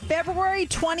Arena on February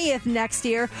 20th next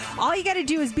year. All you got to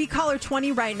do is be caller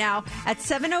 20 right now at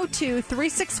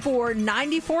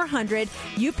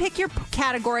 702-364-9400. You pick your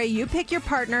category, you pick your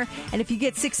partner, and if you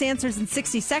get 6 answers in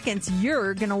 60 seconds,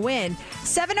 you're going to win.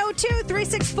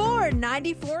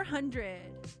 702-364-9400.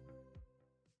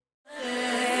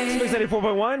 Mix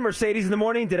 94.1, Mercedes in the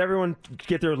morning. Did everyone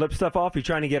get their lip stuff off? Are you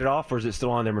trying to get it off, or is it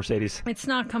still on there, Mercedes? It's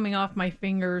not coming off my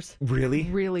fingers. Really?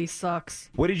 Really sucks.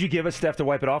 What did you give us, Steph, to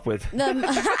wipe it off with?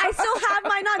 I still have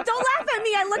mine on. Don't laugh at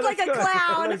me. I look like a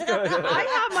clown. I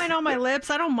have mine on my lips.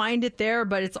 I don't mind it there,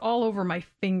 but it's all over my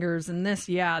fingers. And this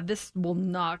will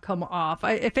not come off.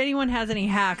 If anyone has any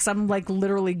hacks, I'm like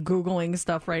literally Googling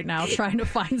stuff right now, trying to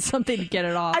find something to get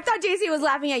it off. I thought JC was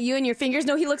laughing at you and your fingers.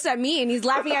 No, he looks at me and he's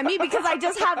laughing at me because I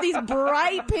just have these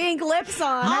bright pink lips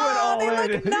on. Oh, they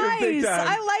look nice.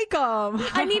 I like them.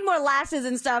 I need more lashes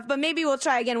and stuff, but maybe we'll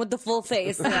try again with the full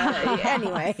face.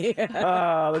 Anyway.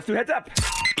 Let's do Heads Up.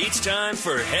 It's time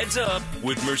for Heads Up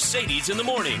with Mercedes in the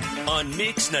morning on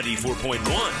Mix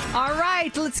 94.1. All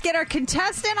right, let's get our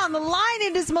contestant on the line.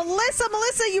 It is Melissa.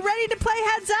 Melissa, you ready to play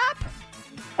Heads Up?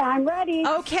 I'm ready.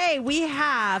 Okay, we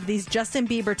have these Justin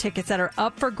Bieber tickets that are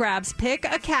up for grabs. Pick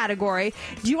a category.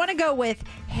 Do you want to go with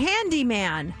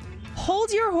Handyman,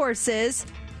 Hold Your Horses,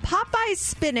 Popeye's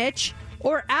Spinach,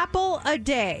 or Apple a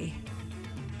Day?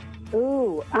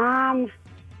 Ooh,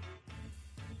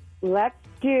 let's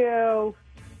do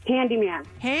Handyman.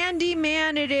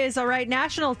 Handyman it is. All right,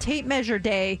 National Tape Measure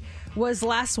Day was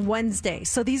last Wednesday.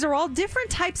 So these are all different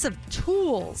types of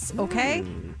tools, okay?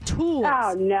 Tools.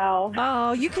 Oh, no.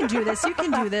 Oh, you can do this. You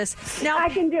can do this. Now I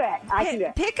can do it. I can do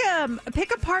it. Pick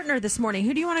a partner this morning.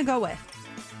 Who do you want to go with?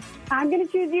 I'm going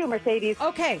to choose you, Mercedes.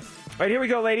 Okay. All right, here we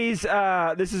go, ladies.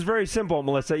 This is very simple,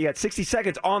 Melissa. You got 60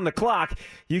 seconds on the clock.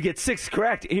 You get 6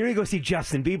 correct. Here you go see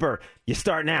Justin Bieber. You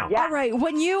start now. Yeah. All right.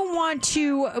 When you want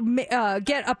to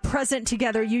get a present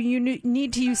together, you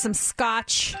need to use some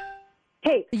Scotch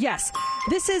tape. Yes.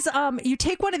 This is you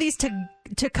take one of these to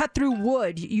cut through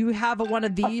wood. You have one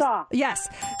of these. A saw. Yes.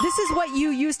 This is what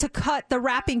you use to cut the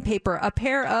wrapping paper. A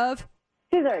pair of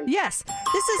scissors. Yes.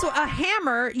 This is a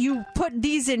hammer. You put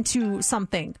these into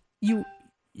something. A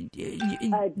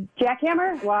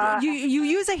jackhammer? Wow. You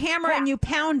use a hammer and you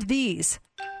pound these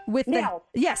with nails.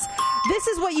 Yes. This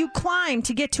is what you climb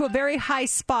to get to a very high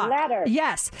spot. Ladder.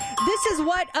 Yes. This is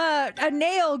what a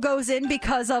nail goes in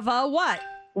because of what?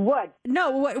 Wood. No.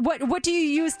 What do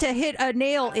you use to hit a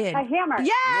nail in? A hammer. Yes.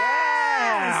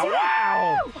 Yeah.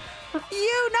 Wow.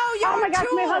 You know your Oh my gosh,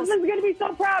 tools. my husband's going to be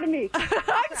so proud of me.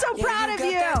 I'm so proud of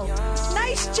you.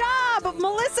 Nice job,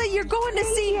 Melissa. You're going to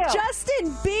see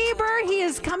Justin Bieber. He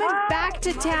is coming back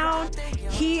to town.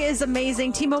 He is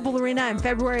amazing. T-Mobile Arena in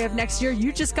February of next year.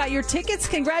 You just got your tickets.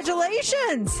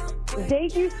 Congratulations.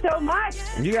 Thank you so much.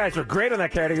 You guys are great on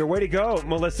that category. Way to go,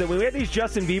 Melissa. We have these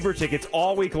Justin Bieber tickets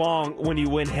all week long when you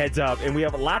win Heads Up. And we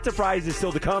have lots of prizes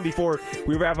still to come before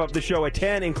we wrap up the show at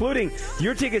 10, including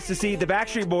your tickets to see the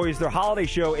Backstreet Boys, their holiday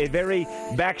show, A Very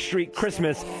Backstreet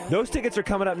Christmas. Those tickets are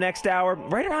coming up next hour,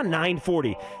 right around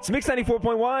 9:40. It's Mix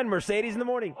 94.1, Mercedes in the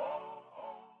morning.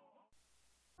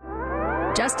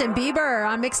 Justin Bieber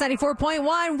on Mix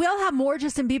 94.1. We'll have more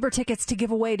Justin Bieber tickets to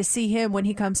give away to see him when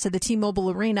he comes to the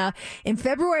T-Mobile Arena in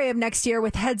February of next year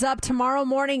with Heads Up tomorrow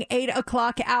morning, 8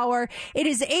 o'clock hour. It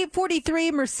is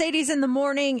 8:43, Mercedes in the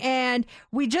morning, and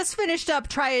we just finished up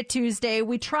Try It Tuesday.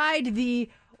 We tried the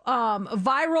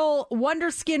viral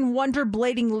Wonder Skin Wonder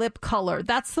Blading Lip Color.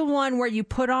 That's the one where you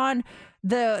put on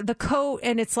the coat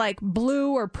and it's like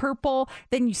blue or purple,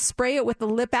 then you spray it with the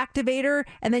lip activator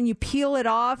and then you peel it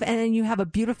off and then you have a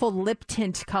beautiful lip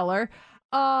tint color.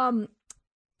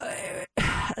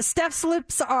 Steph's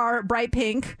lips are bright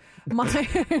pink. Mine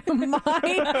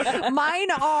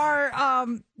are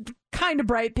kind of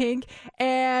bright pink,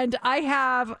 and I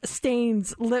have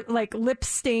stains, lip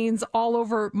stains all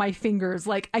over my fingers.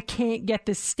 Like, I can't get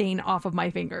this stain off of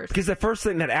my fingers. Because the first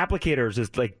thing that applicators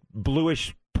is like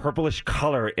bluish, purplish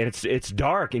color, and it's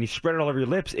dark, and you spread it all over your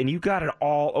lips, and you got it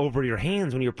all over your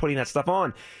hands when you're putting that stuff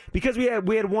on. Because we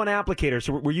had one applicator,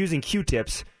 so we're using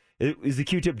Q-tips. Is the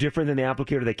Q-tip different than the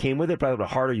applicator that came with it? Probably a little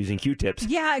harder using Q-tips.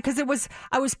 Yeah, because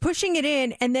I was pushing it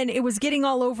in, and then it was getting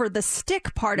all over the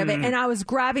stick part of it, and I was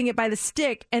grabbing it by the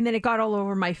stick, and then it got all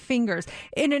over my fingers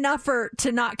in an effort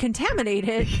to not contaminate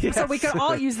it, so we could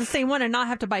all use the same one and not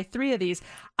have to buy 3 of these.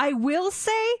 I will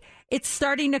say it's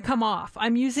starting to come off.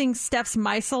 I'm using Steph's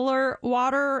micellar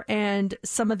water and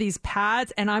some of these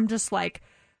pads, and I'm just like,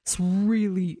 it's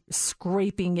really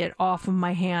scraping it off of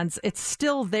my hands. It's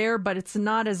still there, but it's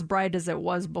not as bright as it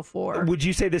was before. Would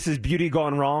you say this is beauty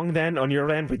gone wrong then on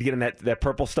your end with getting that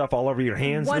purple stuff all over your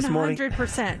hands this morning?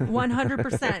 100%.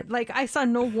 100%. Like, I saw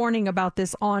no warning about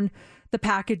this on the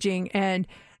packaging, and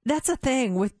that's a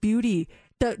thing with beauty.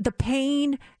 The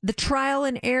pain, the trial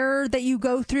and error that you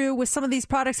go through with some of these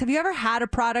products. Have you ever had a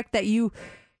product that you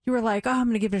were like, oh, I'm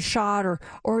going to give it a shot,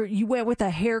 or you went with a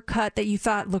haircut that you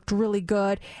thought looked really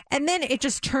good, and then it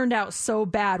just turned out so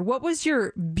bad? What was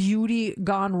your beauty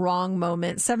gone wrong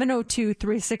moment?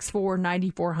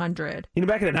 702-364-9400.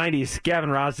 Back in the 90s, Gavin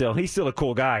Rossdale, he's still a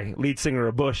cool guy, lead singer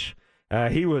of Bush.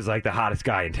 He was like the hottest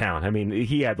guy in town. I mean,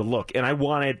 he had the look, and I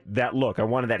wanted that look. I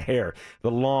wanted that hair,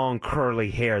 the long, curly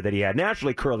hair that he had,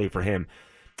 naturally curly for him.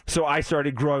 So I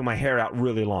started growing my hair out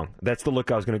really long. That's the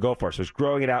look I was going to go for. So I was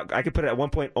growing it out. I could put it at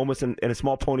one point almost in a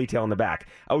small ponytail in the back.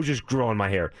 I was just growing my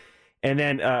hair. And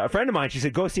then a friend of mine, she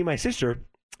said, go see my sister.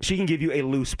 She can give you a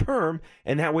loose perm,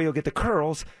 and that way you'll get the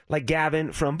curls like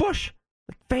Gavin from Bush.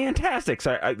 Fantastic.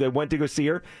 So I went to go see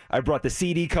her. I brought the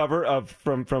CD cover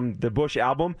from the Bush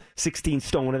album, 16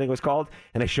 Stone, I think it was called.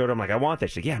 And I showed her, I'm like, I want that.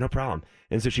 She's like, yeah, no problem.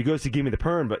 And so she goes to give me the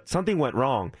perm, but something went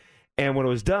wrong. And when it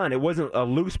was done, it wasn't a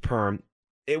loose perm.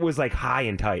 It was like high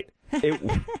and tight. It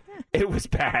was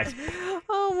bad.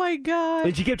 Oh my God.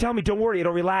 And she kept telling me, don't worry,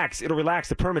 it'll relax. It'll relax.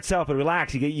 The perm itself, it'll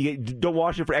relax. You don't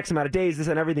wash it for X amount of days, this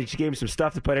and everything. She gave me some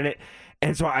stuff to put in it.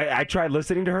 And so I tried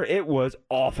listening to her. It was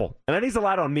awful. And I think it's a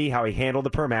lot on me how he handled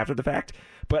the perm after the fact.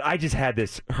 But I just had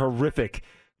this horrific,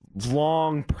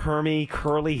 long, permy,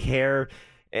 curly hair.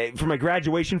 For my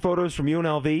graduation photos from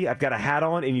UNLV, I've got a hat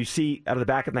on, and you see out of the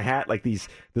back of the hat like this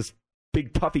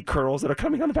big puffy curls that are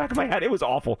coming on the back of my head. It was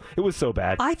awful. It was so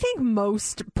bad. I think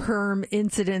most perm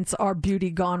incidents are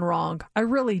beauty gone wrong. I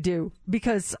really do.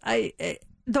 Because the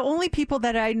only people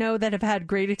that I know that have had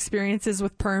great experiences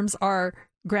with perms are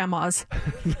grandmas.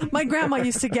 My grandma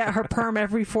used to get her perm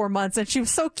every 4 months, and she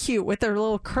was so cute with her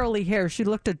little curly hair. She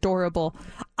looked adorable.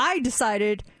 I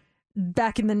decided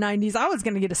back in the 90s, I was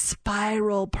going to get a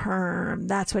spiral perm.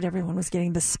 That's what everyone was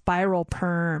getting, the spiral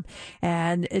perm.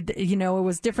 And, it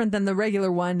was different than the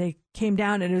regular one. They came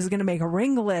down and it was going to make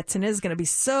ringlets, and it was going to be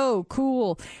so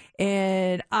cool.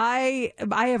 And I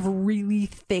have really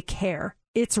thick hair.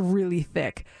 It's really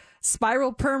thick.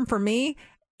 Spiral perm for me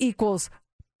equals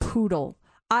poodle.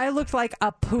 I looked like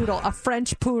a poodle, a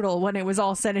French poodle, when it was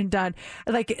all said and done.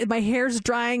 Like, my hair's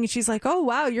drying, and she's like, oh,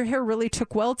 wow, your hair really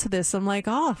took well to this. I'm like,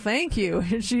 oh, thank you.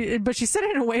 And she said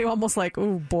it in a way almost like,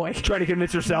 oh, boy. Trying to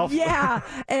convince herself? Yeah.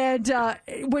 And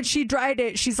when she dried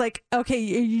it, she's like, okay,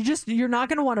 you're not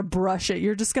going to want to brush it.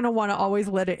 You're just going to want to always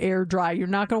let it air dry. You're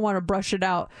not going to want to brush it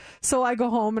out. So I go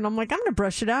home, and I'm like, I'm going to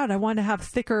brush it out. I want to have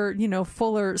thicker,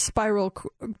 fuller spiral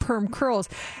perm curls.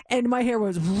 And my hair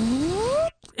was,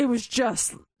 it was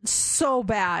just so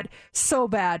bad. So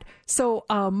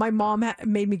my mom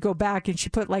made me go back, and she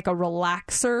put like a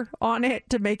relaxer on it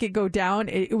to make it go down.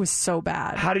 It was so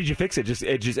bad. How did you fix it?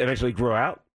 It just eventually grew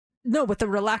out? No, with the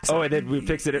relaxer. Oh, and then we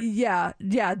fixed it? Yeah.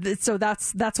 So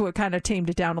that's what kind of tamed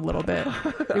it down a little bit.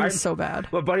 It was so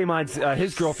bad. Well, a buddy of mine's,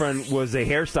 his girlfriend was a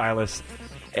hairstylist.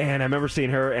 And I remember seeing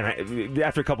her, and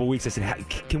after a couple of weeks, I said,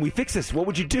 can we fix this? What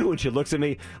would you do? And she looks at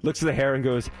me, looks at the hair, and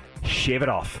goes, shave it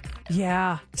off.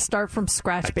 Yeah. Start from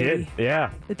scratch, baby. I did.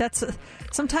 Yeah.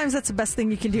 Sometimes that's the best thing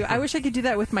you can do. I wish I could do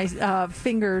that with my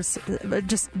fingers.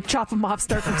 Just chop them off,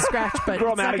 start from scratch, but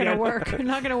it's not going to work.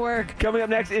 Not going to work. Coming up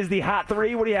next is the Hot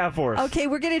 3. What do you have for us? Okay,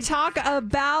 we're going to talk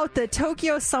about the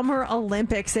Tokyo Summer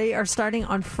Olympics. They are starting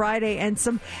on Friday, and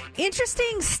some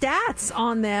interesting stats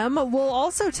on them. We'll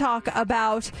also talk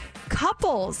about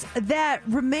couples that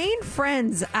remain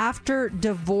friends after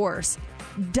divorce.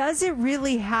 Does it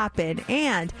really happen?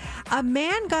 And a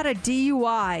man got a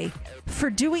DUI for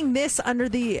doing this under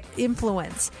the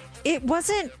influence. It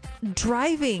wasn't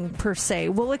driving per se.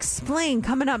 We'll explain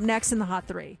coming up next in the Hot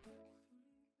 3.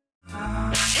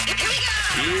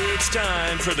 It's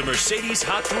time for the Mercedes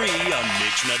Hot 3 on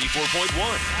Mix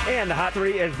 94.1. And the Hot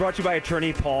 3 is brought to you by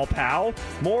attorney Paul Powell.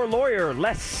 More lawyer,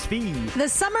 less fee. The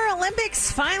Summer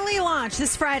Olympics finally launched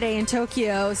this Friday in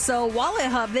Tokyo. So Wallet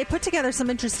Hub, they put together some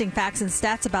interesting facts and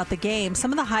stats about the game.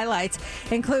 Some of the highlights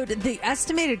include the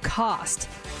estimated cost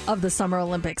of the Summer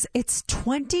Olympics. It's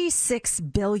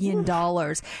 $26 billion.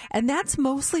 And that's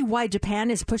mostly why Japan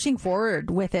is pushing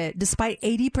forward with it, despite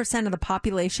 80% of the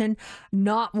population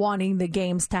not wanting the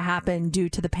games to happen due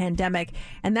to the pandemic.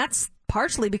 And that's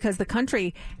partially because the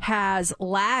country has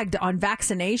lagged on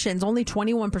vaccinations. Only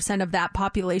 21% of that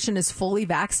population is fully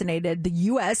vaccinated. The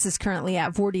U.S. is currently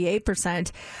at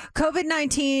 48%.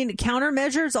 COVID-19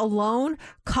 countermeasures alone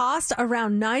cost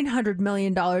around $900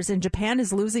 million, and Japan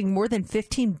is losing more than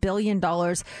 $15 billion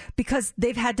because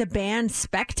they've had to ban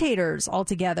spectators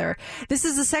altogether. This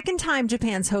is the second time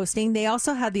Japan's hosting. They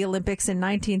also had the Olympics in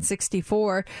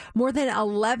 1964. More than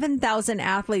 11,000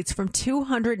 athletes from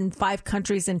 205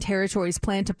 countries and territories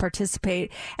plan to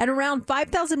participate, and around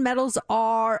 5,000 medals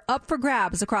are up for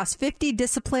grabs across 50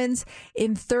 disciplines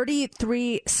in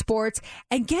 33 sports.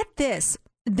 And get this,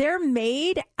 they're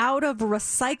made out of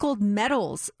recycled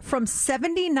metals from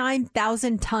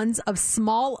 79,000 tons of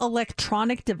small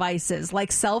electronic devices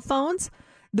like cell phones.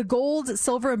 The gold,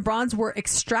 silver, and bronze were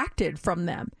extracted from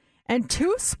them. And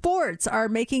two sports are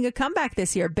making a comeback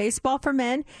this year, baseball for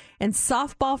men and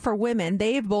softball for women.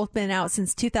 They've both been out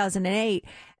since 2008.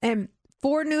 And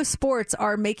 4 new sports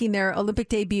are making their Olympic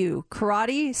debut: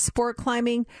 karate, sport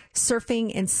climbing,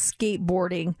 surfing, and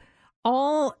skateboarding.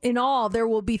 All in all, there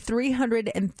will be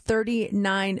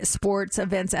 339 sports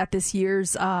events at this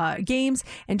year's games,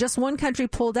 and just one country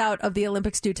pulled out of the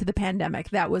Olympics due to the pandemic.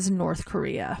 That was North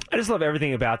Korea. I just love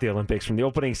everything about the Olympics, from the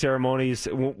opening ceremonies.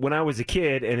 When I was a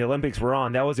kid and the Olympics were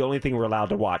on, that was the only thing we were allowed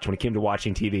to watch when it came to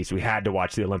watching TV. So we had to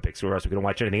watch the Olympics, or else we couldn't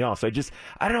watch anything else. So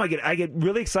I don't know, I get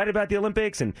really excited about the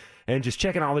Olympics and just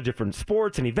checking all the different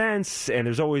sports and events, and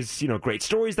there's always, great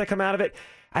stories that come out of it.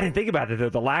 I didn't think about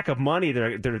it. The lack of money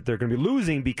they're going to be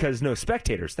losing because no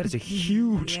spectators. That is a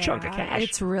huge chunk of cash.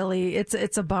 It's really,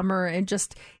 it's a bummer. And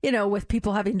just, with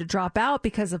people having to drop out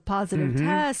because of positive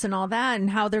tests and all that, and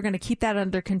how they're going to keep that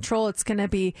under control, it's going to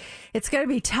be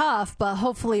tough, but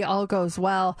hopefully all goes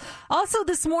well. Also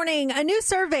this morning, a new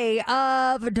survey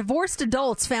of divorced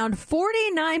adults found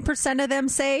 49% of them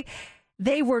say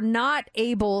they were not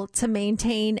able to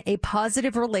maintain a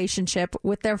positive relationship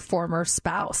with their former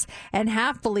spouse, and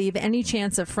half believe any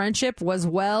chance of friendship was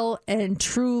well and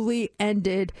truly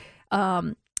ended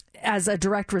as a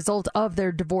direct result of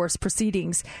their divorce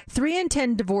proceedings. 3 in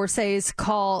 10 divorcees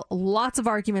call lots of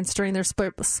arguments during their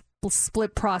split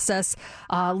process,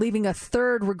 leaving a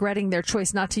third regretting their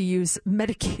choice not to use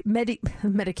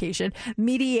mediation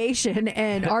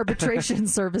and arbitration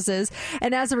services.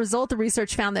 And as a result, the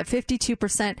research found that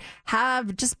 52%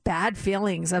 have just bad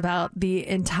feelings about the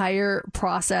entire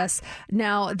process.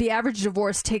 Now, the average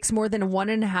divorce takes more than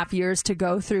 1.5 years to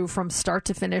go through from start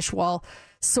to finish, while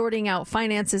sorting out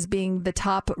finances being the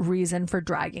top reason for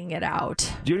dragging it out.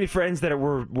 Do you have any friends that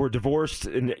were divorced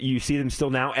and you see them still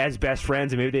now as best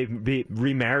friends, and maybe they've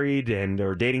remarried and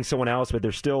are dating someone else, but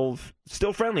they're still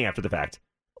friendly after the fact?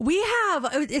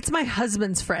 It's my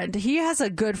husband's friend. He has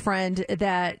a good friend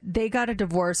that they got a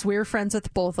divorce. We're friends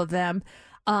with both of them.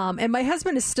 And my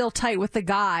husband is still tight with the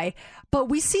guy, but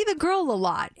we see the girl a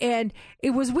lot. And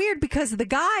it was weird because the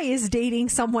guy is dating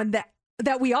someone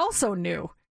that we also knew.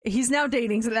 He's now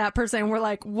dating that person, and we're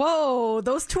like, whoa,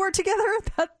 those two are together?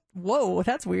 Whoa,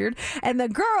 that's weird. And the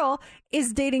girl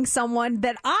is dating someone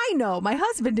that I know. My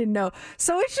husband didn't know.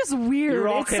 So it's just weird. You're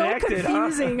all it's connected, so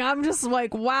confusing. Huh? I'm just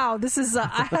like, wow, this is,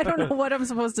 I don't know what I'm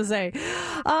supposed to say.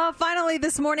 Finally,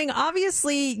 this morning,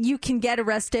 obviously, you can get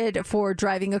arrested for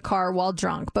driving a car while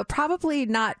drunk, but probably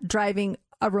not driving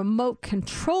a remote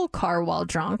control car while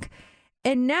drunk.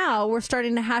 And now we're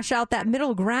starting to hash out that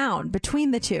middle ground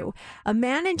between the two. A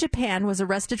man in Japan was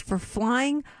arrested for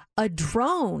flying a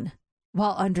drone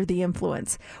while under the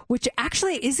influence, which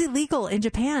actually is illegal in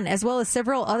Japan, as well as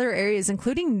several other areas,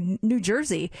 including New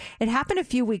Jersey. It happened a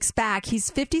few weeks back. He's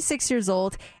 56 years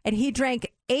old, and he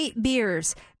drank 8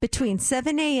 beers between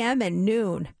 7 a.m. and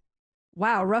noon.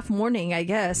 Wow, rough morning, I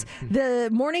guess. The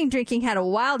morning drinking had a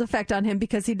wild effect on him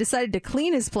because he decided to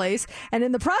clean his place, and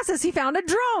in the process, he found a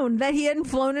drone that he hadn't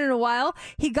flown in a while.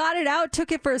 He got it out,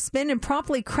 took it for a spin, and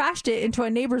promptly crashed it into a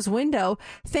neighbor's window.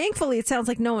 Thankfully, it sounds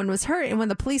like no one was hurt, and when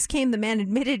the police came, the man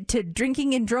admitted to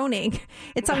drinking and droning.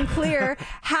 It's unclear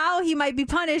how he might be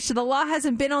punished. The law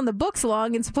hasn't been on the books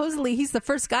long, and supposedly he's the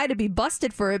first guy to be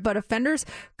busted for it, but offenders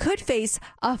could face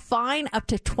a fine up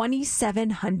to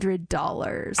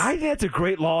 $2,700. That's That's a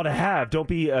great law to have. Don't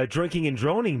be drinking and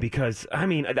droning because, I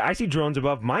mean, I see drones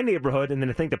above my neighborhood and then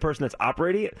I think the person that's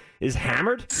operating it is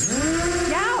hammered.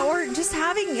 Yeah, or just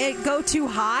having it go too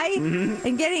high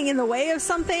and getting in the way of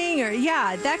something. Or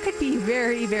that could be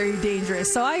very, very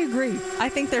dangerous. So I agree. I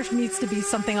think there needs to be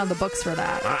something on the books for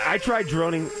that. I tried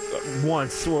droning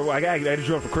once. Or I had a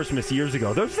drone for Christmas years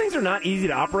ago. Those things are not easy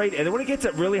to operate. And then when it gets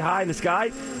up really high in the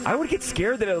sky, I would get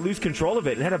scared that I would lose control of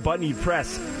it and had a button you'd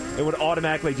press. It would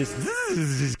automatically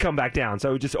just come back down. So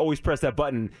I would just always press that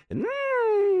button. And,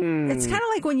 It's kind of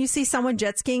like when you see someone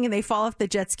jet skiing and they fall off the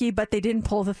jet ski, but they didn't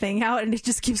pull the thing out and it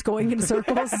just keeps going in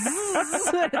circles.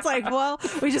 It's like, well,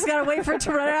 we just got to wait for it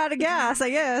to run out of gas, I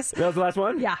guess. That was the last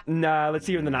one? Yeah. Let's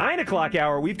see, in the 9 o'clock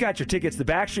hour, we've got your tickets. The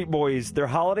Backstreet Boys, their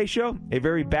holiday show, a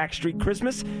very Backstreet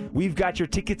Christmas. We've got your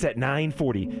tickets at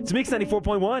 9:40. It's Mix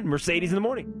 94.1, Mercedes in the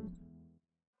Morning.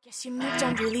 Guess you moved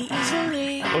on really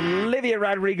easily. Olivia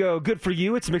Rodrigo, good for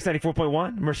you. It's Mix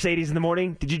 94.1, Mercedes in the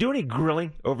Morning. Did you do any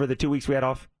grilling over the 2 weeks we had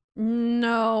off?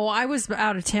 No, I was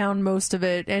out of town most of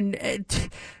it. And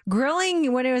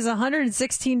grilling when it was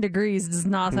 116 degrees does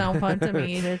not sound fun to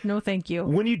me. No, thank you.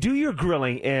 When you do your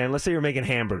grilling, and let's say you're making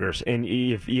hamburgers, and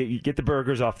you get the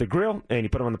burgers off the grill, and you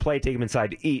put them on the plate, take them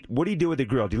inside to eat, what do you do with the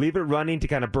grill? Do you leave it running to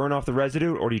kind of burn off the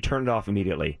residue, or do you turn it off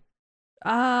immediately?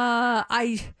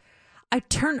 I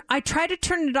try to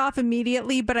turn it off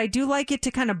immediately, but I do like it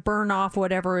to kind of burn off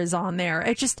whatever is on there.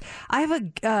 I have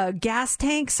a gas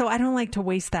tank, so I don't like to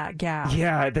waste that gas.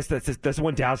 Yeah, that's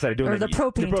one downside of doing or that. The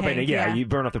propane tank. Yeah, you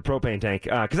burn off the propane tank.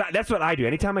 Because that's what I do.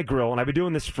 Anytime I grill, and I've been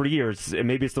doing this for years, and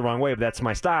maybe it's the wrong way, but that's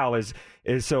my style, is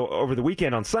so over the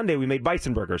weekend on Sunday, we made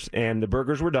bison burgers, and the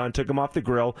burgers were done, took them off the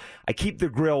grill. I keep the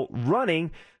grill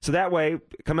running, so that way,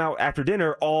 come out after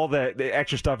dinner, all the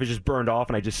extra stuff is just burned off,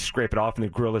 and I just scrape it off, and the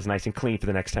grill is nice and clean for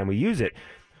the next time we use it.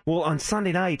 Well, on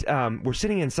Sunday night, we're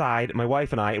sitting inside, my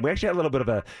wife and I, and we actually had a little bit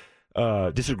of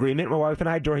a disagreement, my wife and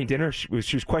I, during dinner. She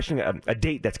was questioning a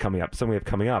date that's coming up, something we have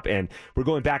coming up, and we're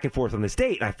going back and forth on this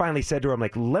date, and I finally said to her, I'm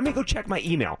like, let me go check my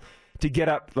email to get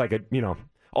up, like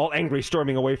all angry,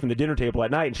 storming away from the dinner table at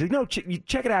night. And she's like, no, you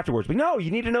check it afterwards. But no,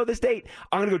 you need to know this date.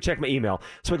 I'm going to go check my email.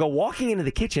 So I go walking into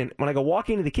the kitchen. When I go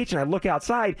walking into the kitchen, I look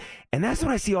outside, and that's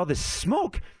when I see all this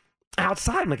smoke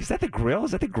outside. I'm like, is that the grill?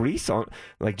 Is that the grease on,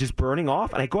 like, just burning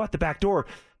off? And I go out the back door.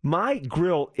 My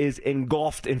grill is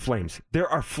engulfed in flames. There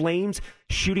are flames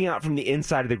shooting out from the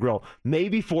inside of the grill,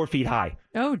 maybe 4 feet high.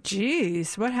 Oh,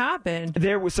 geez. What happened?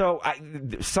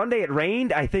 Sunday it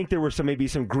rained. I think there was maybe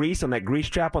some grease on that grease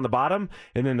trap on the bottom,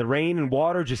 and then the rain and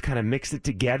water just kind of mixed it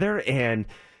together, and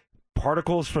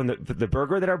particles from the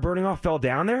burger that are burning off fell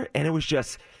down there, and it was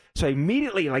just... So I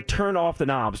immediately turned off the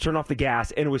knobs, turned off the gas,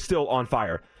 and it was still on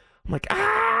fire. I'm like,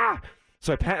 ah!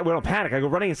 So I went on panic. I go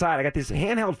running inside. I got this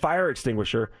handheld fire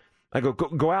extinguisher. I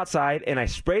go outside, and I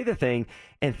spray the thing.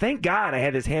 And thank God I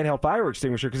had this handheld fire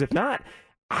extinguisher, because if not,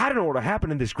 I don't know what would have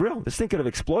happened in this grill. This thing could have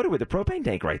exploded with the propane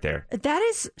tank right there. That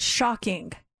is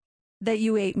shocking that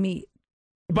you ate meat.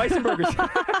 Bison burgers.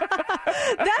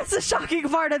 That's the shocking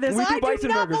part of this. We do bison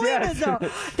not burgers, believe yes.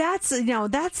 it, though.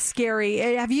 That's scary.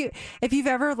 If you've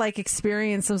ever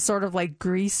experienced some sort of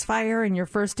grease fire and your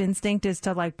first instinct is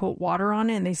to put water on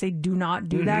it, and they say do not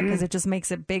do that because it just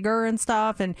makes it bigger and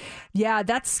stuff. And yeah,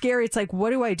 that's scary. It's like,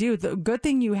 what do I do? The good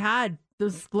thing you had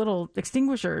those little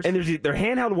extinguishers. And they're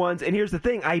handheld ones. And here's the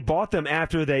thing: I bought them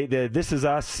after the This Is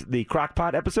Us, the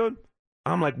Crock-Pot episode.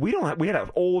 I'm like, we had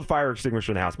an old fire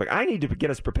extinguisher in the house. I'm like, I need to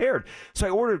get us prepared.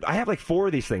 So I have 4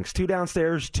 of these things, 2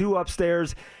 downstairs, 2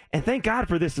 upstairs. And thank God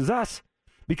for This Is Us,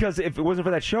 because if it wasn't for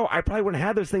that show, I probably wouldn't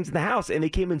have those things in the house. And they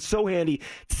came in so handy.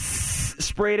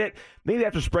 Sprayed it. Maybe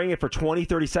after spraying it for 20,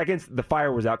 30 seconds, the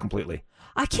fire was out completely.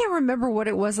 I can't remember what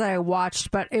it was that I watched,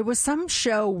 but it was some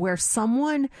show where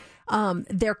someone,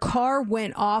 their car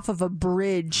went off of a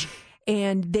bridge,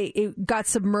 and it got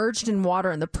submerged in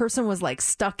water, and the person was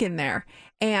stuck in there,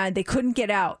 and they couldn't get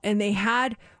out. And they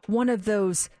had one of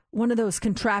those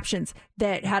contraptions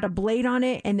that had a blade on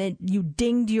it, and then you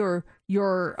dinged your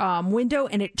window,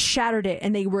 and it shattered it,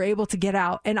 and they were able to get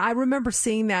out. And I remember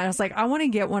seeing that. I was like, I want to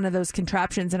get one of those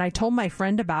contraptions, and I told my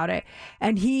friend about it,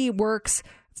 and he works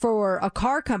for a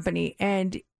car company,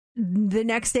 and the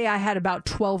next day I had about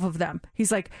 12 of them.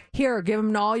 He's like, here, give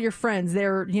them to all your friends.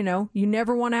 They're, you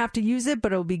never want to have to use it,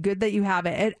 but it'll be good that you have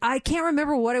it. And I can't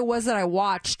remember what it was that I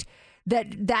watched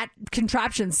that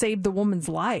contraption saved the woman's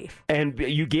life. And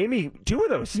you gave me 2 of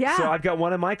those. Yeah. So I've got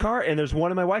one in my car, and there's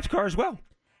one in my wife's car as well.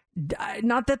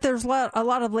 Not that there's a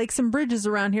lot of lakes and bridges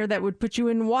around here that would put you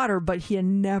in water, but you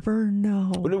never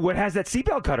know. What has that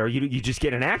seatbelt cutter? You just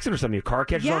get in an accident or something. Your car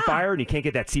catches on fire and you can't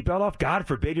get that seatbelt off. God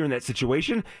forbid you're in that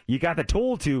situation. You got the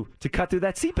tool to cut through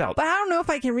that seatbelt. But I don't know if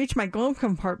I can reach my glove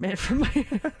compartment from my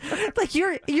like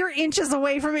you're inches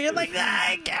away from me. You're like,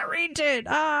 I can't reach it.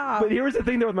 But here was the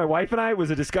thing though with my wife and I, it was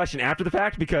a discussion after the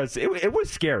fact because it was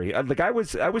scary. Like I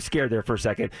was scared there for a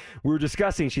second. We were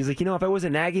discussing. She's like, if I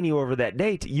wasn't nagging you over that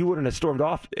date, you wouldn't have stormed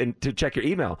off to check your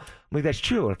email. I'm like, that's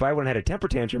true. If I wouldn't have had a temper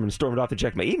tantrum and stormed off to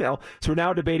check my email, so we're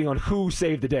now debating on who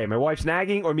saved the day. My wife's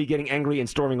nagging or me getting angry and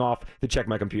storming off to check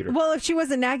my computer. Well, if she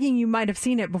wasn't nagging, you might have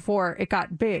seen it before it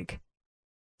got big.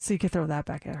 So you could throw that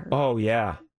back at her. Oh,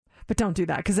 yeah. But don't do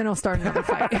that because then it'll start another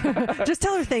fight. Just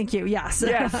tell her thank you. Yes.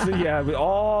 Yes. Yeah.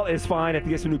 All is fine. I have to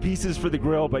get some new pieces for the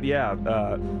grill. But yeah,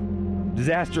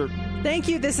 disaster. Thank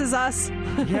you. This is us.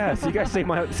 Yes. You guys saved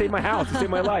my house. You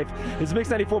saved my life. It's Mix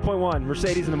 94.1.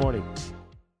 Mercedes in the morning.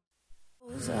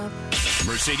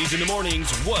 Mercedes in the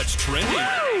mornings. What's trending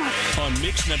on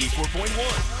Mix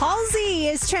 94.1? Halsey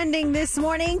is trending this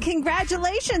morning.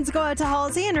 Congratulations go out to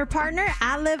Halsey and her partner,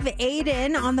 Olive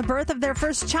Aiden, on the birth of their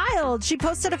first child. She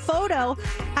posted a photo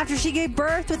after she gave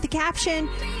birth with the caption,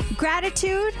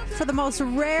 "Gratitude for the most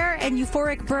rare and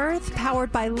euphoric birth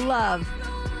powered by love.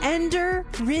 Ender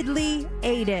Ridley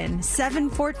Aiden,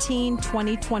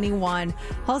 7/14/2021.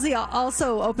 Halsey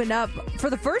also opened up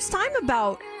for the first time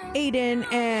about Aiden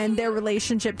and their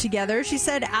relationship together. She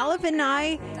said, Olive and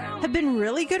I have been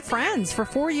really good friends for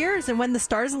 4 years, and when the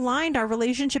stars aligned, our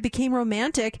relationship became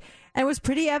romantic, and it was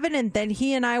pretty evident that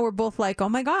he and I were both like, oh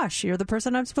my gosh, you're the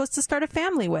person I'm supposed to start a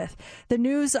family with. The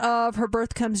news of her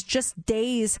birth comes just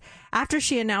days after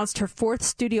she announced her fourth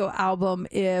studio album,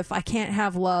 If I Can't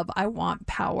Have Love, I Want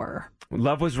Power.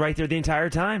 Love was right there the entire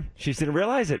time. She just didn't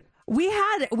realize it. We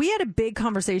had a big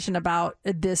conversation about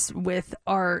this with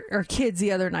our kids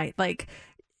the other night. Like,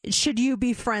 should you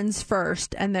be friends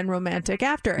first and then romantic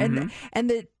after? And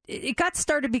it got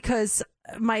started because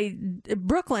my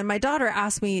daughter,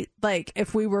 asked me like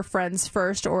if we were friends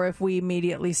first or if we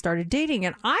immediately started dating,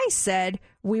 and I said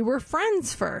we were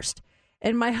friends first.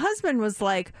 And my husband was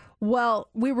like, well,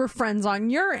 we were friends on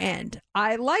your end.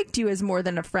 I liked you as more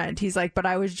than a friend. He's like, but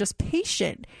I was just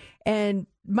patient. And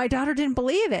my daughter didn't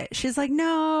believe it. She's like,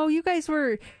 no, you guys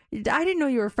were, I didn't know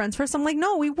you were friends first. I'm like,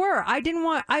 no, we were.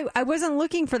 I wasn't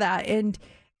looking for that. And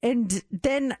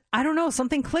then, I don't know,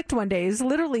 something clicked one day. It was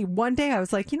literally one day I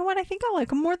was like, you know what? I think I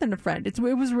like him more than a friend. It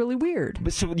was really weird.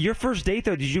 But so your first date,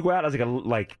 though, did you go out as a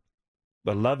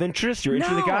love interest? You're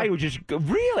into the guy who just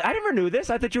really? I never knew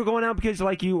this. I thought you were going out because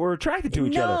like you were attracted to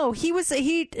each other. No, he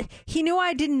knew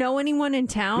I didn't know anyone in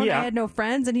town. Yeah. I had no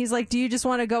friends, and he's like, "Do you just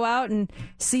want to go out and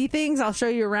see things? I'll show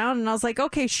you around." And I was like,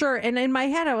 "Okay, sure." And in my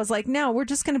head, I was like, "No, we're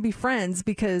just going to be friends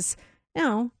because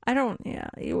I don't." Yeah,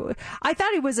 I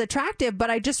thought he was attractive, but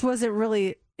I just wasn't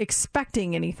really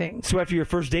expecting anything. So after your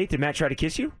first date, did Matt try to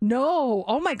kiss you? No.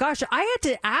 Oh my gosh. I had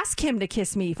to ask him to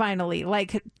kiss me finally,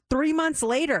 like 3 months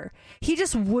later. He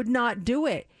just would not do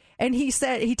it. And he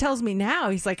tells me now,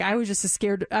 he's like, I was just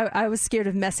scared. I was scared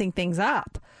of messing things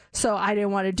up. So I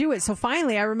didn't want to do it. So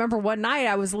finally, I remember one night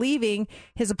I was leaving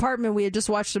his apartment. We had just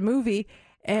watched a movie.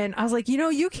 And I was like,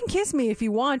 you can kiss me if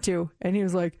you want to. And he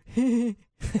was like,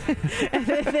 and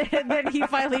then he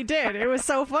finally did. It was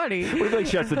so funny. What if he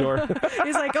shuts the door?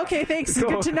 He's like, okay, thanks.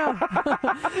 Cool. Good to know.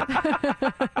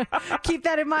 Keep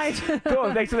that in mind.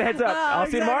 Cool. Thanks for the heads up. I'll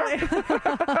see you tomorrow.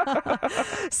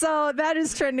 So that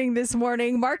is trending this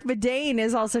morning. Mark Bedane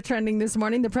is also trending this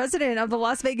morning. The president of the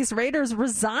Las Vegas Raiders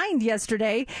resigned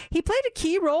yesterday. He played a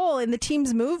key role in the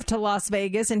team's move to Las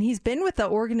Vegas, and he's been with the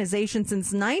organization since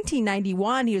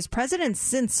 1991. He was president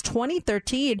since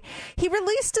 2013. He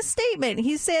released a statement.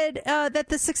 He said that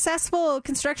the successful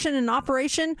construction and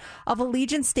operation of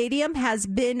Allegiant Stadium has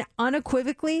been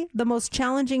unequivocally the most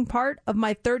challenging part of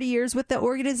my 30 years with the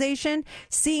organization.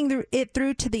 Seeing it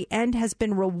through to the end has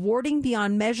been rewarding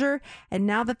beyond measure. And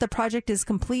now that the project is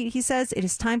complete, he says, it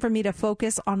is time for me to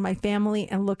focus on my family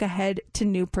and look ahead to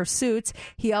new pursuits.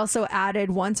 He also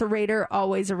added, once a Raider,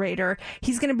 always a Raider.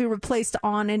 He's going to be replaced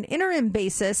on an interim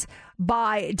basis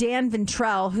by Dan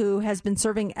Ventrell, who has been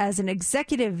serving as an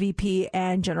executive VP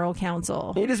and general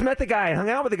counsel. You just met the guy, hung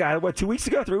out with the guy, 2 weeks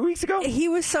ago, 3 weeks ago? He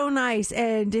was so nice,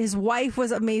 and his wife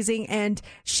was amazing, and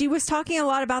she was talking a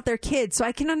lot about their kids, so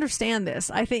I can understand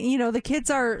this. I think, the kids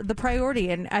are the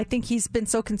priority, and I think he's been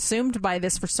so consumed by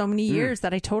this for so many years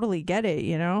that I totally get it,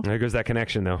 There goes that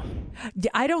connection, though.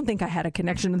 I don't think I had a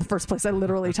connection in the first place. I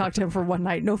literally talked to him for one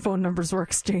night. No phone numbers were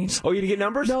exchanged. Oh, you didn't get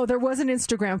numbers? No, there was an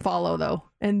Instagram follow, though.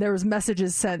 And there was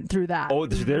messages sent through that. Oh,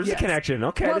 there's a connection.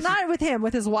 Okay. Well, this is- not with him,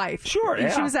 with his wife. Sure, And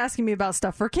yeah. She was asking me about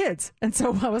stuff for kids. And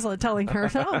so I was telling her,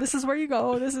 no, this is where you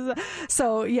go. This is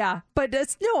So, yeah. But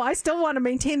no, I still want to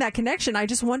maintain that connection. I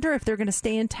just wonder if they're going to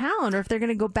stay in town or if they're going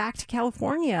to go back to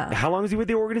California. How long is he with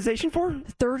the organization for?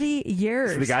 30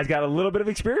 years. So the guy's got a little bit of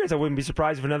experience. I wouldn't be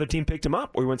surprised if another team picked him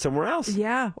up or he went somewhere else.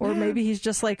 Yeah, or maybe he's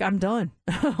just like, I'm done.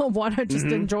 I want to just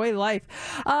enjoy life.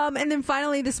 And then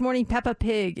finally this morning, Peppa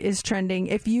Pig is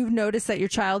trending. If you've noticed that your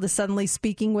child is suddenly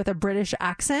speaking with a British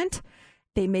accent,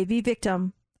 they may be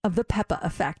victim of the Peppa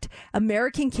effect.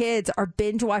 American kids are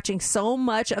binge watching so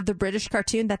much of the British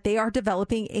cartoon that they are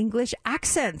developing English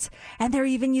accents. And they're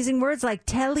even using words like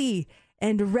telly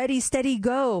and ready, steady,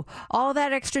 go. All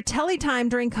that extra telly time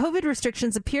during COVID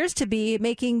restrictions appears to be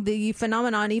making the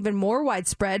phenomenon even more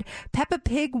widespread. Peppa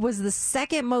Pig was the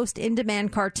second most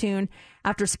in-demand cartoon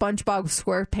after SpongeBob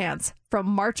SquarePants from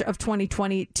March of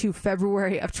 2020 to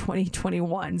February of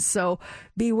 2021. So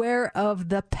beware of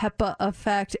the Peppa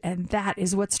effect, and that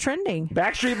is what's trending.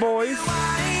 Backstreet Boys,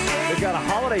 they've got a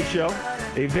holiday show,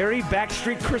 a very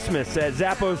Backstreet Christmas at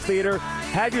Zappos Theater.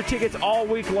 Have your tickets all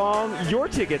week long. Your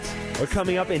tickets are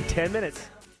coming up in 10 minutes.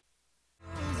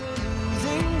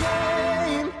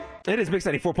 It is Mix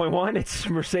 94.1. It's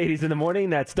Mercedes in the Morning.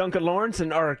 That's Duncan Lawrence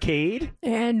and Arcade.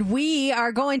 And we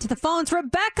are going to the phones.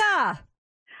 Rebecca!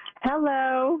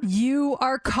 Hello. You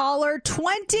are caller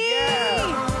 20!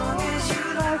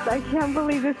 Yes, I can't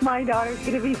believe this. My daughter's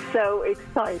going to be so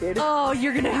excited. Oh,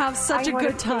 you're going to have such a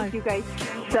good time. Thank you guys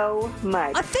so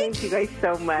much. Thank you guys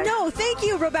so much. No, thank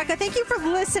you, Rebecca. Thank you for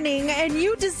listening, and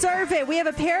you deserve it. We have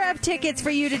a pair of tickets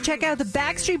for you to check out the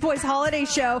Backstreet Boys holiday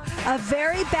show, A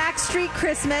Very Backstreet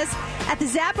Christmas, at the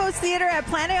Zappos Theater at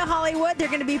Planet Hollywood. They're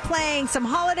going to be playing some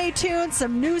holiday tunes,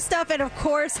 some new stuff, and of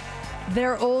course,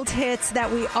 their old hits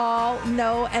that we all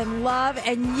know and love.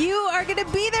 And you are going to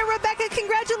be there, Rebecca.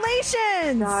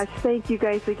 Congratulations. Gosh, thank you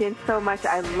guys again so much.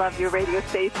 I love your radio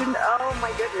station. Oh,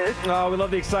 my goodness. Oh, we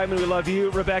love the excitement. We love you,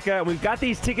 Rebecca. And we've got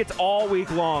these tickets all week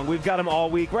long. We've got them all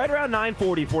week, right around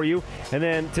 9:40 for you. And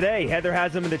then today, Heather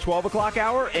has them in the 12 o'clock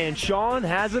hour, and Sean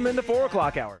has them in the 4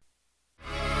 o'clock hour.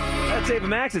 That's Ava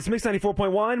Max. It's Mix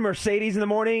 94.1, Mercedes in the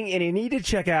Morning, and you need to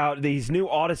check out these new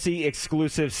Odyssey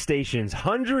exclusive stations.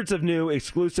 Hundreds of new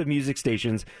exclusive music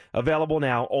stations available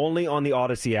now only on the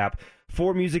Odyssey app.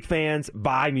 For music fans,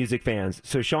 by music fans.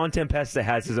 So Sean Tempesta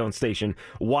has his own station,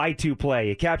 Y2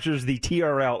 Play. It captures the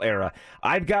TRL era.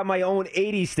 I've got my own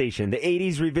 80s station, the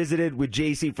 80s revisited with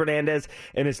JC Fernandez,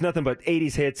 and it's nothing but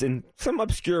 80s hits and some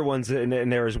obscure ones in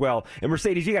there as well. And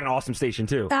Mercedes, you got an awesome station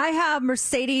too. I have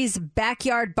Mercedes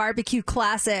Backyard Barbecue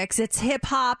Classics. It's hip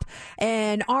hop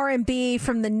and R&B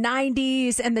from the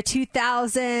 90s and the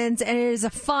 2000s, and it is a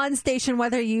fun station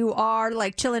whether you are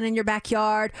like chilling in your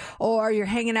backyard or you're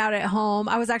hanging out at home.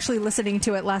 I was actually listening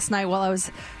to it last night while I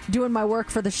was doing my work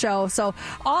for the show. So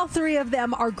all three of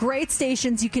them are great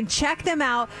stations. You can check them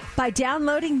out by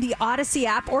downloading the Odyssey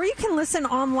app, or you can listen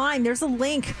online. There's a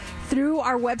link through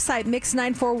our website,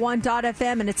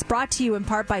 mix941.fm, and it's brought to you in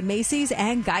part by Macy's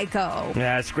and Geico.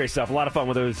 Yeah, it's great stuff. A lot of fun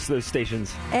with those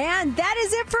stations. And that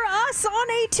is it for us on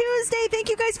a Tuesday. Thank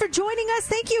you guys for joining us.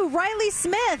 Thank you, Riley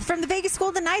Smith from the Vegas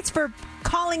Golden Knights, for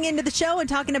calling into the show and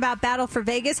talking about Battle for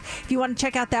Vegas. If you want to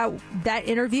check out that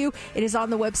interview, it is on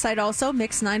the website also,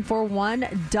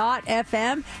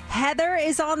 mix941.fm. Heather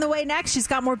is on the way next. She's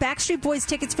got more Backstreet Boys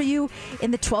tickets for you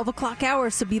in the 12 o'clock hour,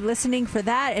 so be listening for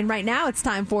that. And right now it's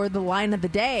time for the line of the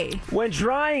day. When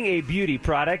trying a beauty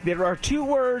product, there are two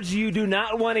words you do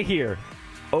not want to hear.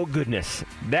 Oh, goodness.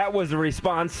 That was the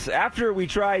response after we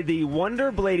tried the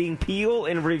Wonder Blading Peel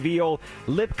and Reveal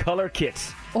Lip Color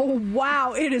Kits. Oh,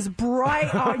 wow. It is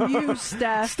bright on you,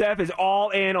 Steph. Steph is all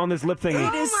in on this lip thingy.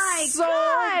 It is so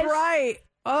gosh. bright.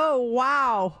 Oh,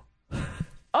 wow.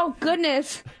 Oh,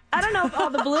 goodness. I don't know if all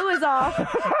the blue is off.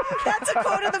 That's a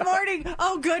quote of the morning.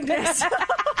 Oh, goodness.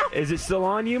 Is it still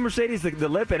on you, Mercedes? The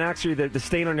lip and actually the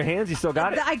stain on your hands, you still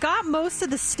got it? I got most of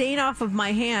the stain off of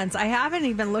my hands. I haven't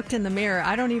even looked in the mirror.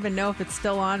 I don't even know if it's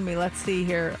still on me. Let's see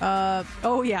here.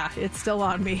 Oh, yeah, it's still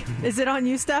on me. Is it on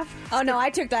you, Steph? Oh, no, I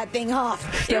took that thing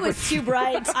off. It was too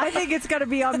bright. I think it's going to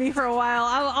be on me for a while.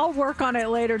 I'll work on it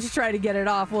later to try to get it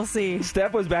off. We'll see.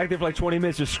 Steph was back there for like 20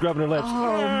 minutes just scrubbing her lips.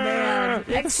 Oh, man.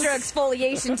 Extra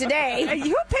exfoliation today.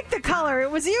 You picked the color. It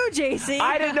was you, JC.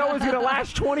 I didn't know it was going to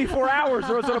last 24 hours,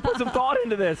 so I was going to put some thought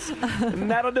into this.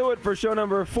 And that'll do it for show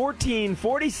number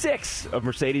 1446 of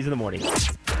Mercedes in the Morning.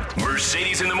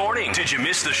 Mercedes in the Morning. Did you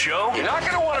miss the show? You're not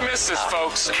going to want to miss this,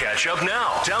 folks. Catch up now.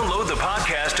 Download the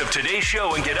podcast of today's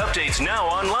show and get updates now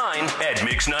online at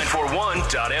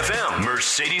mix941.fm.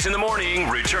 Mercedes in the Morning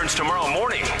returns tomorrow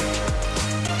morning.